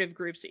conservative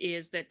groups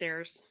is that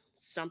there's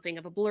something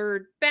of a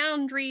blurred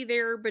boundary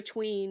there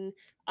between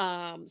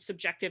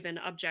subjective and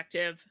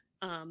objective.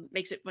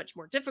 Makes it much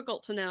more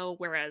difficult to know,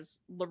 whereas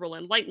liberal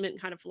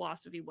enlightenment kind of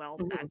philosophy, well,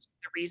 that's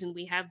the reason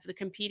we have the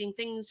competing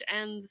things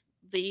and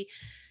the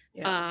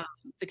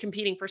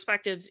competing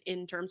perspectives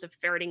in terms of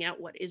ferreting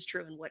out what is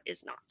true and what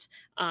is not.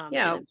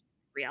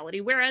 Reality.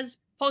 Whereas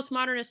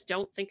postmodernists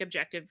don't think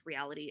objective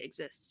reality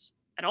exists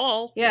at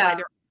all. By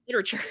their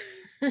literature.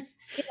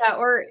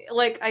 Or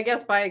like, I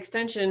guess by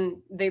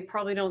extension, they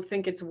probably don't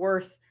think it's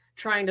worth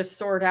trying to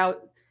sort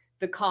out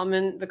the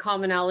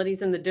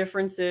commonalities and the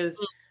differences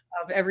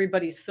of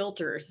everybody's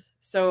filters.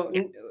 So,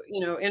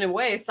 you know, in a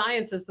way,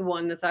 science is the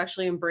one that's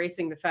actually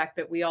embracing the fact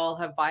that we all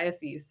have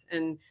biases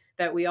and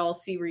that we all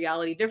see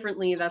reality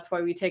differently. That's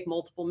why we take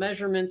multiple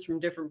measurements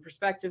from different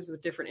perspectives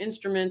with different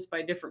instruments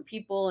by different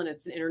people. And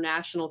it's an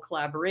international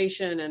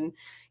collaboration. And,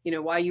 you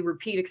know, why you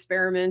repeat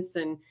experiments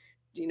and,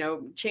 you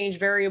know, change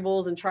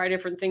variables and try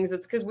different things.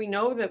 It's because we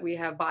know that we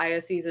have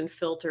biases and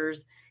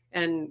filters,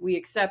 and we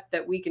accept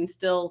that we can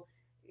still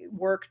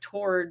work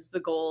towards the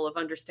goal of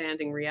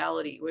understanding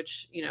reality,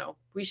 which, you know,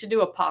 we should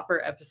do a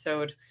Popper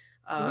episode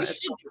at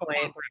some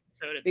point,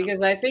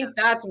 because I think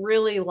that's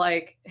really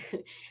like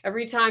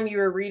every time you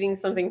were reading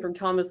something from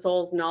Thomas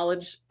Sowell's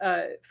knowledge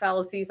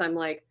fallacies, I'm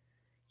like,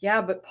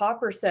 yeah, but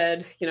Popper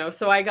said, you know,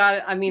 so I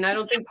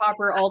don't think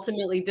Popper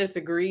ultimately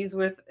disagrees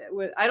with,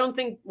 I don't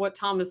think what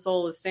Thomas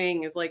Sowell is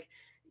saying is like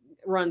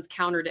runs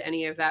counter to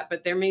any of that,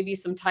 but there may be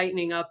some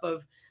tightening up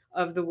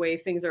of the way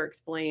things are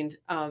explained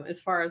as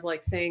far as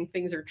like saying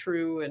things are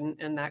true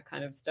and that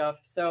kind of stuff.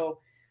 So,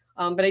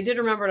 but I did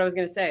remember what I was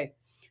going to say.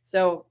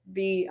 So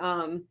the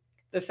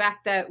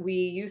fact that we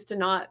used to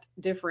not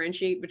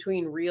differentiate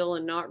between real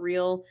and not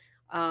real,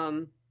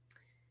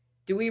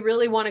 do we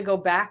really want to go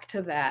back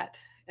to that?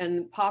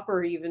 And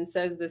Popper even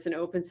says this in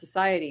Open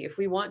Society. If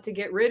we want to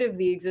get rid of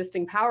the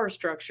existing power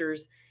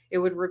structures, it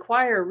would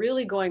require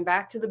really going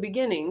back to the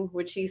beginning,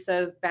 which he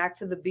says back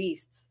to the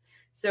beasts.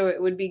 So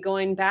it would be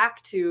going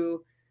back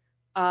to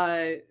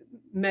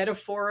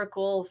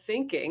metaphorical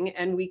thinking,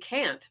 and we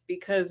can't,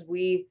 because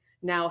we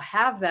now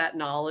have that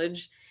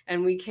knowledge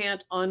and we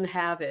can't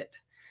unhave it.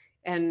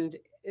 And,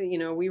 you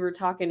know, we were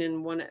talking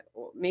in one,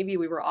 maybe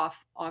we were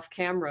off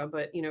camera,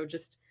 but, you know,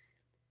 just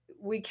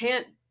we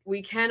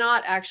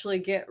cannot actually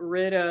get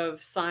rid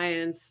of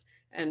science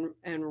and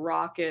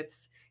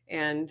rockets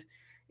and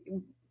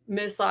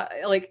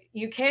like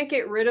you can't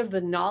get rid of the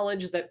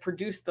knowledge that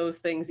produced those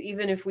things.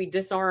 Even if we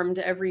disarmed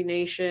every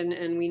nation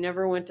and we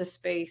never went to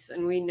space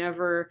and we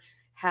never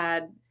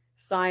had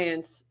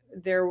science,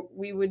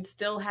 we would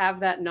still have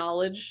that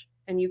knowledge,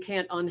 and you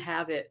can't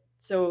unhave it.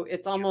 So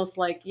it's almost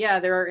like, yeah,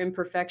 there are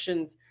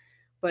imperfections,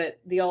 but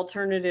the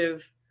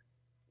alternative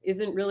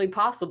isn't really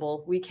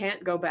possible. We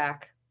can't go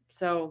back.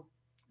 So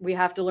we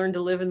have to learn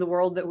to live in the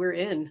world that we're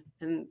in.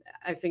 And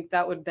I think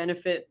that would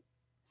benefit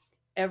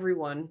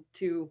everyone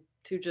to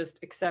just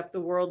accept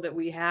the world that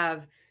we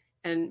have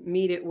and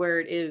meet it where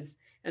it is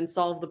and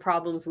solve the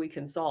problems we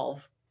can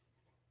solve.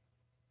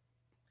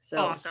 So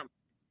awesome.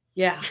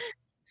 Yeah.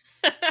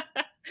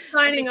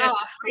 Signing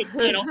off.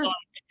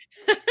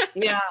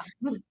 Yeah.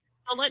 So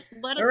let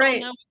us all know what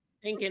you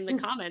think in the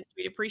comments.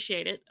 We'd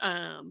appreciate it.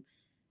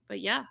 But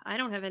yeah, I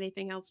don't have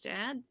anything else to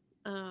add.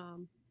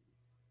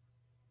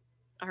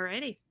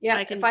 Alrighty. Yeah,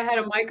 if I had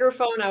a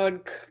microphone, I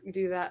would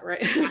do that,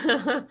 right?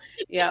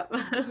 Yeah. I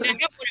got one in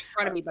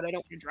front of me, but I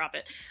don't want to drop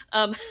it.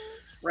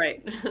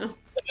 Right.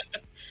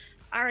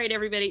 All right,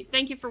 everybody.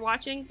 Thank you for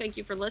watching. Thank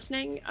you for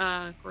listening.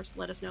 Of course,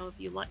 let us know if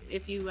you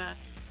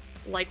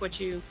like what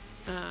you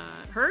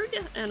heard,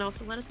 and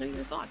also let us know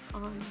your thoughts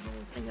on the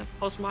whole thing of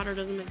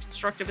postmodernism and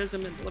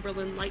constructivism and liberal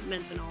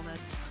enlightenment and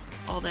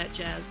all that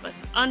jazz. But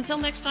until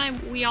next time,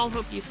 we all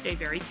hope you stay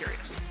very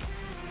curious.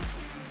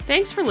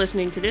 Thanks for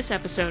listening to this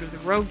episode of the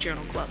Rogue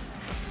Journal Club.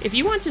 If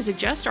you want to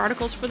suggest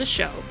articles for the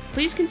show,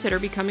 please consider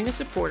becoming a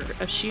supporter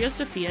of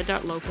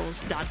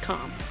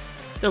ScioSophia.locals.com.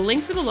 The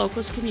link for the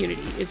Locals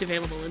community is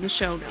available in the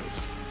show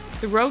notes.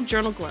 The Rogue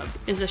Journal Club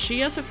is a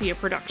ScioSophia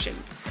production.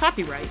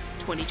 Copyright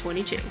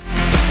 2022.